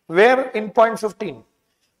 Where? In point 15.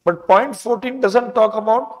 But point 14 doesn't talk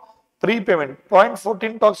about prepayment. Point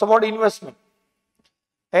 14 talks about investment.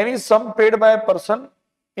 Any sum paid by a person,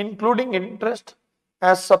 including interest,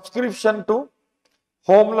 as subscription to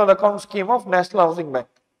home loan account scheme of National Housing Bank.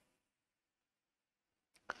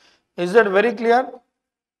 Is that very clear?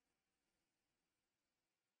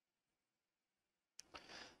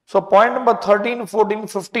 So point number 13, 14,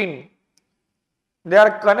 15, they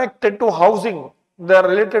are connected to housing. They are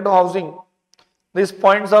related to housing. These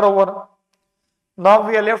points are over. Now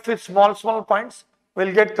we are left with small points.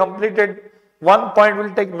 Will get completed. One point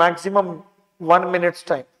will take maximum 1 minute's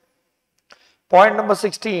time. Point number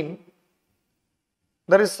 16,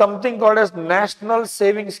 there is something called as National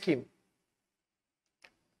Saving Scheme.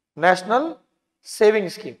 National Saving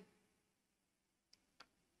Scheme.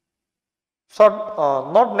 So,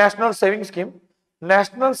 not National Saving Scheme,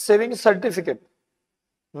 National Saving Certificate.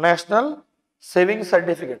 National Saving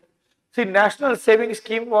Certificate. See, National Saving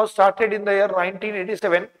Scheme was started in the year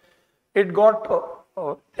 1987. It got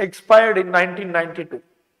expired in 1992.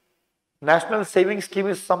 National Saving Scheme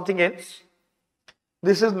is something else.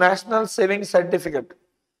 This is National Saving Certificate.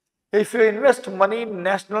 If you invest money in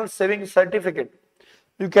National Saving Certificate,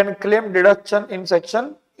 you can claim deduction in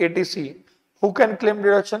section 80C. Who can claim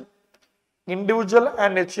deduction? Individual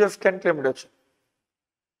and HUF can claim deduction.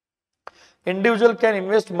 Individual can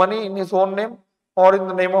invest money in his own name or in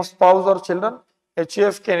the name of spouse or children.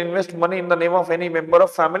 HUF can invest money in the name of any member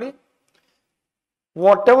of family.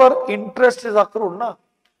 Whatever interest is accrued,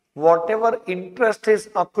 whatever interest is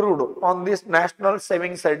accrued on this National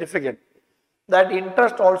Saving Certificate, that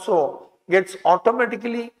interest also gets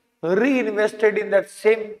automatically reinvested in that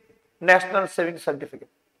same National Saving Certificate.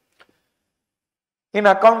 In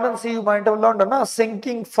accountancy, you might have learned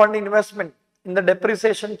sinking fund investment. In the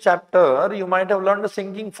depreciation chapter, you might have learned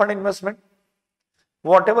sinking fund investment.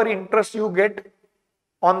 Whatever interest you get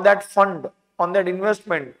on that fund, on that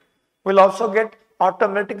investment, will also get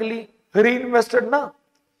automatically reinvested.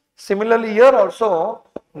 Similarly, here also,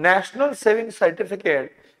 National Saving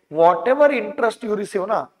Certificate, whatever interest you receive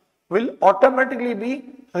will automatically be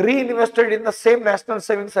reinvested in the same National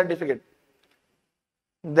Saving Certificate.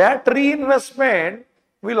 That reinvestment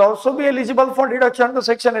will also be eligible for deduction under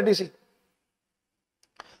section 80C.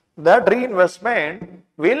 That reinvestment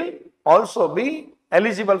will also be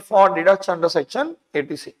eligible for deduction under section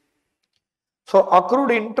 80C. So,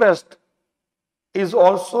 accrued interest is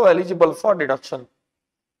also eligible for deduction.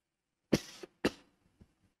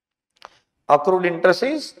 Accrued interest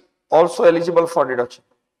is also eligible for deduction.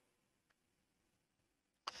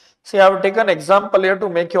 See, I have taken an example here to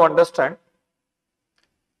make you understand.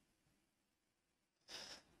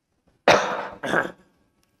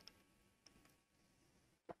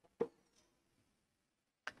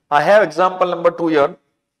 I have example number 2 here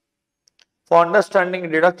for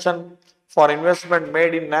understanding deduction for investment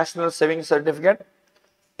made in National Saving Certificate,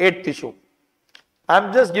 8th issue. I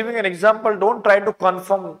am just giving an example. Don't try to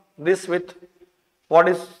confirm this with what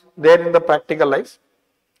is there in the practical life.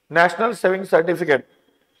 National Saving Certificate.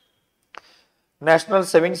 National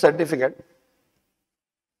Saving Certificate.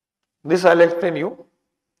 This I will explain you.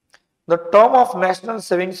 The term of National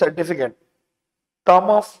Saving Certificate. Term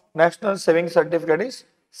of National Saving Certificate is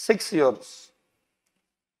 6 years.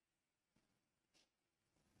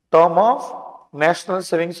 Term of national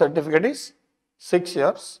savings certificate is 6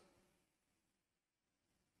 years.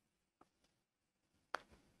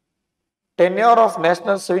 Tenure of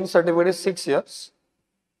national savings certificate is 6 years.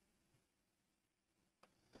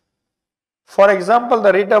 For example,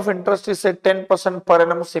 the rate of interest is at 10% per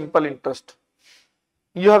annum simple interest.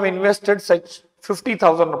 You have invested such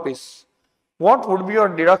 50,000 rupees. What would be your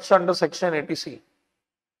deduction under section 80C?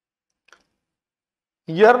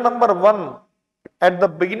 Year number 1, at the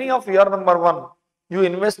beginning of year number 1, you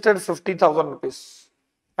invested 50,000 rupees.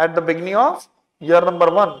 At the beginning of year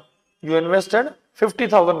number 1, you invested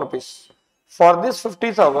 50,000 rupees. For this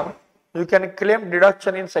 50,000, you can claim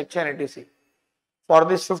deduction in section 80C. For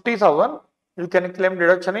this 50,000, you can claim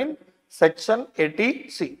deduction in section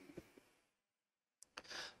 80C.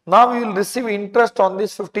 Now you will receive interest on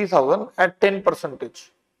this 50,000 at 10%.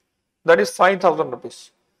 That is 5,000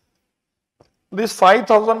 rupees. This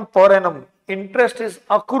 5,000 per annum interest is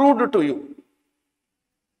accrued to you.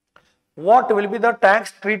 What will be the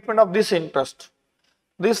tax treatment of this interest?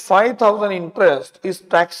 This 5,000 interest is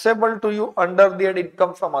taxable to you under the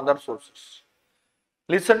income from other sources.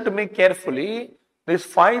 Listen to me carefully. This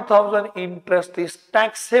 5,000 interest is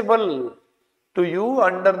taxable to you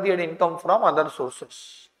under the income from other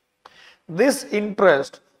sources. This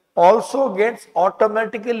interest also gets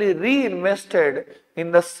automatically reinvested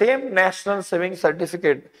in the same national savings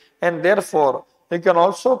certificate, and therefore you can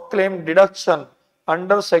also claim deduction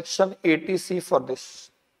under section 80C for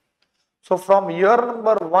this. So from year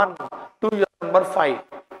number 1 to year number 5,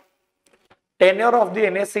 tenure of the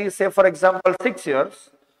NSC is, say for example 6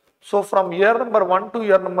 years. So from year number 1 to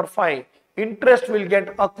year number 5, interest will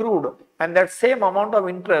get accrued, and that same amount of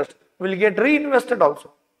interest will get reinvested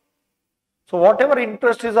also. So whatever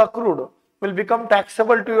interest is accrued will become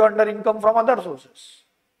taxable to you under income from other sources.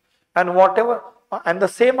 And the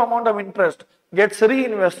same amount of interest gets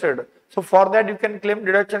reinvested. So for that you can claim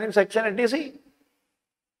deduction in section 80C.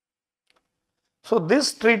 So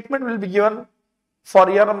this treatment will be given for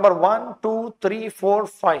year number 1, 2, 3, 4,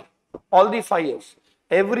 5. All the 5 years.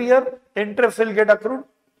 Every year interest will get accrued.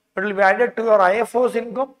 It will be added to your IFO's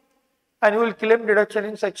income and you will claim deduction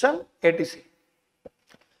in section 80C.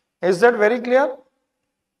 Is that very clear?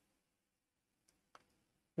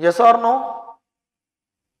 Yes or no?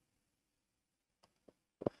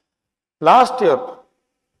 Last year,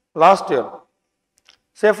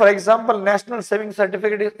 say for example, national savings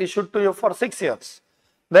certificate is issued to you for 6 years.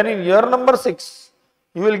 Then in year number 6,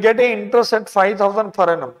 you will get an interest at 5,000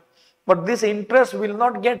 per annum. But this interest will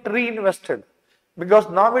not get reinvested because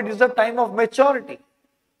now it is the time of maturity.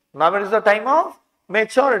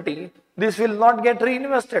 This will not get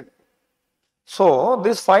reinvested. So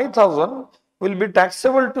this 5,000 will be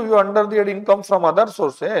taxable to you under the income from other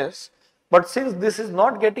sources. But since this is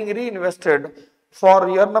not getting reinvested, for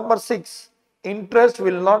year number 6, interest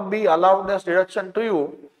will not be allowed as deduction to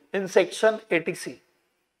you in section 80C.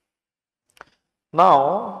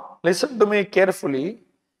 Now listen to me carefully.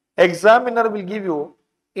 Examiner will give you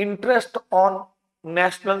interest on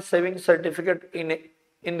national savings certificate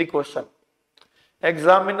in the question.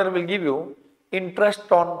 Examiner will give you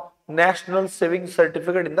interest on national savings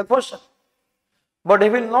certificate in the question. But he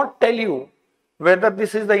will not tell you whether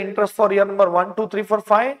this is the interest for year number 1, 2, 3, 4,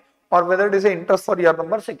 5 or whether it is the interest for year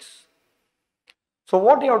number 6. So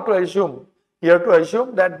what you have to assume? You have to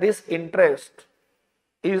assume that this interest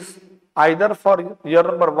is either for year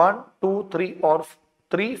number 1, 2, 3 or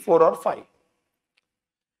 3, 4 or 5.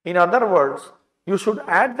 In other words, you should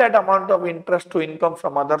add that amount of interest to income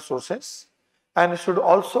from other sources and should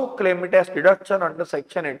also claim it as deduction under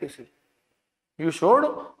section 80C. You should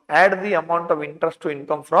add the amount of interest to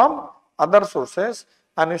income from other sources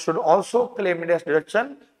and you should also claim it as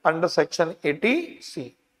deduction under section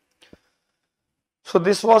 80C. So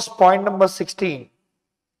this was point number 16.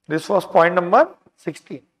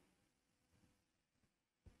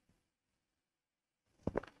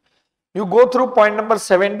 You go through point number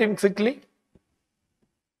 17 quickly.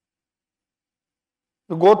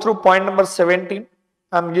 You go through point number 17.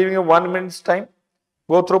 I am giving you 1 minute's time.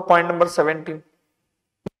 Go through point number 17.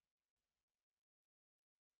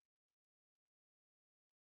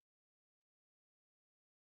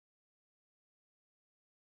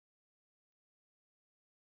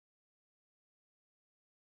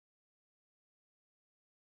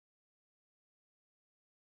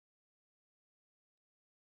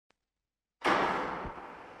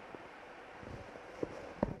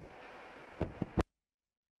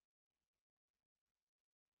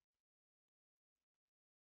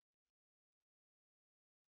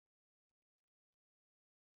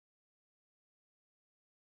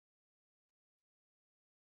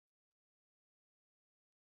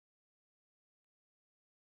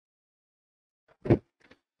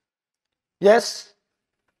 Yes.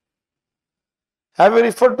 Have you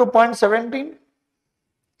referred to point 17?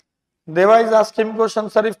 Deva is asking question,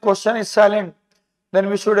 sir, if question is silent, then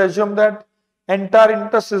we should assume that entire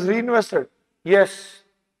interest is reinvested. Yes.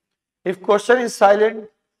 If question is silent,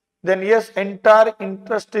 then yes, entire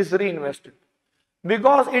interest is reinvested.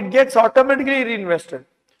 Because it gets automatically reinvested.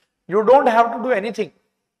 You don't have to do anything.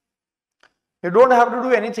 You don't have to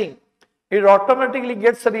do anything. It automatically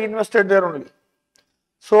gets reinvested there only.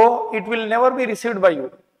 So it will never be received by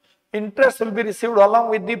you. Interest will be received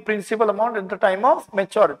along with the principal amount at the time of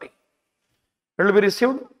maturity. It will be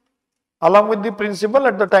received along with the principal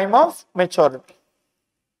at the time of maturity.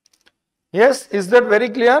 Yes, is that very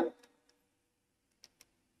clear?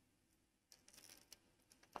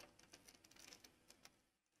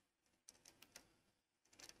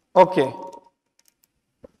 Okay.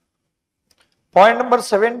 Point number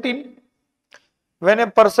 17. When a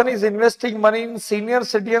person is investing money in senior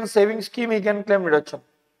citizen savings scheme, he can claim deduction.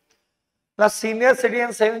 Now, senior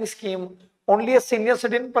citizen savings scheme, only a senior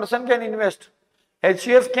citizen person can invest.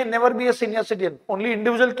 HUF can never be a senior citizen. Only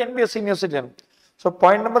individual can be a senior citizen. So,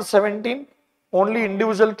 point number 17, only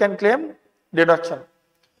individual can claim deduction.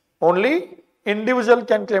 Only individual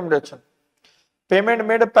can claim deduction. Payment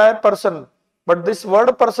made by a person. But this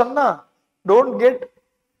word person, don't get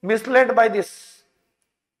misled by this.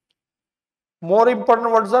 More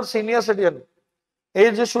important words are senior citizen.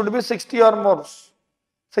 Age should be 60 or more.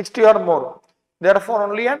 60 or more. Therefore,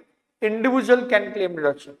 only an individual can claim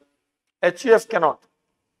deduction. HUF cannot.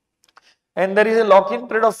 And there is a lock-in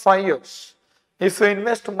period of 5 years. If you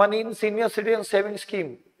invest money in senior citizen savings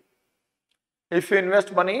scheme,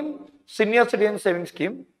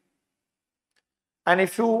 and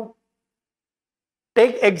if you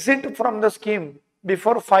take exit from the scheme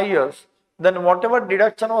before 5 years, then whatever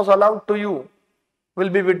deduction was allowed to you will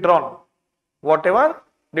be withdrawn. Whatever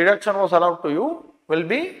deduction was allowed to you will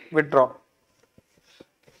be withdrawn.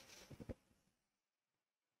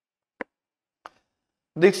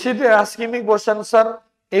 Dikshit is asking me question, sir,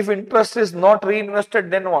 if interest is not reinvested,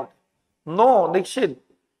 then what? No, Dikshit,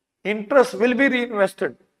 interest will be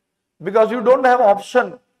reinvested because you don't have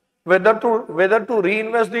option whether to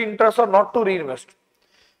reinvest the interest or not to reinvest.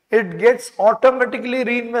 It gets automatically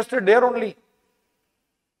reinvested there only.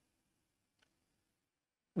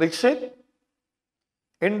 Dikshit,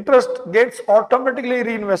 interest gets automatically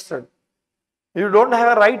reinvested. You don't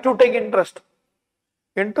have a right to take interest.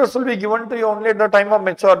 Interest will be given to you only at the time of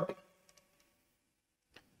maturity.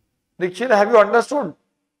 Dikshit, have you understood?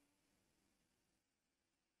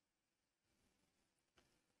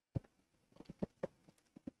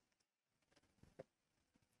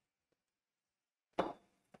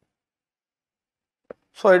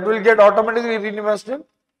 So it will get automatically reinvested.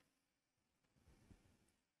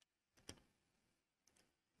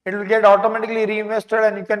 It will get automatically reinvested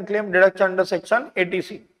and you can claim deduction under section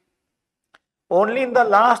 80C. Only in the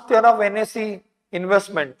last year of NSE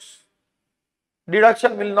investments,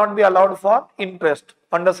 deduction will not be allowed for interest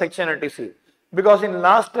under section 80C because in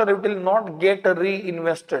last year it will not get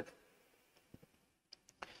reinvested.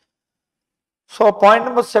 So point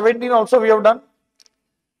number 17 also we have done.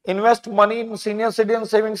 Invest money in senior citizen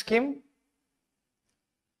savings scheme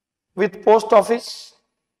with post office.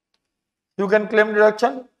 You can claim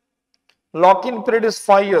deduction. Lock-in period is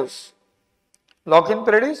 5 years. Lock-in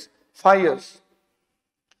period is 5 years.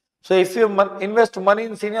 So if you invest money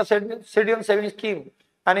in senior citizen savings scheme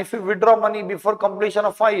and if you withdraw money before completion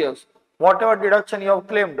of 5 years, whatever deduction you have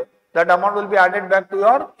claimed, that amount will be added back to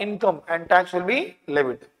your income and tax will be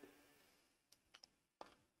levied.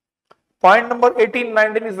 Point number 18,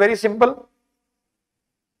 19 is very simple.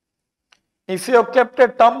 If you have kept a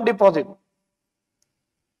term deposit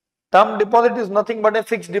is nothing but a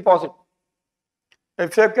fixed deposit.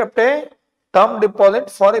 If you have kept a term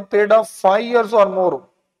deposit for a period of 5 years or more,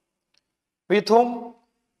 with whom?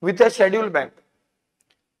 With a scheduled bank.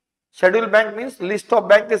 Scheduled bank means list of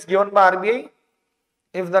bank is given by RBI.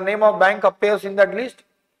 If the name of bank appears in that list,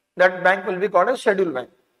 that bank will be called a scheduled bank.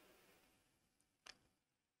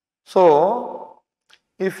 So,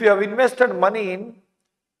 if you have invested money in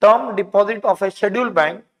term deposit of a scheduled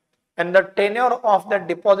bank and the tenure of that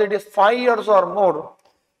deposit is 5 years or more,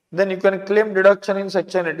 then you can claim deduction in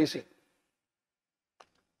section 80C.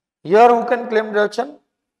 Here who can claim deduction?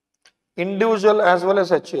 Individual as well as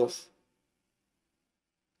HUF.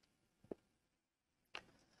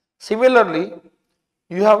 Similarly,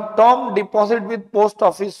 you have term deposit with post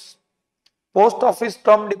office. Post office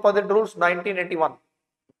term deposit rules 1981.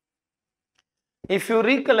 If you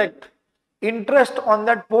recollect, interest on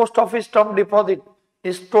that post office term deposit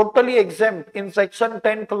is totally exempt in section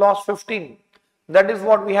 10 clause 15. That is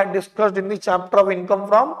what we had discussed in the chapter of income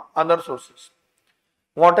from other sources.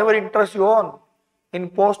 Whatever interest you earn in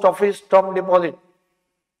post office term deposit,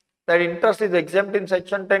 that interest is exempt in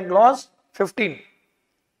section 10 clause 15.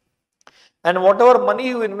 And whatever money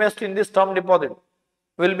you invest in this term deposit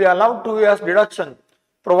will be allowed to you as deduction,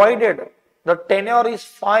 provided the tenure is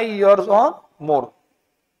 5 years or more.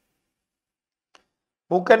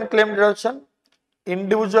 Who can claim deduction?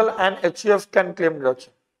 Individual and HUF can claim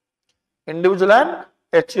deduction. Individual and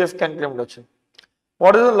HUF can claim deduction.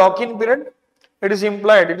 What is the lock-in period? It is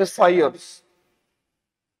implied, it is 5 years.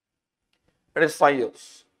 It is 5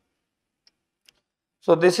 years.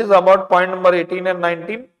 So this is about point number 18 and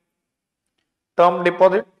 19. Term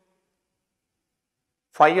deposit,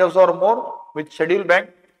 5 years or more with scheduled bank.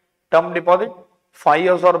 Term deposit, 5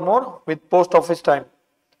 years or more with post office time.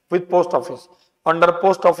 With post office. Under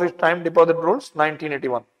post office time deposit rules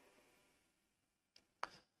 1981.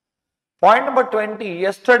 Point number 20.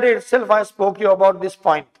 Yesterday itself I spoke you about this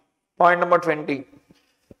point. Point number 20.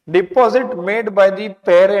 Deposit made by the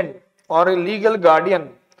parent or a legal guardian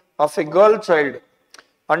of a girl child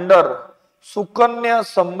under Sukanya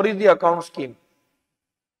Samriddhi account scheme.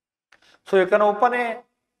 So you can open a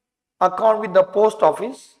account with the post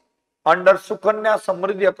office under Sukanya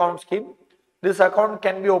Samriddhi account scheme. This account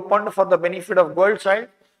can be opened for the benefit of girl child.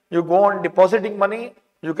 You go on depositing money,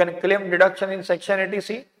 you can claim deduction in section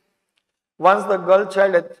 80C. Once the girl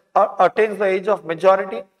child attains the age of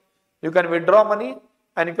majority, you can withdraw money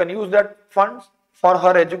and you can use that funds for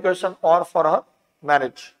her education or for her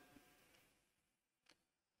marriage.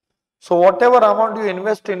 So whatever amount you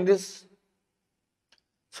invest in this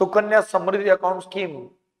Sukanya Samriddhi account scheme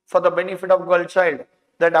for the benefit of girl child,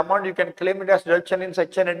 that amount you can claim it as deduction in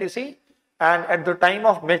section 80C, and at the time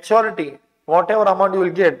of maturity, whatever amount you will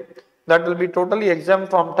get, that will be totally exempt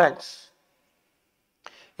from tax.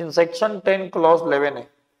 In section 10 clause 11A,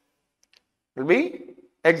 will be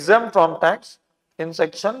exempt from tax in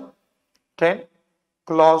section 10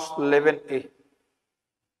 clause 11A.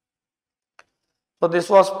 So this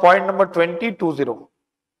was point number 2020.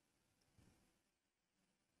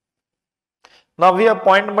 Now we have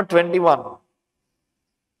point number 21.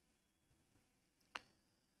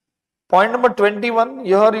 Point number 21,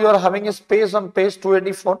 here you are having a space on page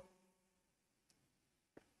 284.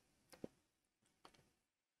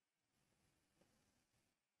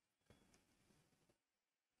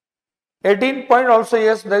 Point also,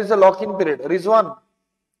 yes, there is a lock-in period. Rizwan,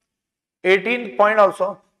 18th point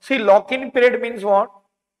also. See, lock-in period means what?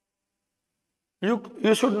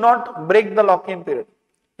 You should not break the lock-in period.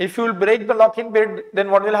 If you will break the lock-in period,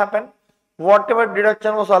 then what will happen? Whatever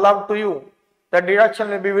deduction was allowed to you, that deduction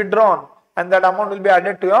will be withdrawn and that amount will be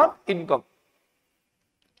added to your income.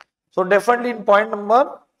 So definitely in point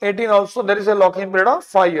number 18 also there is a lock-in period of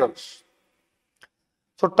 5 years.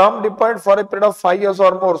 So term deposit for a period of 5 years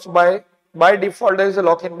or more. So by default there is a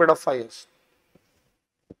lock-in period of 5 years.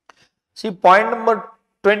 See, point number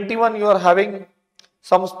 21, you are having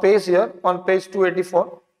some space here on page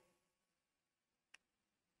 284.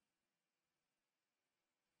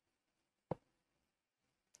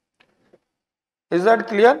 Is that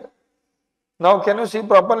clear? Now can you see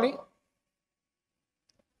properly?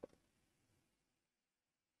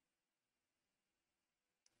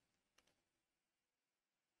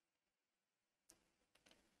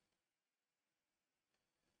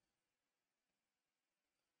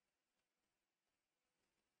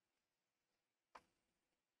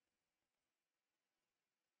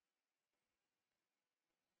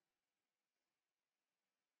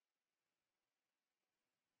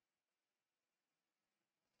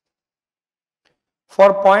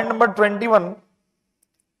 For point number 21,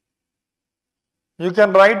 you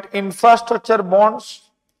can write infrastructure bonds,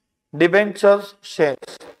 debentures,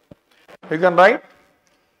 shares. You can write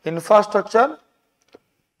infrastructure,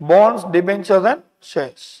 bonds, debentures and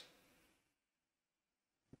shares.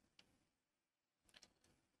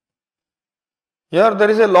 Here there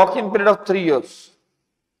is a lock-in period of 3 years.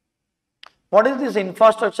 What is this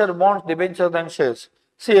infrastructure, bonds, debentures and shares?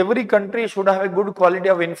 See, every country should have a good quality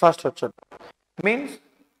of infrastructure. Means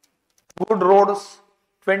good roads,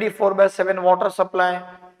 24/7 water supply,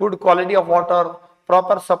 good quality of water,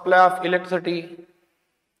 proper supply of electricity.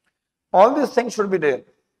 All these things should be there.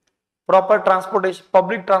 Proper transportation,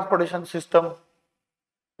 public transportation system.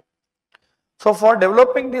 So for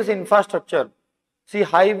developing this infrastructure, see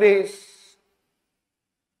highways.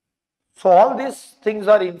 So all these things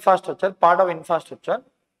are infrastructure, part of infrastructure.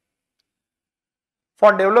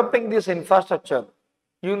 For developing this infrastructure,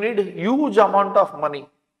 you need huge amount of money.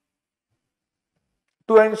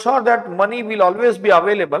 To ensure that money will always be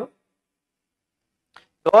available,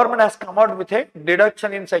 Government has come out with a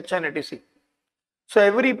deduction in Section 80C. So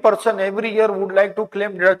every person every year would like to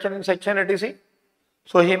claim deduction in Section 80C.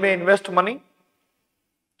 So he may invest money.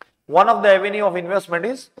 One of the avenue of investment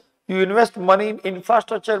is you invest money in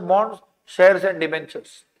infrastructure bonds, shares and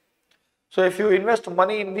debentures. So if you invest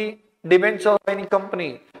money in the debenture of any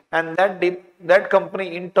company and that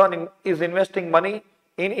company in turn is investing money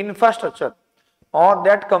in infrastructure, or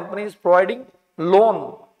that company is providing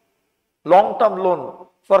loan, long-term loan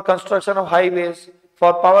for construction of highways,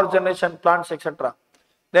 for power generation plants, etc.,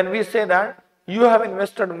 then we say that you have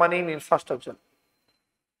invested money in infrastructure.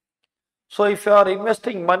 So if you are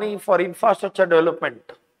investing money for infrastructure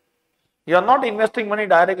development, you are not investing money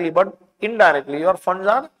directly but indirectly. Your funds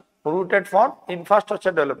are routed for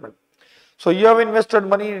infrastructure development. So you have invested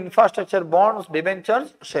money in infrastructure bonds,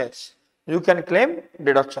 debentures, shares. You can claim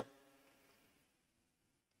deduction.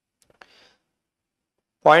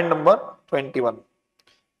 Point number 21.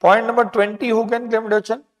 Point number 20, who can claim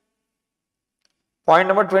deduction? Point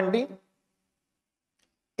number 20,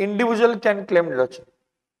 individual can claim deduction,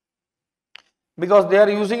 because they are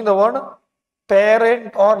using the word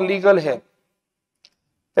parent or legal heir.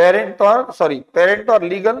 Parent or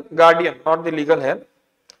legal guardian, not the legal heir.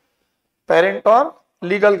 Parent or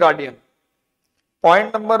legal guardian.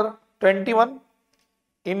 Point number 21,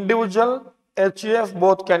 individual, HUF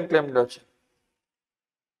both can claim deduction.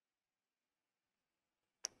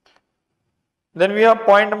 Then we have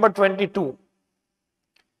point number 22,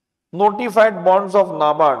 notified bonds of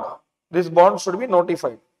NABARD. This bond should be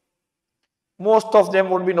notified. Most of them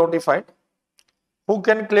would be notified. Who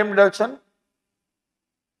can claim deduction?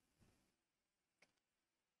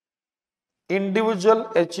 Individual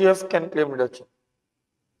HUF can claim deduction.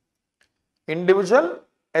 Individual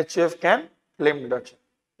HUF can claim deduction.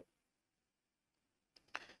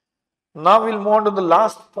 Now we'll move on to the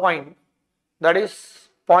last point, that is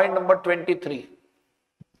point number 23.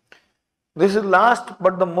 This is last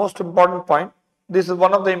but the most important point. This is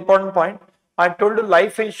one of the important points. I told you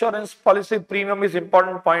life insurance policy premium is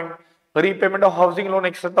important point. Repayment of housing loan,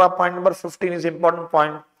 etc. Point number 15 is important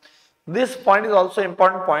point. This point is also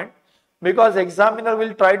important point because examiner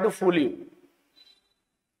will try to fool you.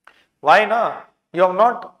 Why na? We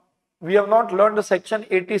have not learned the section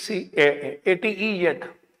 80E yet.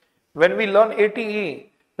 When we learn 80E,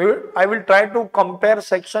 I will try to compare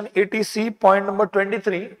section 80C point number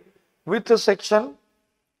 23 with the section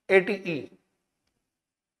 80E.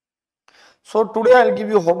 So today I will give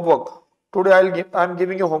you homework. I am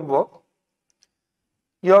giving you homework.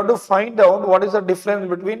 You have to find out what is the difference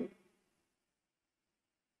between.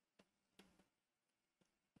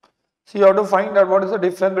 So you have to find out what is the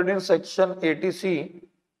difference between section 80C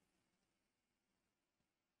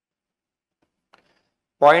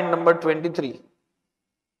point number 23.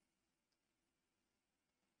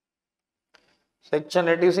 Section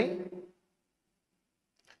 80C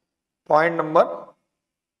point number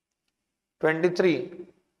 23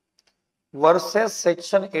 versus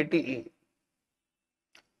section 80E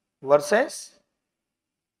versus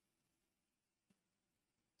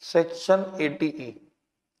section 80E.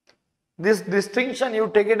 This distinction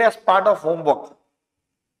you take it as part of homework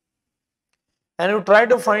and you try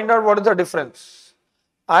to find out what is the difference.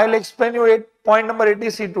 I will explain you point number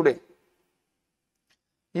 80C today.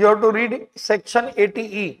 You have to read section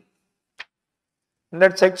 80E. In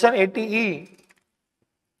that section 80E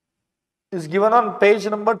is given on page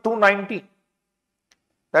number 290.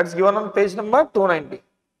 That's given on page number 290.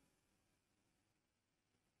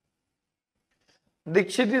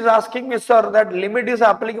 Dikshit is asking me, sir, that limit is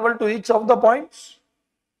applicable to each of the points.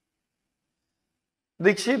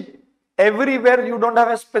 Dikshit, everywhere you don't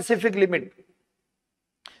have a specific limit.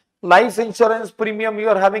 Life insurance premium, you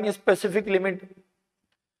are having a specific limit.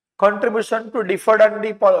 Contribution to deferred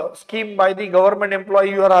annuity scheme by the government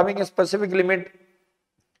employee, you are having a specific limit.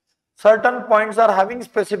 Certain points are having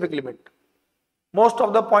specific limit. Most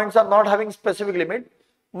of the points are not having specific limit,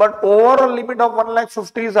 but overall limit of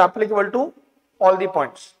 1,50,000 is applicable to all the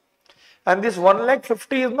points. And this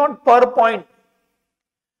 1,50,000 is not per point.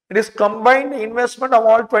 It is combined investment of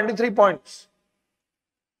all 23 points.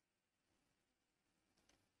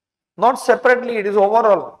 Not separately, it is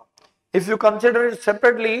overall. If you consider it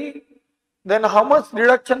separately, then how much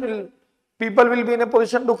deduction people will be in a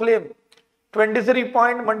position to claim? 23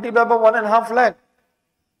 point multiplied by 1.5 lakh.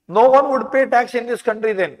 No one would pay tax in this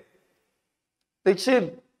country then.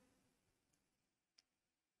 Dikshit.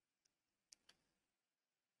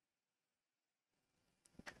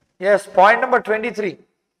 Yes, point number 23.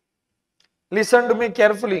 Listen to me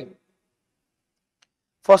carefully.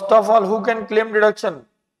 First of all, who can claim deduction?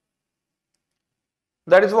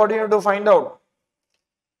 That is what you have to find out.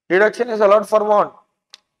 Deduction is allowed for what?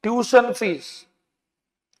 Tuition fees.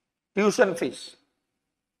 Tuition fees.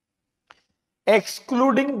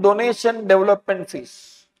 Excluding donation development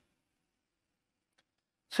fees.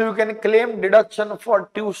 So you can claim deduction for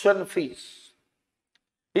tuition fees.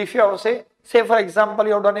 If you have say for example,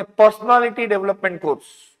 you have done a personality development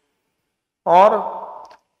course or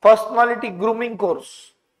personality grooming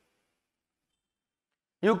course,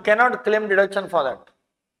 you cannot claim deduction for that.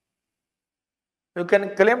 You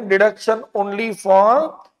can claim deduction only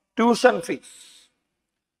for tuition fees.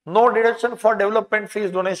 No deduction for development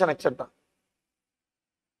fees, donation, etc.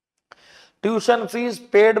 Tuition fees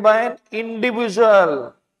paid by an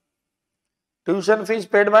individual. Tuition fees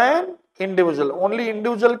paid by an individual. Only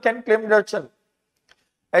individual can claim deduction.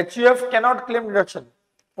 HUF cannot claim deduction.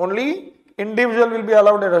 Only individual will be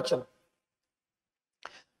allowed deduction.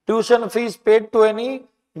 Tuition fees paid to any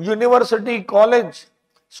university, college,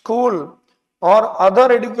 school or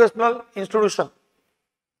other educational institution.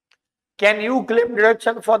 Can you claim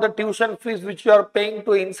deduction for the tuition fees which you are paying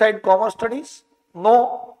to inside commerce studies?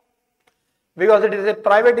 No, because it is a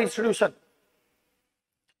private institution.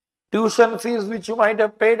 Tuition fees which you might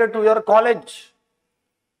have paid to your college.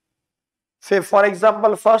 Say for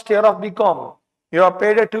example, first year of BCom, you have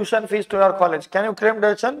paid a tuition fees to your college. Can you claim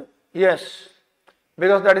deduction? Yes,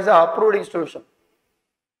 because that is an approved institution.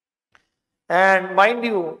 And mind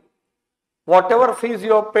you, whatever fees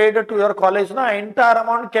you have paid to your college, entire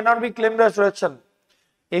amount cannot be claimed as deduction.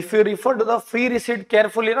 If you refer to the fee receipt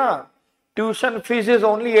carefully, tuition fees is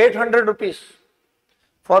only 800 rupees.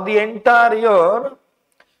 For the entire year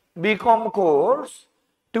BCom course,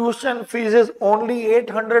 tuition fees is only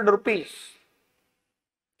 800 rupees.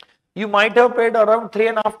 You might have paid around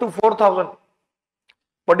 3,500 to 4,000.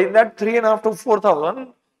 But in that 3,500 to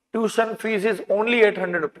 4,000, tuition fees is only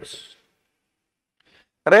 800 rupees.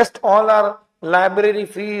 Rest all are library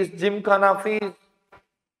fees, gymkhana fees.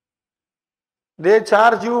 They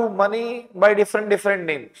charge you money by different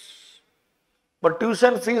names. But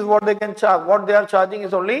tuition fees, what they can charge, what they are charging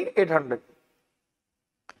is only 800.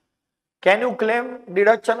 Can you claim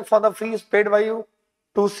deduction for the fees paid by you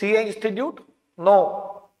to CA Institute?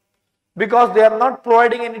 No, because they are not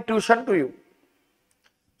providing any tuition to you.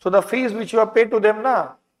 So the fees which you have paid to them,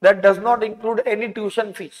 that does not include any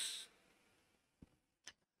tuition fees.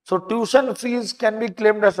 So tuition fees can be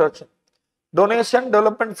claimed as deduction. Donation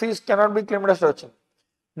development fees cannot be claimed as deduction.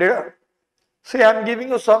 See, I am giving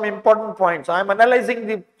you some important points. I am analyzing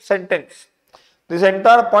the sentence. This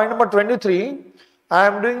entire point number 23, I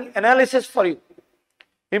am doing analysis for you.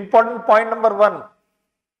 Important point number 1.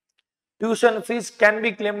 Tuition fees can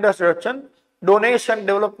be claimed as deduction. Donation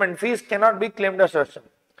development fees cannot be claimed as deduction.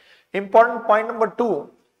 Important point number 2.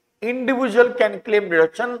 Individual can claim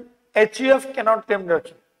deduction. HUF cannot claim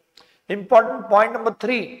deduction. Important point number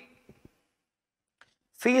 3.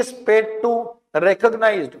 Fees paid to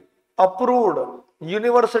recognized, approved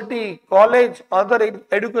university, college, other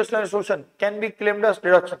educational institution can be claimed as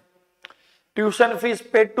deduction. Tuition fees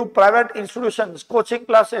paid to private institutions, coaching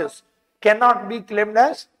classes cannot be claimed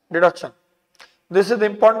as deduction. This is the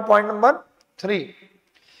important point number 3.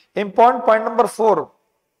 Important point number 4.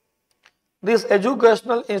 This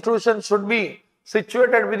educational institution should be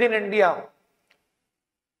situated within India.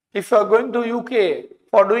 If you are going to UK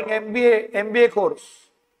for doing MBA course,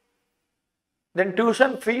 then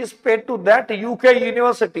tuition fees paid to that UK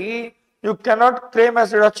university, you cannot claim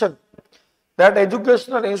as deduction. That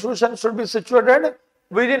educational institution should be situated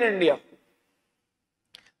within India.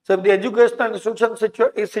 So if the educational institution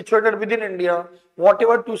is situated within India,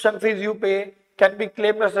 whatever tuition fees you pay can be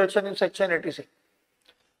claimed as deduction in section 80C.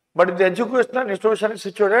 But if the educational institution is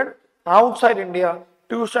situated outside India,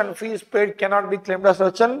 tuition fees paid cannot be claimed as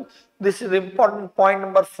deduction. This is important point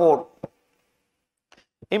number 4.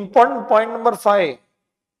 Important point number 5.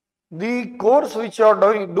 The course which you are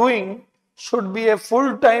doing should be a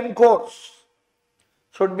full-time course.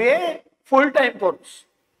 Should be a full-time course.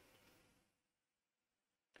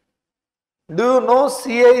 Do you know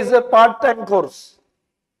CA is a part-time course?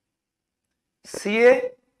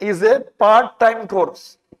 CA is a part-time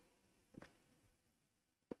course.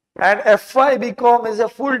 And FY BCom is a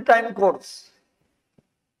full-time course.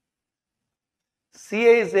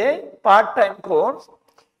 CA is a part-time course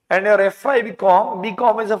and your FY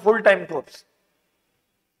BCom is a full-time course.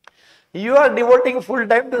 You are devoting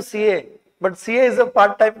full-time to CA, but CA is a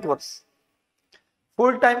part-time course.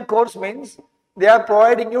 Full-time course means they are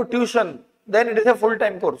providing you tuition, then it is a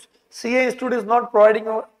full-time course. CA Institute is not providing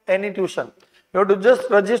you any tuition. You have to just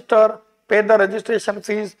register, pay the registration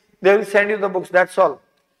fees, they will send you the books, that's all.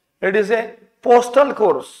 It is a postal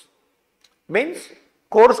course. Means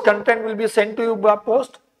course content will be sent to you by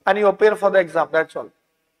post and you appear for the exam, that's all.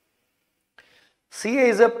 CA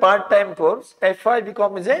is a part-time course, FI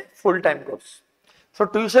BCom is a full-time course. So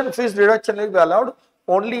tuition fees deduction will be allowed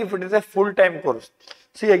only if it is a full-time course.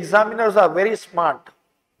 See, examiners are very smart.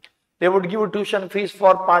 They would give you tuition fees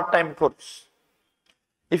for part-time course.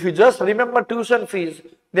 If you just remember tuition fees,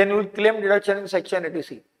 then you will claim deduction in section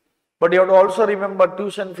 80C. But you have to also remember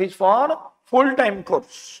tuition fees for full-time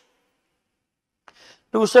course.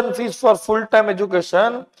 Tuition fees for full-time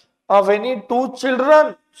education of any 2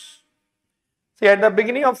 children. See, at the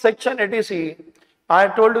beginning of section 80C, I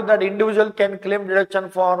told you that individual can claim deduction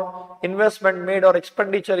for investment made or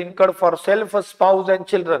expenditure incurred for self, spouse and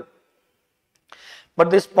children. But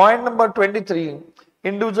this point number 23,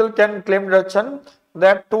 individual can claim deduction,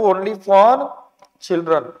 that too only for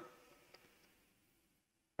children.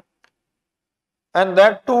 And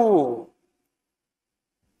that too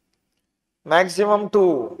maximum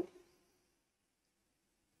 2.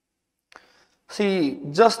 See,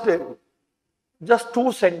 just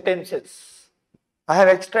 2 sentences. I have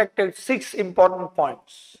extracted 6 important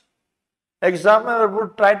points. Examiner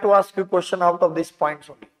would try to ask you question out of these points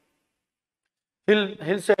only.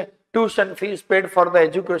 He'll say tuition fees paid for the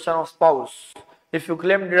education of spouse. If you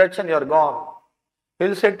claim deduction, you are gone.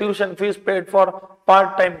 He'll say tuition fees paid for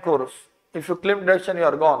part-time course. If you claim deduction, you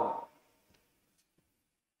are gone.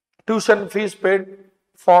 Tuition fees paid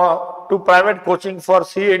to private coaching for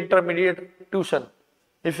CA intermediate tuition.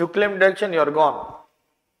 If you claim deduction, you are gone.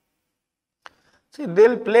 See,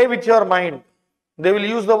 they'll play with your mind. They will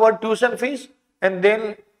use the word tuition fees and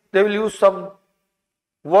then they will use some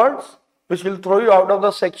words which will throw you out of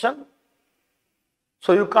the section.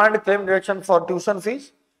 So you can't claim deduction for tuition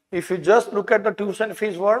fees. If you just look at the tuition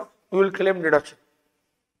fees word, you will claim deduction.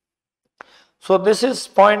 So this is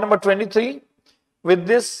point number 23. With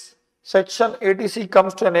this, section 80C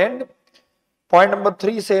comes to an end. Point number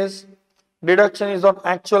 3 says deduction is on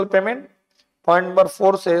actual payment. Point number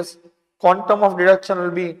 4 says quantum of deduction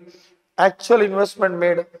will be actual investment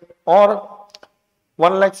made or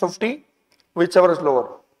 1,50,000, whichever is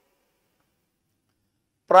lower.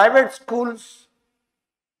 Private schools.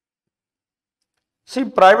 See,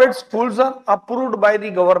 private schools are approved by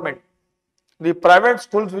the government. The private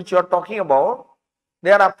schools which you are talking about,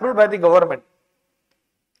 they are approved by the government.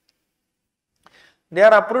 They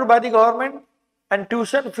are approved by the government and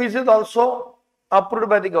tuition fees is also approved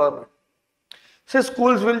by the government. See,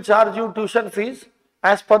 schools will charge you tuition fees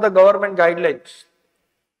as per the government guidelines.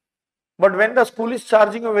 But when the school is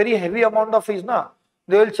charging a very heavy amount of fees,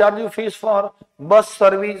 they will charge you fees for bus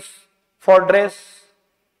service, for dress,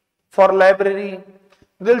 for library.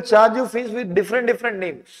 They will charge you fees with different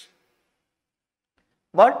names.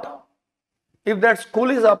 But if that school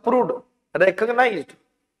is approved, recognized,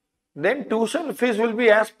 then tuition fees will be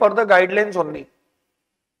as per the guidelines only.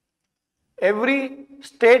 Every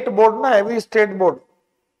state board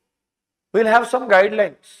will have some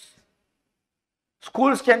guidelines.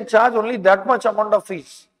 Schools can charge only that much amount of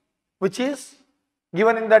fees, which is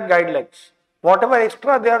given in that guidelines. Whatever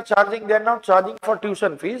extra they are charging, they are not charging for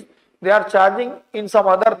tuition fees, they are charging in some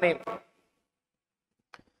other name.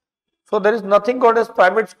 So there is nothing called as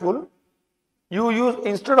private school. You use,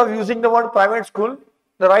 instead of using the word private school,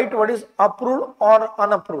 the right word is approved or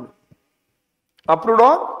unapproved. Approved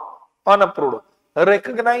or unapproved.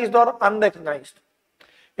 Recognized or unrecognized.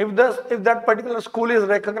 If that particular school is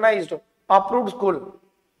recognized, approved school,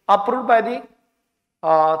 approved by the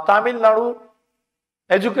Tamil Nadu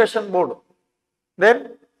Education Board,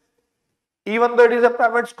 then even though it is a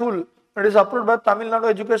private school, it is approved by Tamil Nadu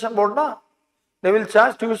Education Board, they will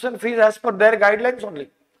charge tuition fees as per their guidelines only.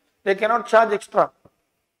 They cannot charge extra.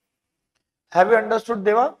 Have you understood,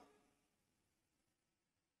 Deva?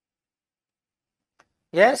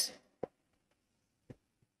 Yes?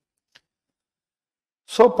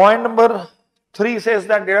 So point number 3 says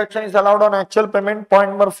that deduction is allowed on actual payment. Point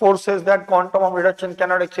number 4 says that quantum of deduction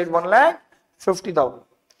cannot exceed 1,50,000.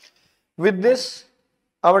 With this,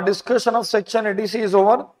 our discussion of section 80C is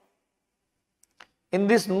over. In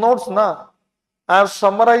these notes, I have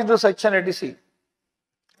summarized the section 80C.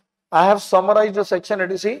 I have summarized the section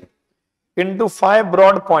 80C into 5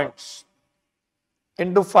 broad points.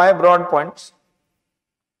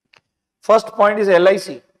 First point is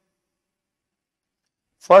LIC.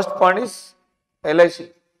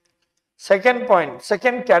 Second point,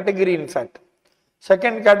 second category in fact.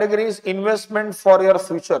 Second category is investment for your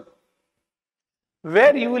future.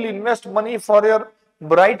 Where you will invest money for your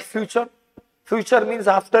bright future. Future means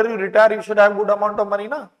after you retire, you should have good amount of money,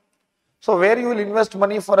 So where you will invest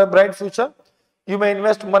money for a bright future? You may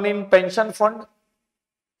invest money in pension fund,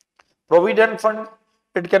 provident fund.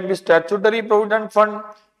 It can be statutory provident fund.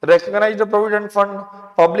 recognized provident fund,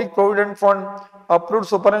 public provident fund, approved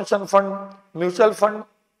superannuation fund, mutual fund.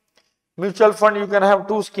 Mutual fund, you can have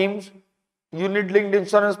two schemes: unit linked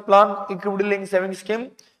insurance plan, equity linked savings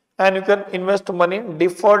scheme, and you can invest money in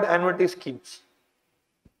deferred annuity schemes.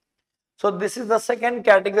 So this is the second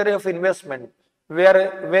category of investment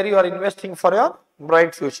where you are investing for your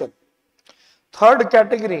bright future. Third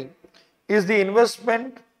category is the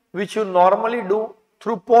investment which you normally do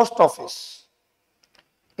through post office.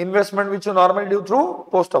 Investment which you normally do through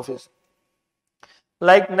post office,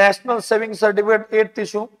 like National Savings Certificate 8th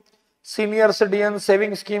issue, Senior Citizen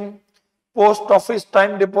Savings Scheme, post office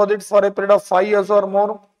time deposit for a period of 5 years or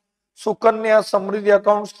more, Sukanya Samriddhi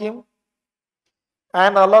account scheme,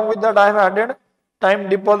 and along with that I have added time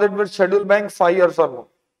deposit with scheduled bank 5 years or more.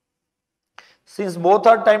 Since both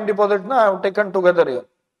are time deposit, I have taken together here.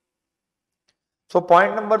 So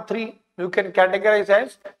point number 3, you can categorize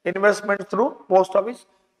as investment through post office,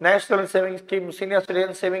 National Savings Scheme, Senior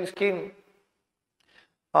Citizen Savings Scheme,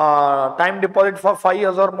 time deposit for 5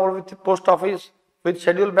 years or more with post office, with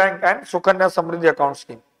scheduled bank, and Sukanya Samriddhi account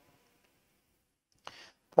scheme.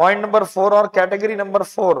 Point number 4 or category number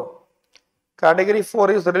 4. Category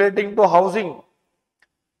 4 is relating to housing.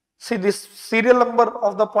 See this serial number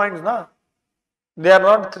of the points, they are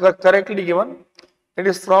not correctly given. It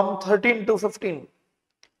is from 13 to 15.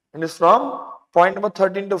 It is from point number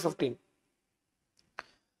 13 to 15.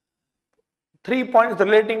 3 points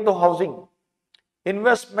relating to housing.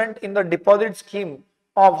 Investment in the deposit scheme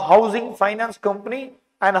of housing finance company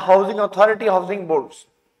and housing authority housing boards.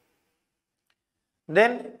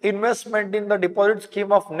 Then investment in the deposit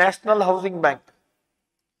scheme of National Housing Bank,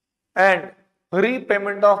 and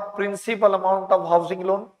repayment of principal amount of housing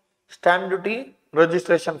loan, stamp duty,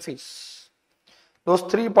 registration fees. Those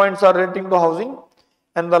 3 points are relating to housing.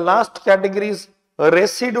 And the last category is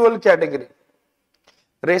residual category.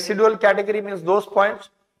 Residual category means those points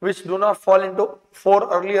which do not fall into 4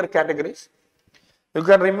 earlier categories. You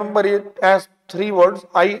can remember it as 3 words: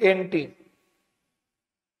 INT.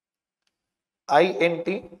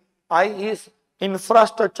 INT. I is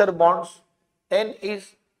infrastructure bonds, N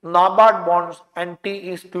is NABARD bonds, and T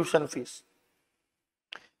is tuition fees.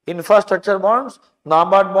 Infrastructure bonds,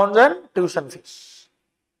 NABARD bonds, and tuition fees.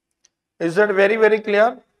 Is that very, very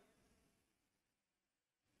clear?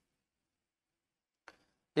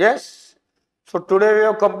 Yes. So today we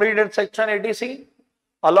have completed section ATC.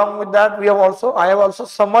 Along with that, I have also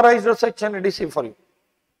summarized the section ATC for you.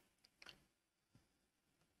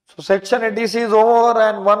 So section ATC is over,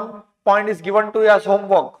 and one point is given to you as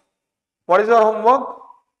homework. What is your homework?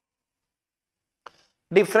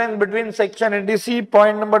 Difference between section ATC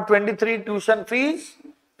point number 23 tuition fees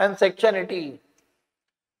and section ATE.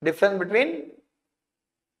 Difference between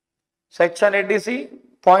section ATC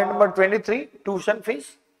point number 23 tuition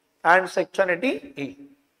fees and section ATE.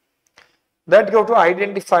 That you have to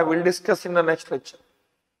identify. We will discuss in the next lecture.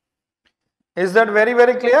 Is that very,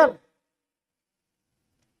 very clear?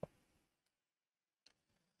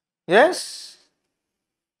 Yes?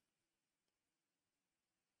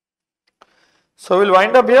 So we will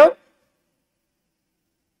wind up here.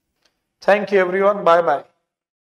 Thank you everyone. Bye bye.